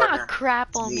your He did partner. not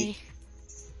crap on me.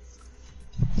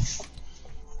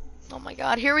 Oh my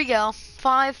god, here we go.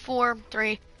 5, 4,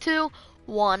 3, 2,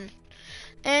 1.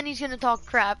 And he's gonna talk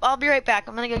crap. I'll be right back.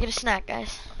 I'm gonna go get a snack,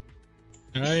 guys.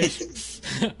 Alright.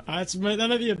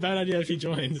 That'd be a bad idea if he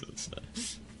joins.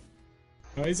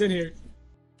 Oh, he's in here.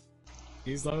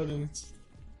 He's loading.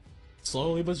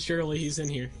 Slowly but surely, he's in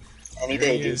here. Any There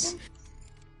day, he Deacon. is.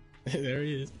 There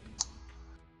he is.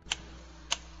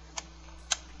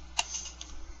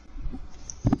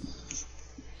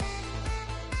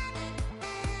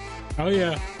 Oh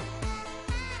yeah.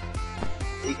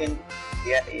 Deacon,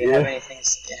 you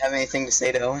have anything to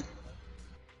say to Owen?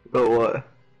 But what?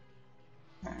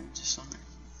 Just something.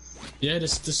 Yeah,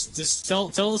 just tell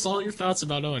us all your thoughts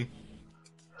about Owen.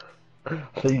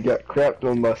 So you got crapped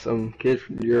on by some kid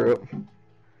from Europe.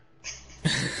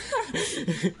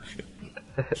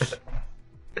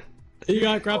 You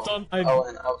got crapped on by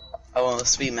Owen,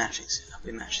 let's be matching soon. I'll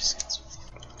be matching soon with you.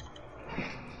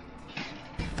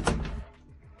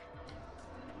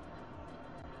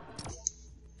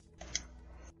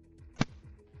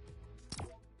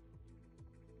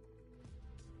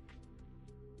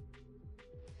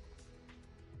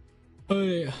 Oh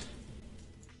yeah.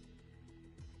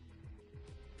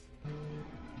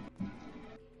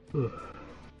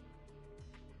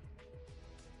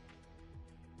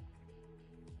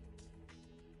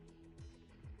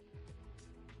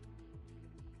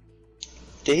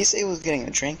 Did he say he was getting a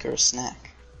drink or a snack?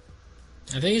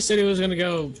 I think he said he was gonna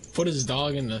go put his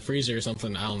dog in the freezer or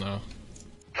something. I don't know.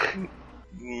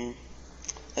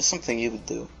 That's something you would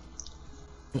do.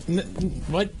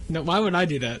 What? No, why would I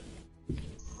do that?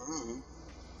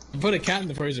 Put a cat in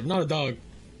the freezer, not a dog.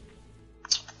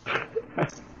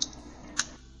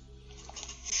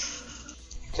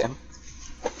 Okay.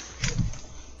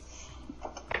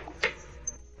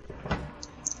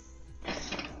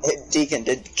 Hey, Deacon,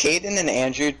 did Caden and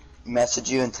Andrew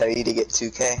message you and tell you to get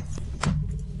 2K?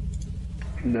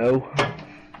 No.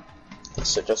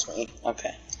 So just me?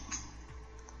 Okay.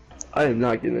 I am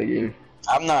not getting a game.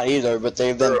 I'm not either, but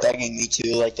they've been begging me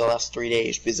to like the last 3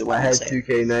 days because it I had won't say.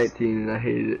 2K19 and I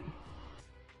hated it.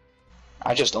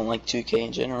 I just don't like 2K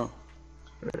in general.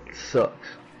 It sucks.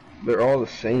 They're all the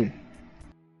same.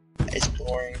 It's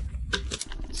boring.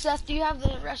 Seth, do you have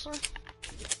the wrestler?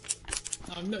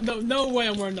 No way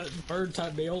I'm wearing that bird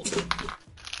type deal.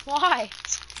 Why?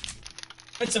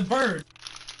 It's a bird.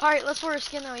 Alright, let's wear a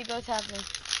skin that we both have then.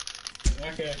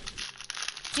 Okay.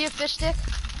 Do you have fish stick?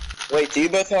 Wait, do you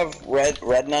both have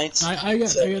red knights? I got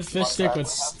fish stick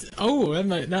with. Oh,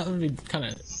 that would be kind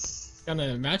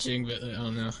of matching, but I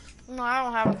don't know. No, I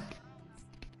don't have it.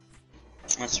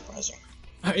 That's surprising.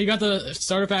 You got the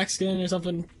starter pack skin or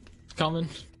something common?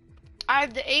 I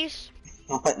have the ace.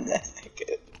 What the heck,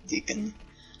 Deacon?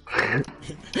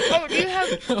 Oh, do you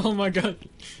have? Oh my god.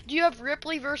 Do you have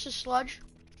Ripley versus Sludge?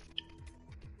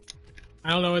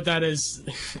 I don't know what that is.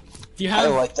 Do you I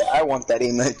have? like that. I want that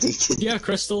emote, Deacon. Do you have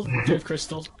Crystal? Do you have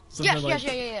Crystal? Yes,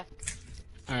 yeah.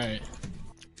 Alright.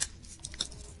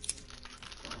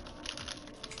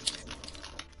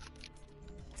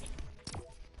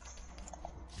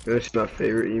 That's my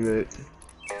favorite emote.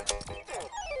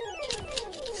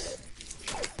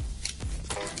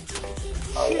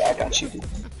 Oh yeah, I got you.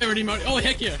 Favorite emote. Oh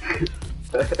heck yeah.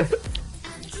 Wait,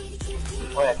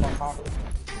 I can't find it.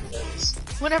 There it is.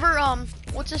 Whenever,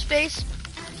 what's his face?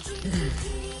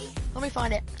 Let me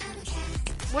find it.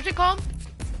 What's it called?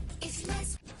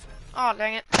 Oh,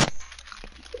 dang it.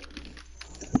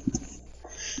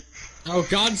 Oh,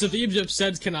 Gods of Egypt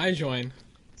said, can I join?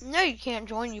 No, you can't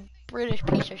join, you British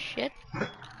piece of shit.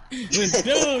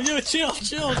 No, yo, chill,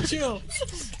 chill,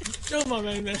 my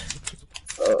man, man.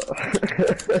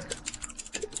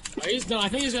 No, I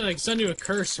think he's gonna like, send you a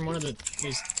curse from one of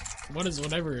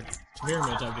whatever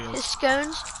pyramid type deals. His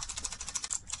scones?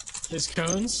 His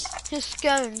cones? His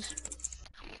scones.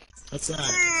 What's that?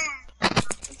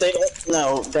 They don't,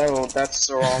 no, that's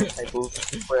the wrong type of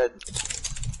bread.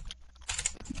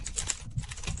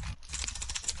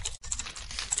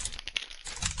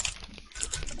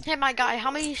 Hey, my guy,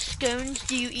 how many scones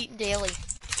do you eat daily?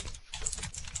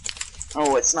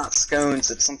 Oh, it's not scones,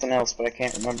 it's something else, but I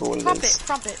can't remember what it is.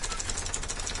 Crumpet.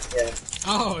 Yeah.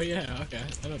 Oh, yeah, okay.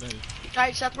 I know what that is.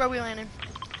 Alright, so that's where we landed.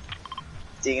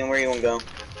 Deegan, where you wanna go?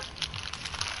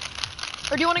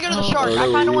 Or do you want to go to the shark? I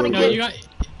kind of want to get...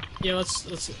 Yeah,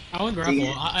 let's... I want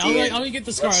grapple. I want to get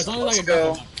the scar, as long as I can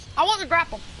grapple. I want the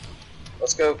grapple.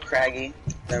 Let's go craggy,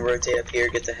 then rotate up here,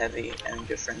 get the heavy, and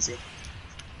get frenzy.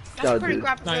 That's pretty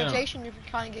grapple rotation if you're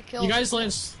trying to get killed. You guys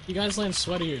land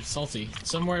sweaty or salty.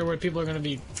 Somewhere where people are gonna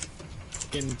be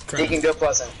getting crap. Deacon, go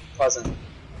pleasant.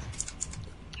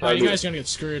 Oh, you guys are gonna get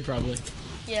screwed probably.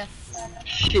 Yeah.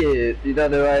 Shit, you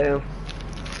don't know who I am?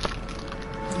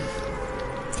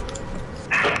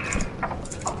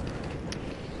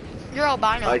 You're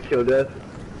albino. I killed death.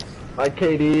 My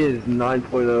KD is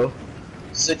 9.0.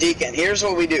 So Deacon, here's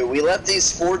what we do. We let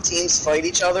these 4 teams fight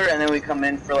each other, and then we come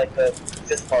in for like the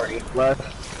 5th party.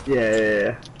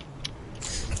 Yeah.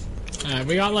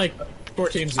 We got like 4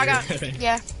 teams here, I think.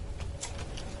 Yeah.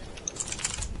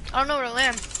 I don't know where to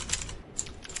land.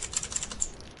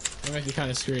 I might be kind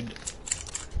of screwed.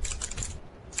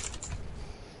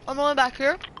 I'm going back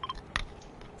here.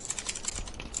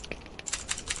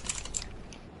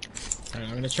 Alright,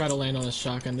 I'm gonna try to land on this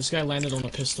shotgun. This guy landed on a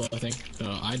pistol, I think.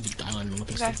 No, I landed on a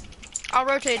pistol. Okay. I'll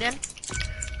rotate in.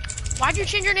 Why'd you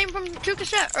change your name from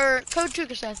Tukaseth, or Code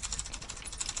Tukaseth?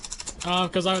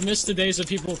 Because I missed the days of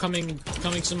people coming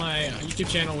to my YouTube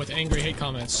channel with angry hate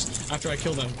comments after I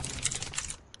killed them.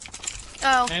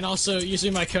 Oh. And also,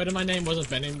 using my code in my name wasn't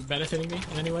benefiting me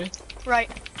in any way. Right.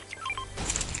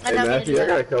 Hey Matthew, I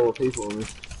got a couple people on me.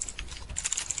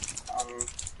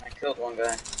 I killed one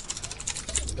guy.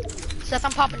 Seth,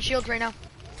 I'm popping shields right now.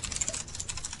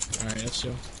 Alright, that's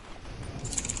chill.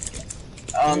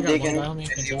 Deacon,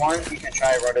 if you want, you can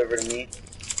try right over to me.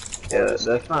 Yeah,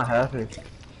 that's not happening.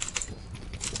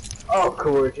 Oh, of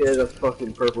course, he has a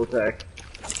fucking purple tack.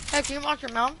 Hey, can you watch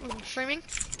your mouth? I'm streaming.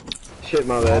 Shit,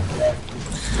 my bad.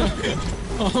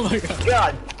 Oh my god.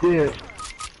 God damn.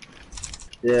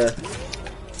 Yeah.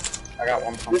 I got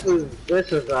one pump.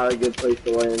 This is not a good place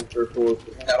to land for 4.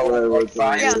 No, like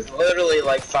 5, literally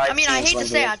like 5 I mean, I hate to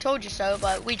say here. I told you so,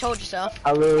 but we told you so.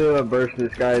 I literally want to burst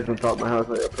this guy's on top of my house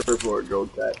like a purple or gold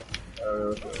tack.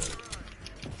 I'm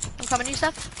coming to you,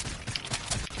 Seth.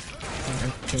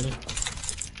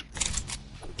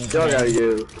 Y'all gotta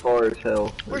go far as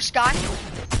hell. Where's Sky?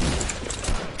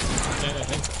 Yeah, I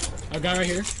think. A guy right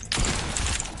here.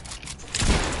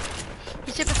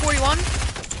 He's hit for 41.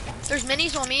 There's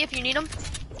minis on me if you need them.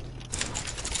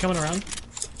 Coming around.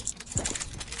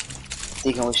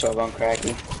 Deacon, we should have gone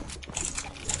cracky.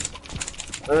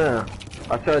 Yeah,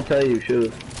 I tried to tell you,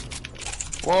 should.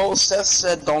 Well, Seth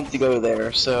said don't go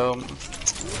there, so...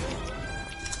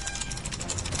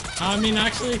 I mean,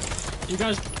 actually, you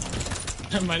guys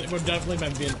would definitely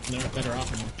be better off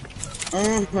than me.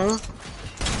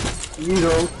 You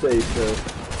don't say so.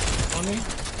 On me?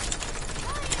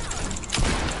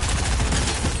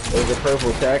 There's a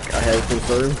purple tack, I have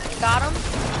confirmed. Got him.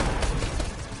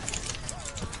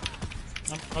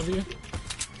 Above you?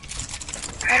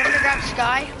 Alright, I'm gonna grab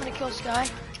Sky. I'm gonna kill Sky.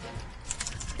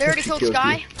 They already killed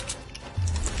Sky. I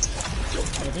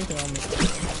think they're on me.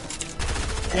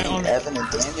 Yeah, on me. Evan and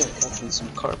Daniel catching some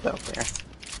carp out there.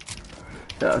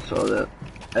 Yeah, I saw that.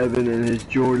 Evan and his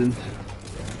Jordans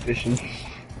fishing.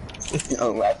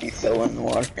 Oh, Lappy fell in the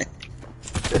water.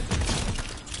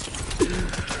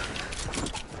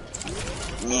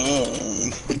 Yeah.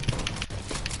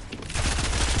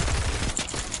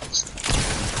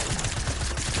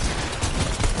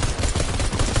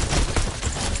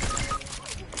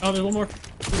 Oh, there's one more.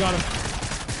 We got him.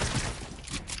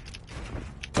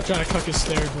 I'm trying to cuck his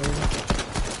stairs over.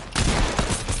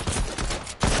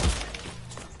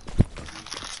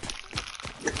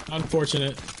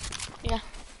 Unfortunate. Yeah.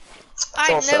 I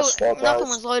all knew Seth's fault, nothing guys.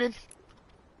 was loaded.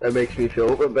 That makes me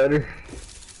feel a bit better.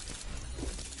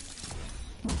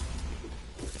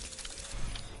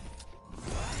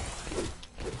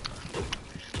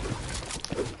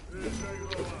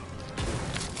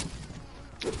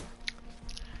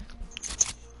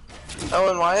 Oh,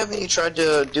 and why haven't you tried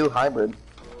to do hybrid?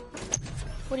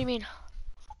 What do you mean?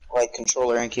 Like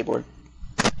controller and keyboard?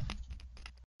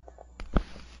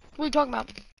 What are you talking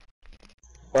about?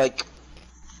 Like,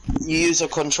 you use a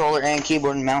controller and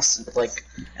keyboard and mouse, like,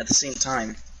 at the same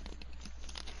time.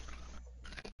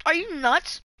 Are you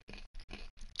nuts?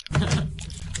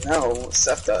 No,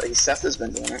 Seth has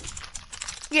been doing it.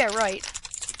 Yeah, right.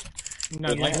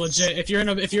 No, like legit. If you're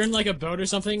in like a boat or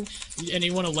something, and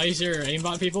you want to laser or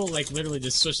aimbot people, like literally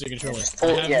just switch the controller. I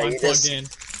have mine plugged in.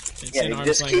 It's in you arm's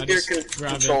just length. keep I your just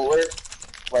grab controller it.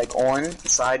 like on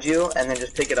beside you, and then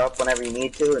just pick it up whenever you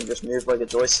need to, and just move like a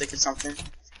joystick or something,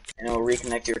 and it will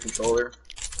reconnect to your controller.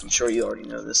 I'm sure you already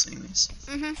know this, anyways.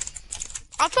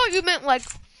 I thought you meant like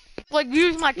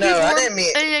use my keyboard No, I didn't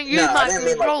mean. and then use No, my I didn't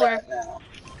mean controller. like that. No.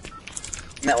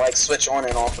 I meant like switch on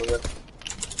and off of it.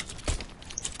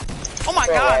 Oh my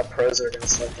That's what a lot god. of pros are gonna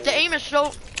say. The aim is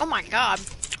so. Oh my god.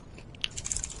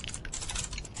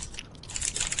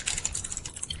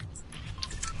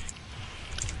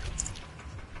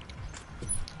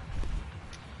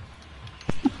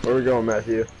 Where we going,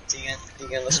 Matthew?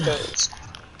 Deegan, let's go.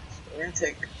 We're gonna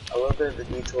take a little bit of a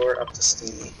detour up to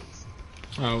Steamy.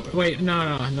 Oh wait,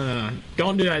 no!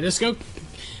 Don't do that. Just go.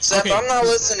 Seth, Okay. I'm not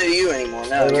listening to you anymore.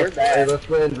 No, Hey, you're let's bad.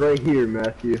 land right here,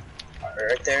 Matthew.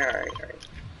 Right there.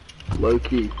 Alright. Low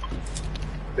key.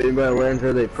 If anybody lands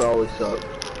there, they probably suck.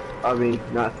 I mean,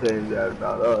 not saying that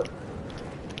about us.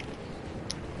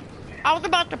 I was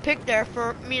about to pick there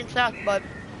for me and Seth, but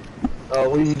Oh,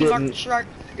 we you marked the didn't. shark.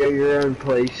 Go your own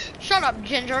place. Shut up,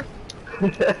 Ginger.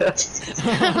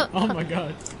 Oh my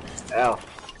god. Ow.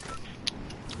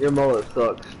 Your mullet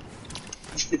sucks.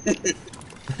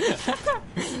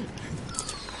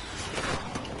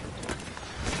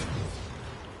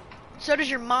 So does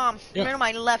your mom. Yeah. Right on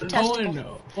my left testicle. Owen,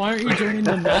 why aren't you joining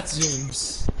the Nat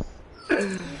Zooms?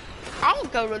 I'll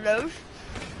go to those.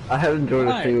 I haven't joined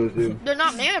Why? a single Zoom. They're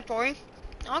not mandatory.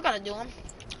 I gotta do them.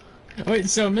 Wait,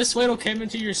 so Miss Waddle came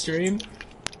into your stream?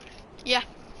 Yeah.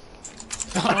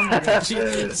 Oh my god, That's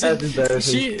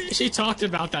embarrassing. she talked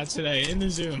about that today in the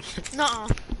Zoom. Nuh-uh.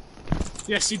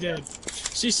 Yes, she did.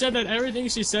 She said that everything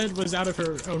she said was out of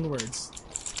her own words.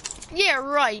 Yeah,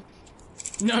 right.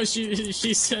 No,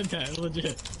 she said that,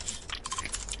 legit.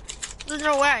 There's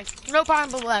no way. No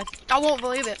possible way. I won't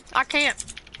believe it. I can't.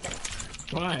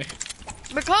 Why?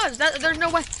 Because there's no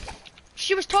way.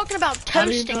 She was talking about How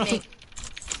do you toasting know? me.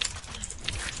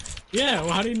 Yeah,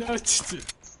 well, how do you know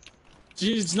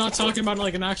she's not talking about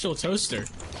like an actual toaster?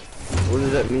 What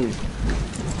does that mean?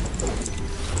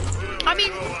 I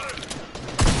mean,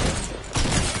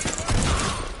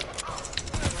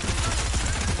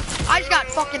 I just got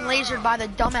fucking lasered by the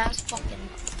dumbass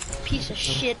fucking piece of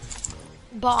shit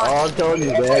boss. Oh, I'm telling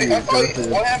you, man.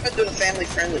 What happened to the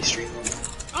family-friendly stream?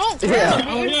 Oh, Yeah. crap,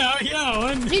 Oh dude. yeah,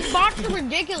 and These bots are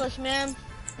ridiculous, man.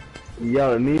 You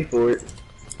yelling at me for it.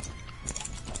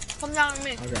 Come down to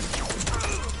me. okay.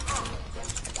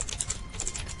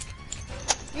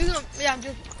 You can, yeah,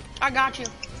 just, I got you.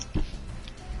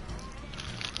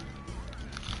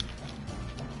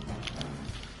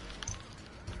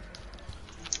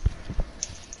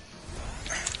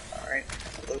 Alright,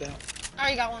 load out. I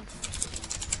already got one.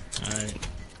 Alright.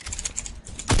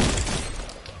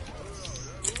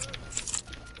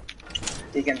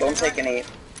 Deacon, don't take any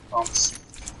bumps.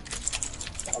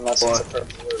 Unless it's a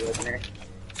purple or legendary.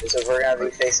 Because if we're gonna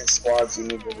be facing squads, you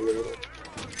need to be able to...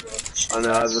 I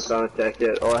know, I haven't found a tech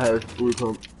yet. All I have is blue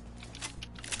pump.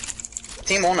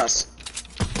 Team on us.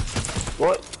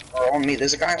 What? Or on me,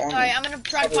 there's a guy on me. Alright, I'm gonna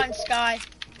try to find Sky.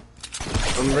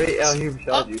 I'm right out here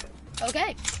beside you.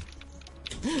 Okay.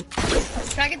 Can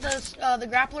I get the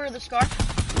grappler or the scar?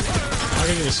 I'll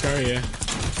give you the scar, yeah.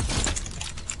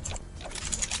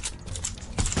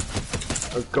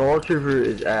 A Gall Trooper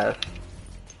is ass.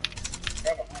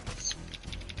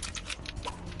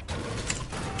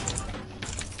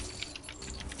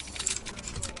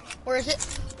 Where is it?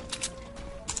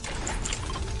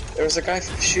 There was a guy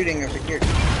shooting over here.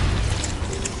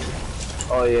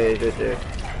 Oh yeah, he's right there.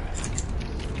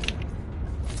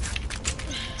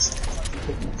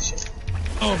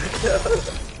 Oh,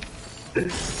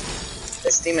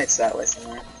 His teammate's that way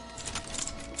somewhere.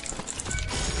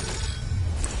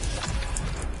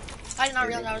 I did not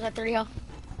realize I was at 30 health.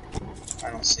 I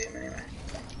don't see him anyway.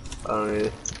 I don't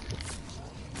know.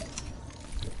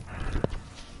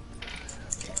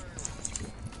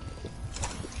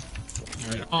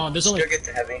 Oh, there's Just only. go get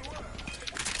the heavy.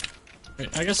 Wait,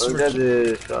 I guess Look we're. at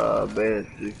this band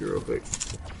speaker real quick.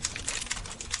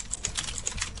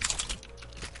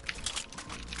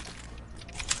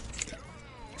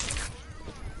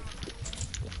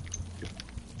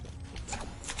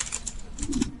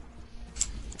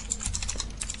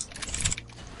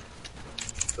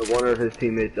 So one of his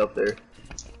teammates up there.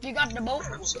 You got the boat?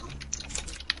 So,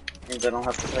 means I don't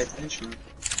have to fight the instrument.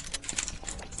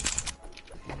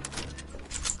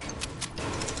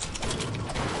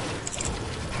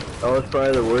 That was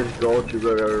probably the worst goal you've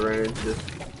ever ran into.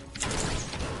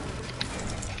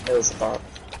 It was tough.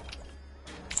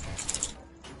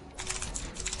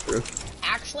 True.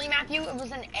 Actually, Matthew, it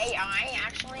was an AI,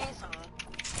 actually, so...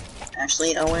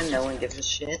 Actually, Owen, no one gives a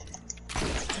shit.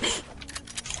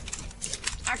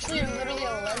 Actually, you're literally a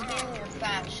lesbian and you're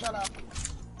fat. Shut up.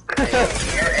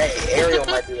 Hey, Ariel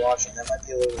might be watching. That might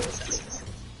be a little offensive.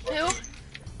 Who?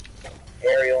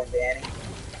 Ariel and Danny.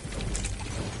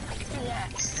 Who's that?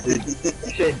 Dude, you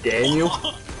said Daniel?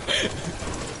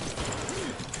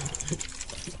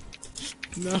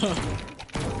 No.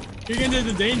 You're getting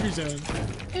into the danger zone.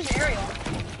 Who's Ariel?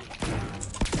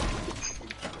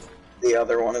 The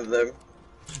other one of them.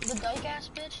 The dyke ass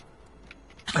bitch?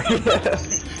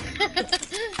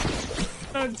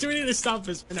 Do we need to stop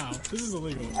this for now? This is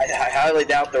illegal. I highly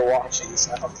doubt they're watching,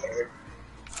 so I don't care.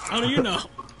 How do you know?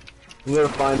 I'm gonna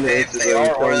find the If they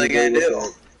are, what are they gonna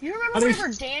do? You remember whenever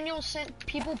Daniel sent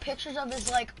people pictures of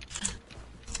his, like...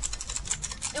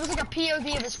 It was like a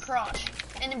POV of his crotch.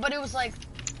 But it was like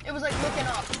looking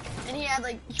up. And he had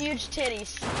like huge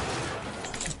titties.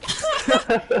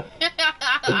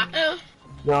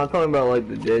 No, I'm talking about like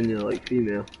the Daniel, like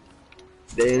female.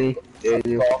 Daniel,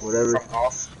 whatever.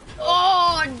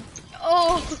 Oh!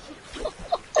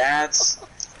 That's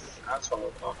what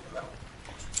we're talking about.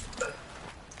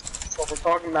 That's what we're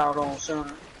talking about, old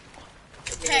son.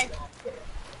 Hey.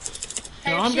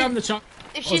 No, I'm grabbing the chocolate.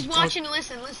 If she's watching,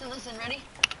 listen, ready?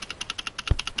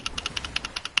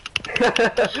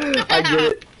 I get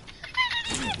it.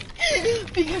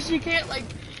 Because you can't, like,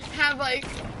 have, like,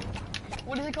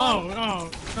 what is it called?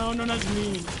 Oh, no, that's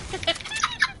mean.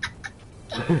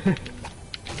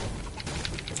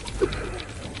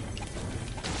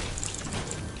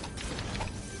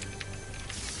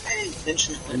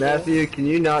 Matthew, can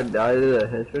you not die to the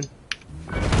henchman?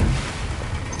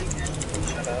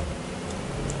 Shut up.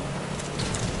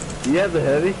 Do you have the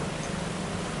heavy?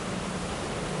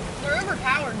 They're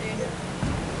overpowered, dude.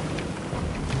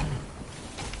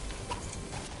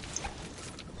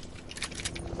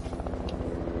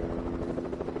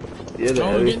 Yeah, the Oh,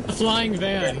 we're heavy. getting the flying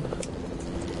van.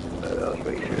 Let's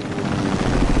make sure.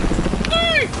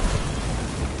 Hey!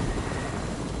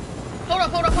 Hold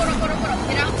up.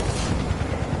 Get out.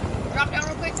 Drop down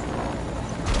real quick.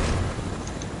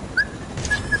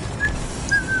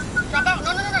 Drop out.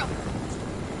 No.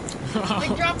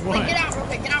 Like, drop. Like, get out real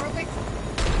quick.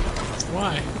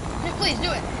 Why? Just please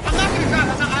do it. I'm not gonna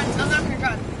drive. I'm not gonna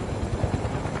drive.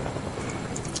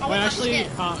 Wait, actually, okay.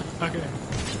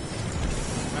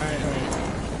 Alright.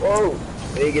 Whoa!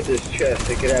 They get this chest.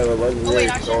 They could have a legendary. Oh wait,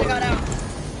 I should've got out.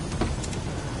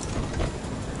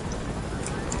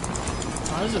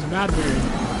 Oh, this is mad weird.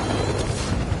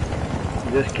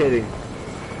 Just kidding.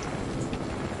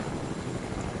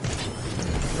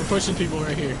 We're pushing people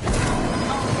right here.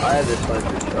 I have the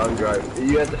sniper, so I'm driving.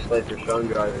 You have the sniper, so I'm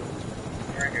driving.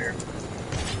 Right here.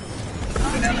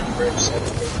 Go down the bridge so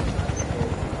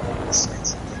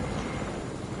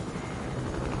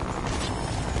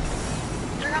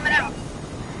They're coming out.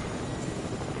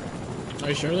 Are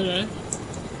you sure they're dead?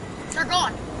 They're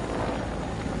gone.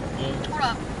 Yeah. Hold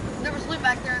up. There was loot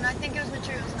back there, and I think it was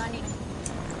materials, and I need it.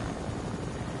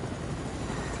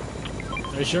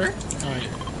 Are you sure? Alright.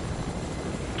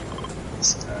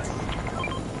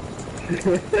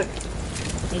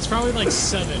 It's probably like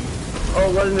 7. Oh,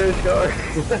 legendary scar.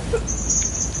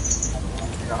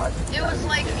 God. It was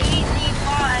like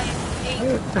 85. 8.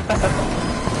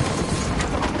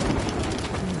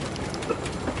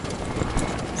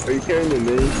 Are you carrying the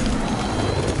mini?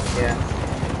 Yeah.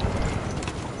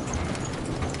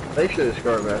 Thanks for the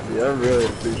scar, Matthew. I really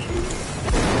appreciate it.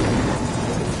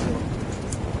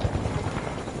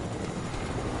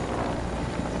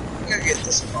 I'm gonna get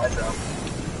the supplies out.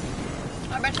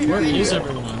 I bet you Where do. is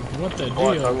everyone? What the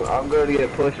Watch, deal? I'm going to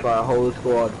get pushed by a whole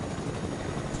squad.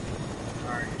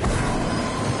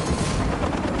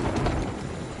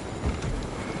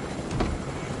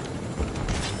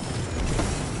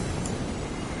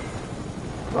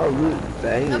 Oh, loot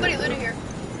banging. Nobody looted here.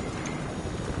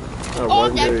 Oh,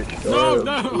 I'm dead. legendary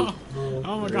No!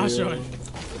 Oh my gosh, Joey.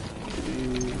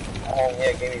 Oh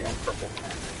yeah, give me that purple.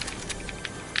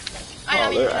 I know,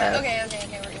 Oh, they're ass.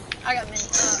 okay, we're good. I got mini,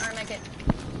 or make it.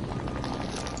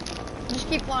 Just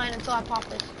keep flying until I pop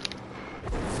this.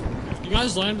 You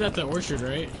guys landed at the orchard,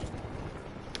 right?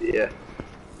 Yeah.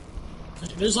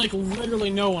 There's like literally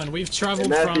no one. We've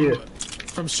traveled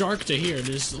from Shark to here.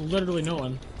 There's literally no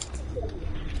one.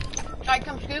 Alright,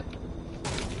 come scoop.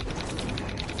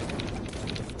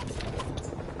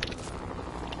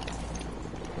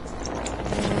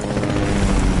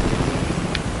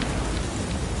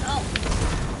 Oh.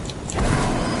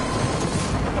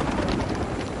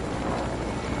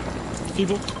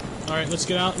 People? Alright, let's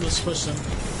get out and let's push them.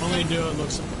 Only do it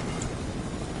looks.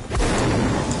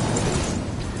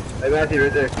 Hey Matthew,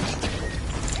 right there.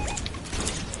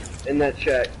 In that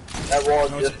shack. That wall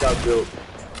just got built.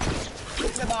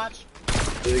 The bots.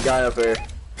 There's a guy up there.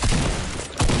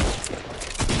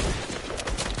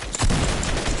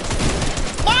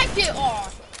 Fight it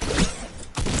off!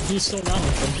 He's still down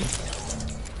with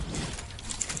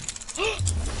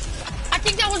I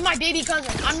think that was my baby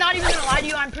cousin. I'm not even gonna lie to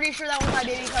you, I'm pretty sure that was my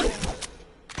baby cousin.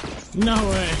 No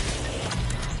way.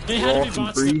 They had to be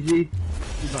bots. Breezy.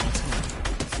 Bots.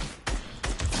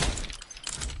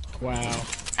 Wow.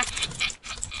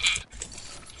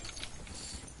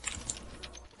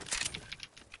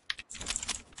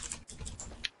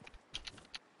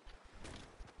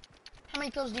 How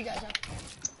many kills do you guys have?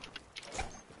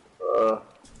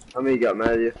 How many you got,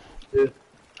 Matthew? 2?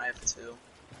 I have 2.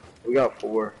 We got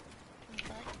 4.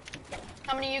 Okay.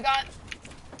 How many you got?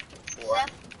 4.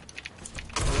 Seth?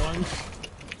 1.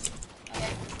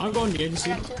 Okay. I'm going to the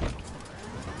agency. I got 2.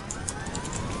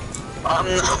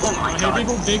 Oh my god. Hey,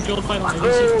 people, big build fight on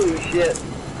agency. Holy shit.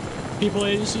 People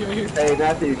agency right here. Hey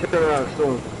Matthew, turn around,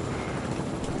 storm.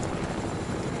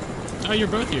 Oh, you're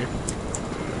both here.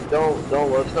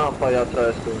 Let's not fight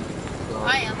outside storm.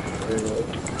 I am.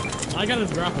 I got a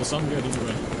grapple, so I'm good either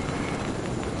way.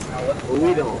 Well,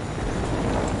 we don't.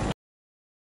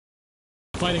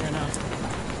 Fighting right now.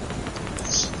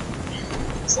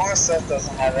 As long as Seth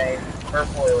doesn't have a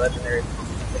purple or legendary.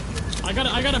 I got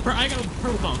a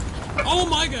purple pump. Oh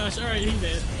my gosh! All right, he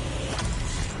did.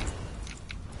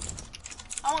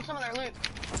 I want some of their loot.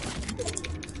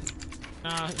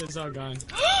 Nah, it's all gone.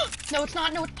 No, it's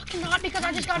not. No, it's fucking not because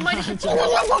I just got Midas'.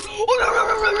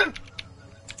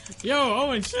 Yo,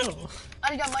 Owen, chill.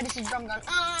 I just got Midas' drum gun.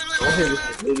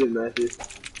 Matthew.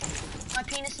 My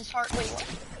penis is hard. Wait, what?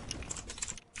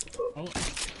 Oh.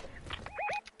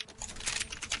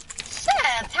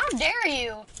 Seth, how dare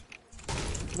you?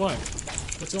 What?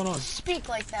 What's going on? Speak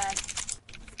like that.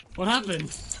 What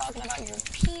happened? Talking about your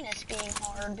penis being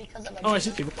hard because of a. Oh, I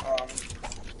see people.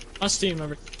 Us team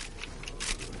member.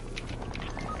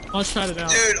 Let's try it out.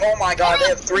 Dude, oh my god, they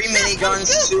have 3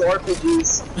 miniguns, 2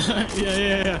 RPGs.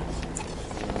 yeah.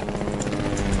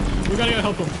 We gotta go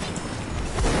help them.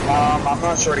 I'm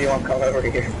not sure you want to come over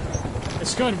here.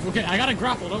 It's good. Okay, I got a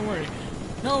grapple. Don't worry.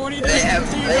 No, what are you doing? They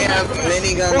have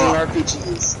miniguns and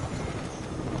RPGs.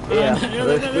 Yeah,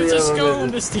 let's just go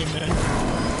on this team then.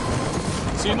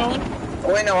 See you, Nolan?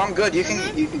 Oh wait, no, I'm good. You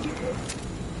can You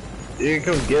can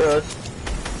come get us.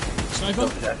 Sniper?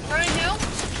 Ready to?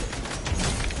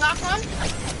 Knock one?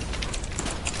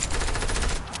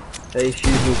 Hey,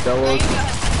 excuse me, There you fellas.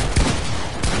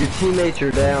 go. Your teammates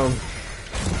are down.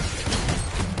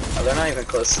 Oh, they're not even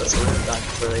close to us. We're done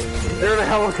before they even do They're in a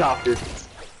helicopter.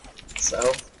 So,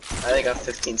 I think I got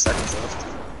 15 seconds left.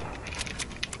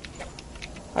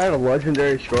 I had a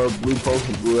legendary scarab, blue pulse,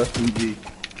 and blue SMG.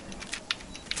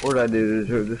 What did I do to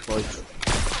deserve this life?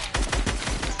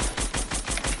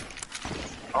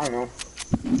 I don't know.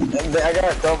 I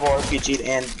got a double RPG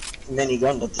and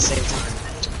minigun at the same time.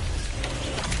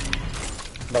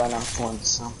 But I knocked one,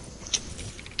 so.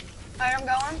 Alright, I'm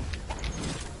going.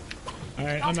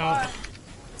 Alright, I'm out.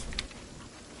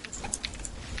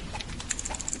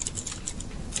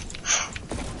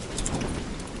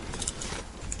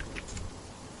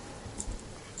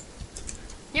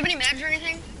 You have any mags or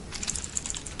anything?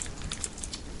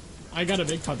 I got a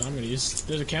big pot that I'm gonna use.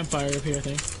 There's a campfire up here, I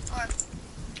think. Alright.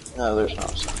 No, there's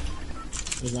not.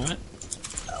 There's not?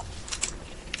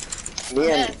 Me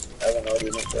and I don't know what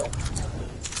you meant to.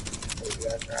 Where you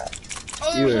guys are at.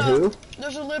 Oh, You and who?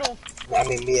 there's a little. I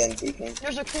mean, me and Deacon.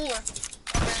 There's a cooler.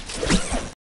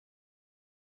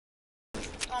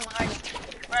 Oh my.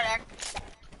 Right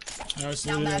there. I was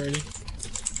Down looted bad. already.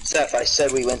 Seth, I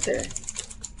said we went there.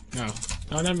 No.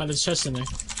 Oh, never mind. There's chest in there.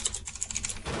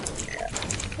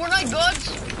 Fortnite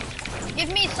goods.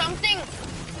 Give me something.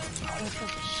 Oh, you piece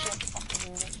of shit.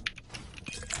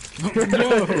 Fucking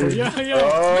Yo.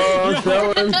 Oh,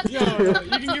 Yo, you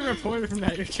can get reported from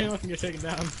that. Your channel can get taken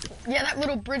down. Yeah, that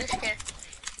little British kid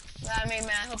that I made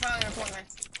mad. He'll probably report me.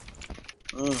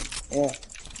 Yeah.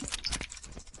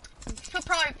 So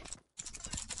probably.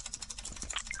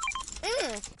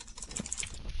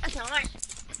 That's not nice.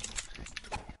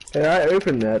 Hey, I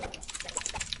opened that.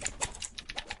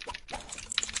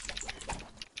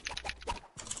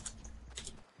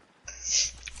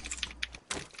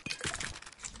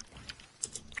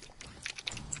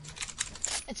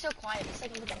 It's so quiet. It's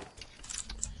like a little.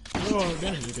 Oh,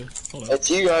 advantage is good. Hold on. It's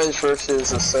you guys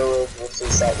versus a solo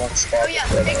versus that one spot. Oh yeah,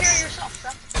 take care of yourself,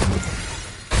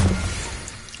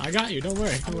 bro. I got you. Don't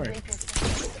worry. Don't worry.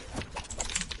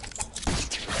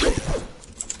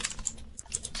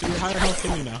 So you're higher health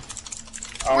than me now.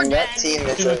 On that team,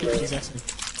 it's over.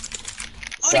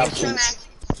 That team.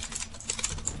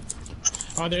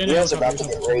 Oh, they're in You a guys are about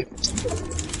helicopter. to get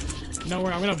raped. No,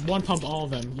 I'm gonna one pump all of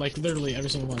them, like literally every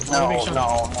single one. No, you're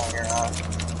not.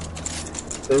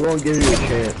 They won't give you a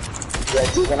chance.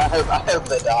 Yeah, dude, and I hope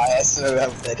they die. I swear I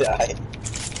hope they die.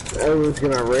 Everyone's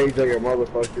gonna rage like a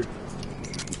motherfucker.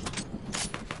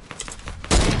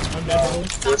 I'm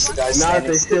dead. Where's the guy Not if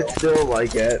standing they still? sit still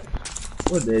like that.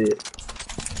 What an idiot.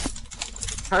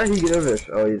 How did he get over this?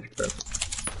 Oh, he's a crap.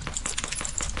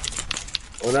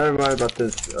 Well, never mind about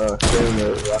this, saving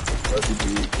the RPG.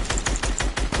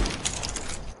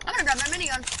 I'm gonna grab my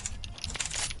minigun.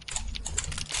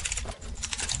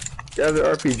 You have the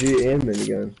RPG and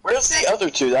minigun. Where's the other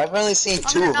two? I've only seen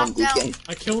two of them. DK.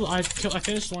 I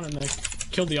finished one and I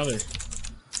killed the other.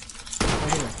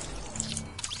 Right here.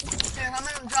 Here, I'm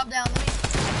gonna drop down.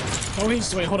 Oh, wait,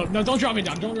 hold up. No, don't drop me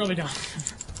down. Don't drop me down.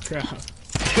 Crap.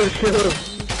 Kill him.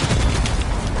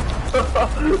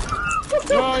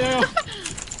 Oh, yeah.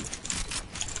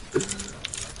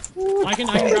 I can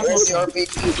grab Where's the one.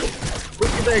 RPG? Look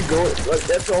at that going. Like,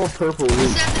 that's all purple.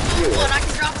 He's at the dual one. I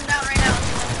can drop him down right now.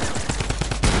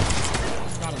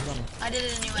 Got him. I did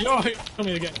it anyway. No, kill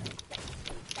me again.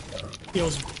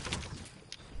 Heals.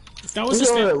 That was Look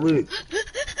just at all that it. loot.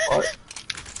 What?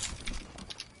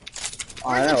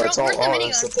 I know, it's all where's the ours.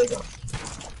 minigun? So take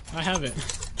off. I have it.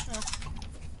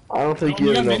 I don't think Oh, you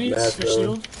you have got enough minis math, for though.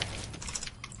 shield?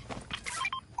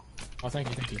 Oh,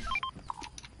 thank you.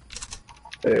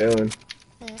 Hey, Ellen.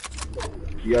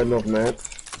 You got enough mats?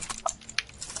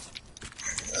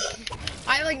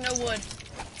 I have like no wood.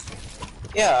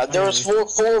 Yeah, there was four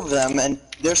of them, and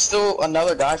there's still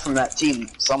another guy from that team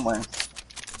somewhere.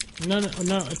 No.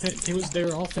 They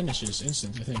were all finishes,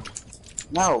 instant, I think.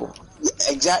 No.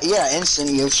 Yeah, instant.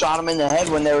 You shot them in the head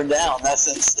when they were down. That's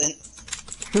instant.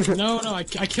 No, I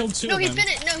killed two No, of he them.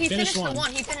 finished. No, he finished one. the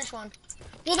one. He finished one.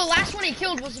 Well, the last one he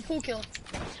killed was the full kill.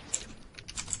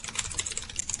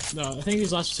 No, I think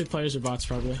these last two players are bots,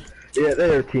 probably. Yeah, they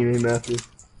were teaming, Matthew.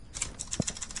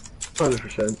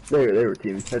 100%. They were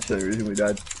teaming. That's the only reason we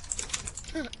died.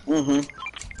 Mm-hmm.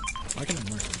 I can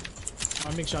mark.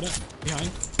 I'm being shot at. Behind.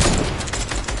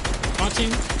 Bot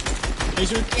team.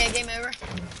 Laser. Yeah, game over.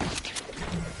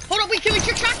 Hold up, wait, can we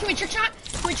trick shot? Can we trick shot?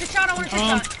 Can we trick shot? I want to trick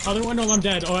shot. Other one, no, I'm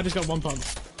dead. Oh, I just got one pump.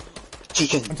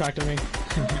 Deacon. Contact me.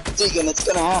 Deacon, it's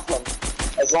gonna happen.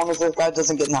 As long as this guy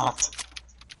doesn't get knocked.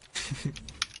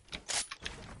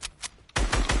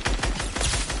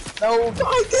 No,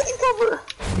 guy, get in cover!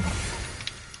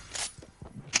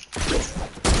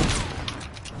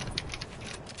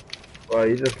 Wow,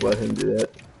 you just let him do that.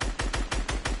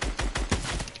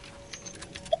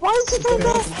 Why is he doing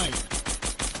that?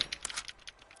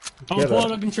 I'm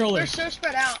pulling a controller. They're so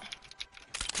spread out.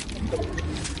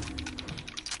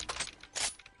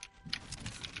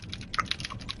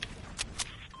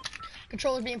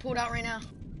 Controller's being pulled out right now.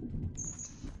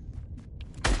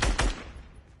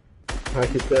 I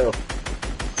can tell.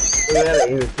 Look at that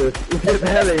aim assist. Look at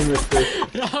that aim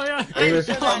assist. Oh yeah.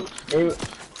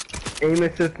 Aim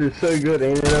assist is so good,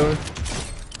 ain't it, Owen?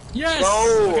 Yes!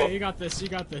 No! Okay, you got this.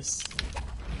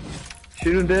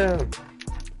 Shoot him down.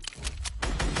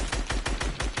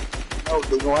 Oh,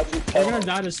 Deacon, why'd you We're tell gonna him?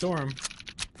 die to storm.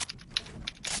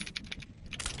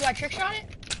 Do I trick shot it?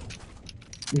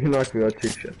 You can knock me out,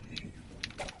 trick shot.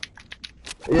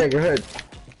 Yeah, go ahead.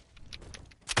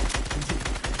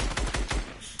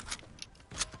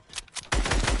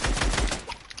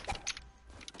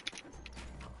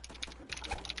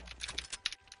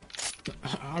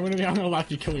 I'm gonna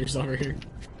let you kill yourself right here.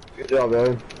 Good job,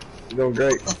 Owen. You're doing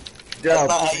great. Good That's job.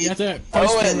 not how You have to Oh, place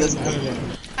wait, pyramid this- and edit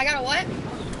it. I got a what?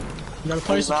 You gotta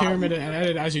place the pyramid and edit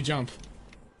it as you jump.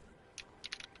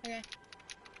 Okay.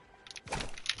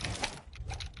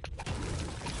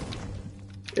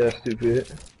 Yeah,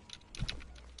 stupid.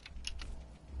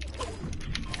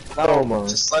 No, Oh my.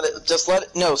 just let it,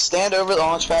 no, stand over the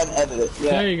launch pad and edit it.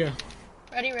 Yeah. There you go.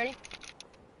 Ready?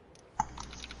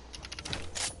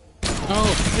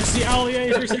 Oh, It's the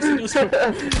Allier 360 no scope.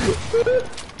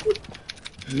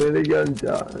 Minigun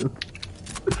time.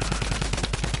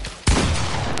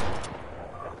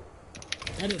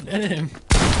 Edit him.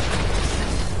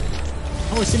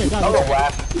 Oh, seen it. I'm gonna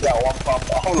laugh if you got one pump.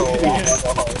 I don't know Yeah.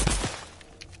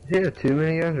 Does he have 2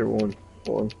 miniguns or one?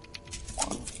 One.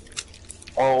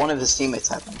 Or one of his teammates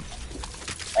had one.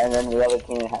 And then the other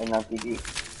teammate had an RPG.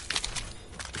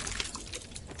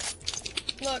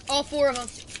 Look, all 4 of them.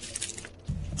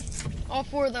 All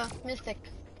 4 of the Mystic.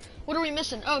 What are we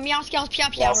missing? Oh, Meow Scow's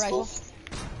Piao Piao rifle.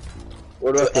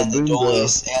 What about the And the Boombo?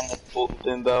 duelist and the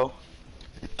Boombo.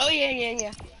 Oh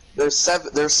yeah. There's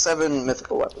 7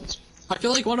 mythical weapons. I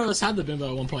feel like one of us had the bimbo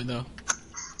at one point though.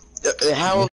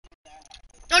 How?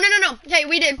 Oh no. Hey,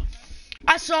 we did.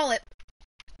 I saw it.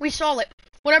 We saw it.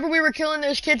 Whenever we were killing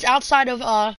those kids outside of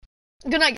Good night.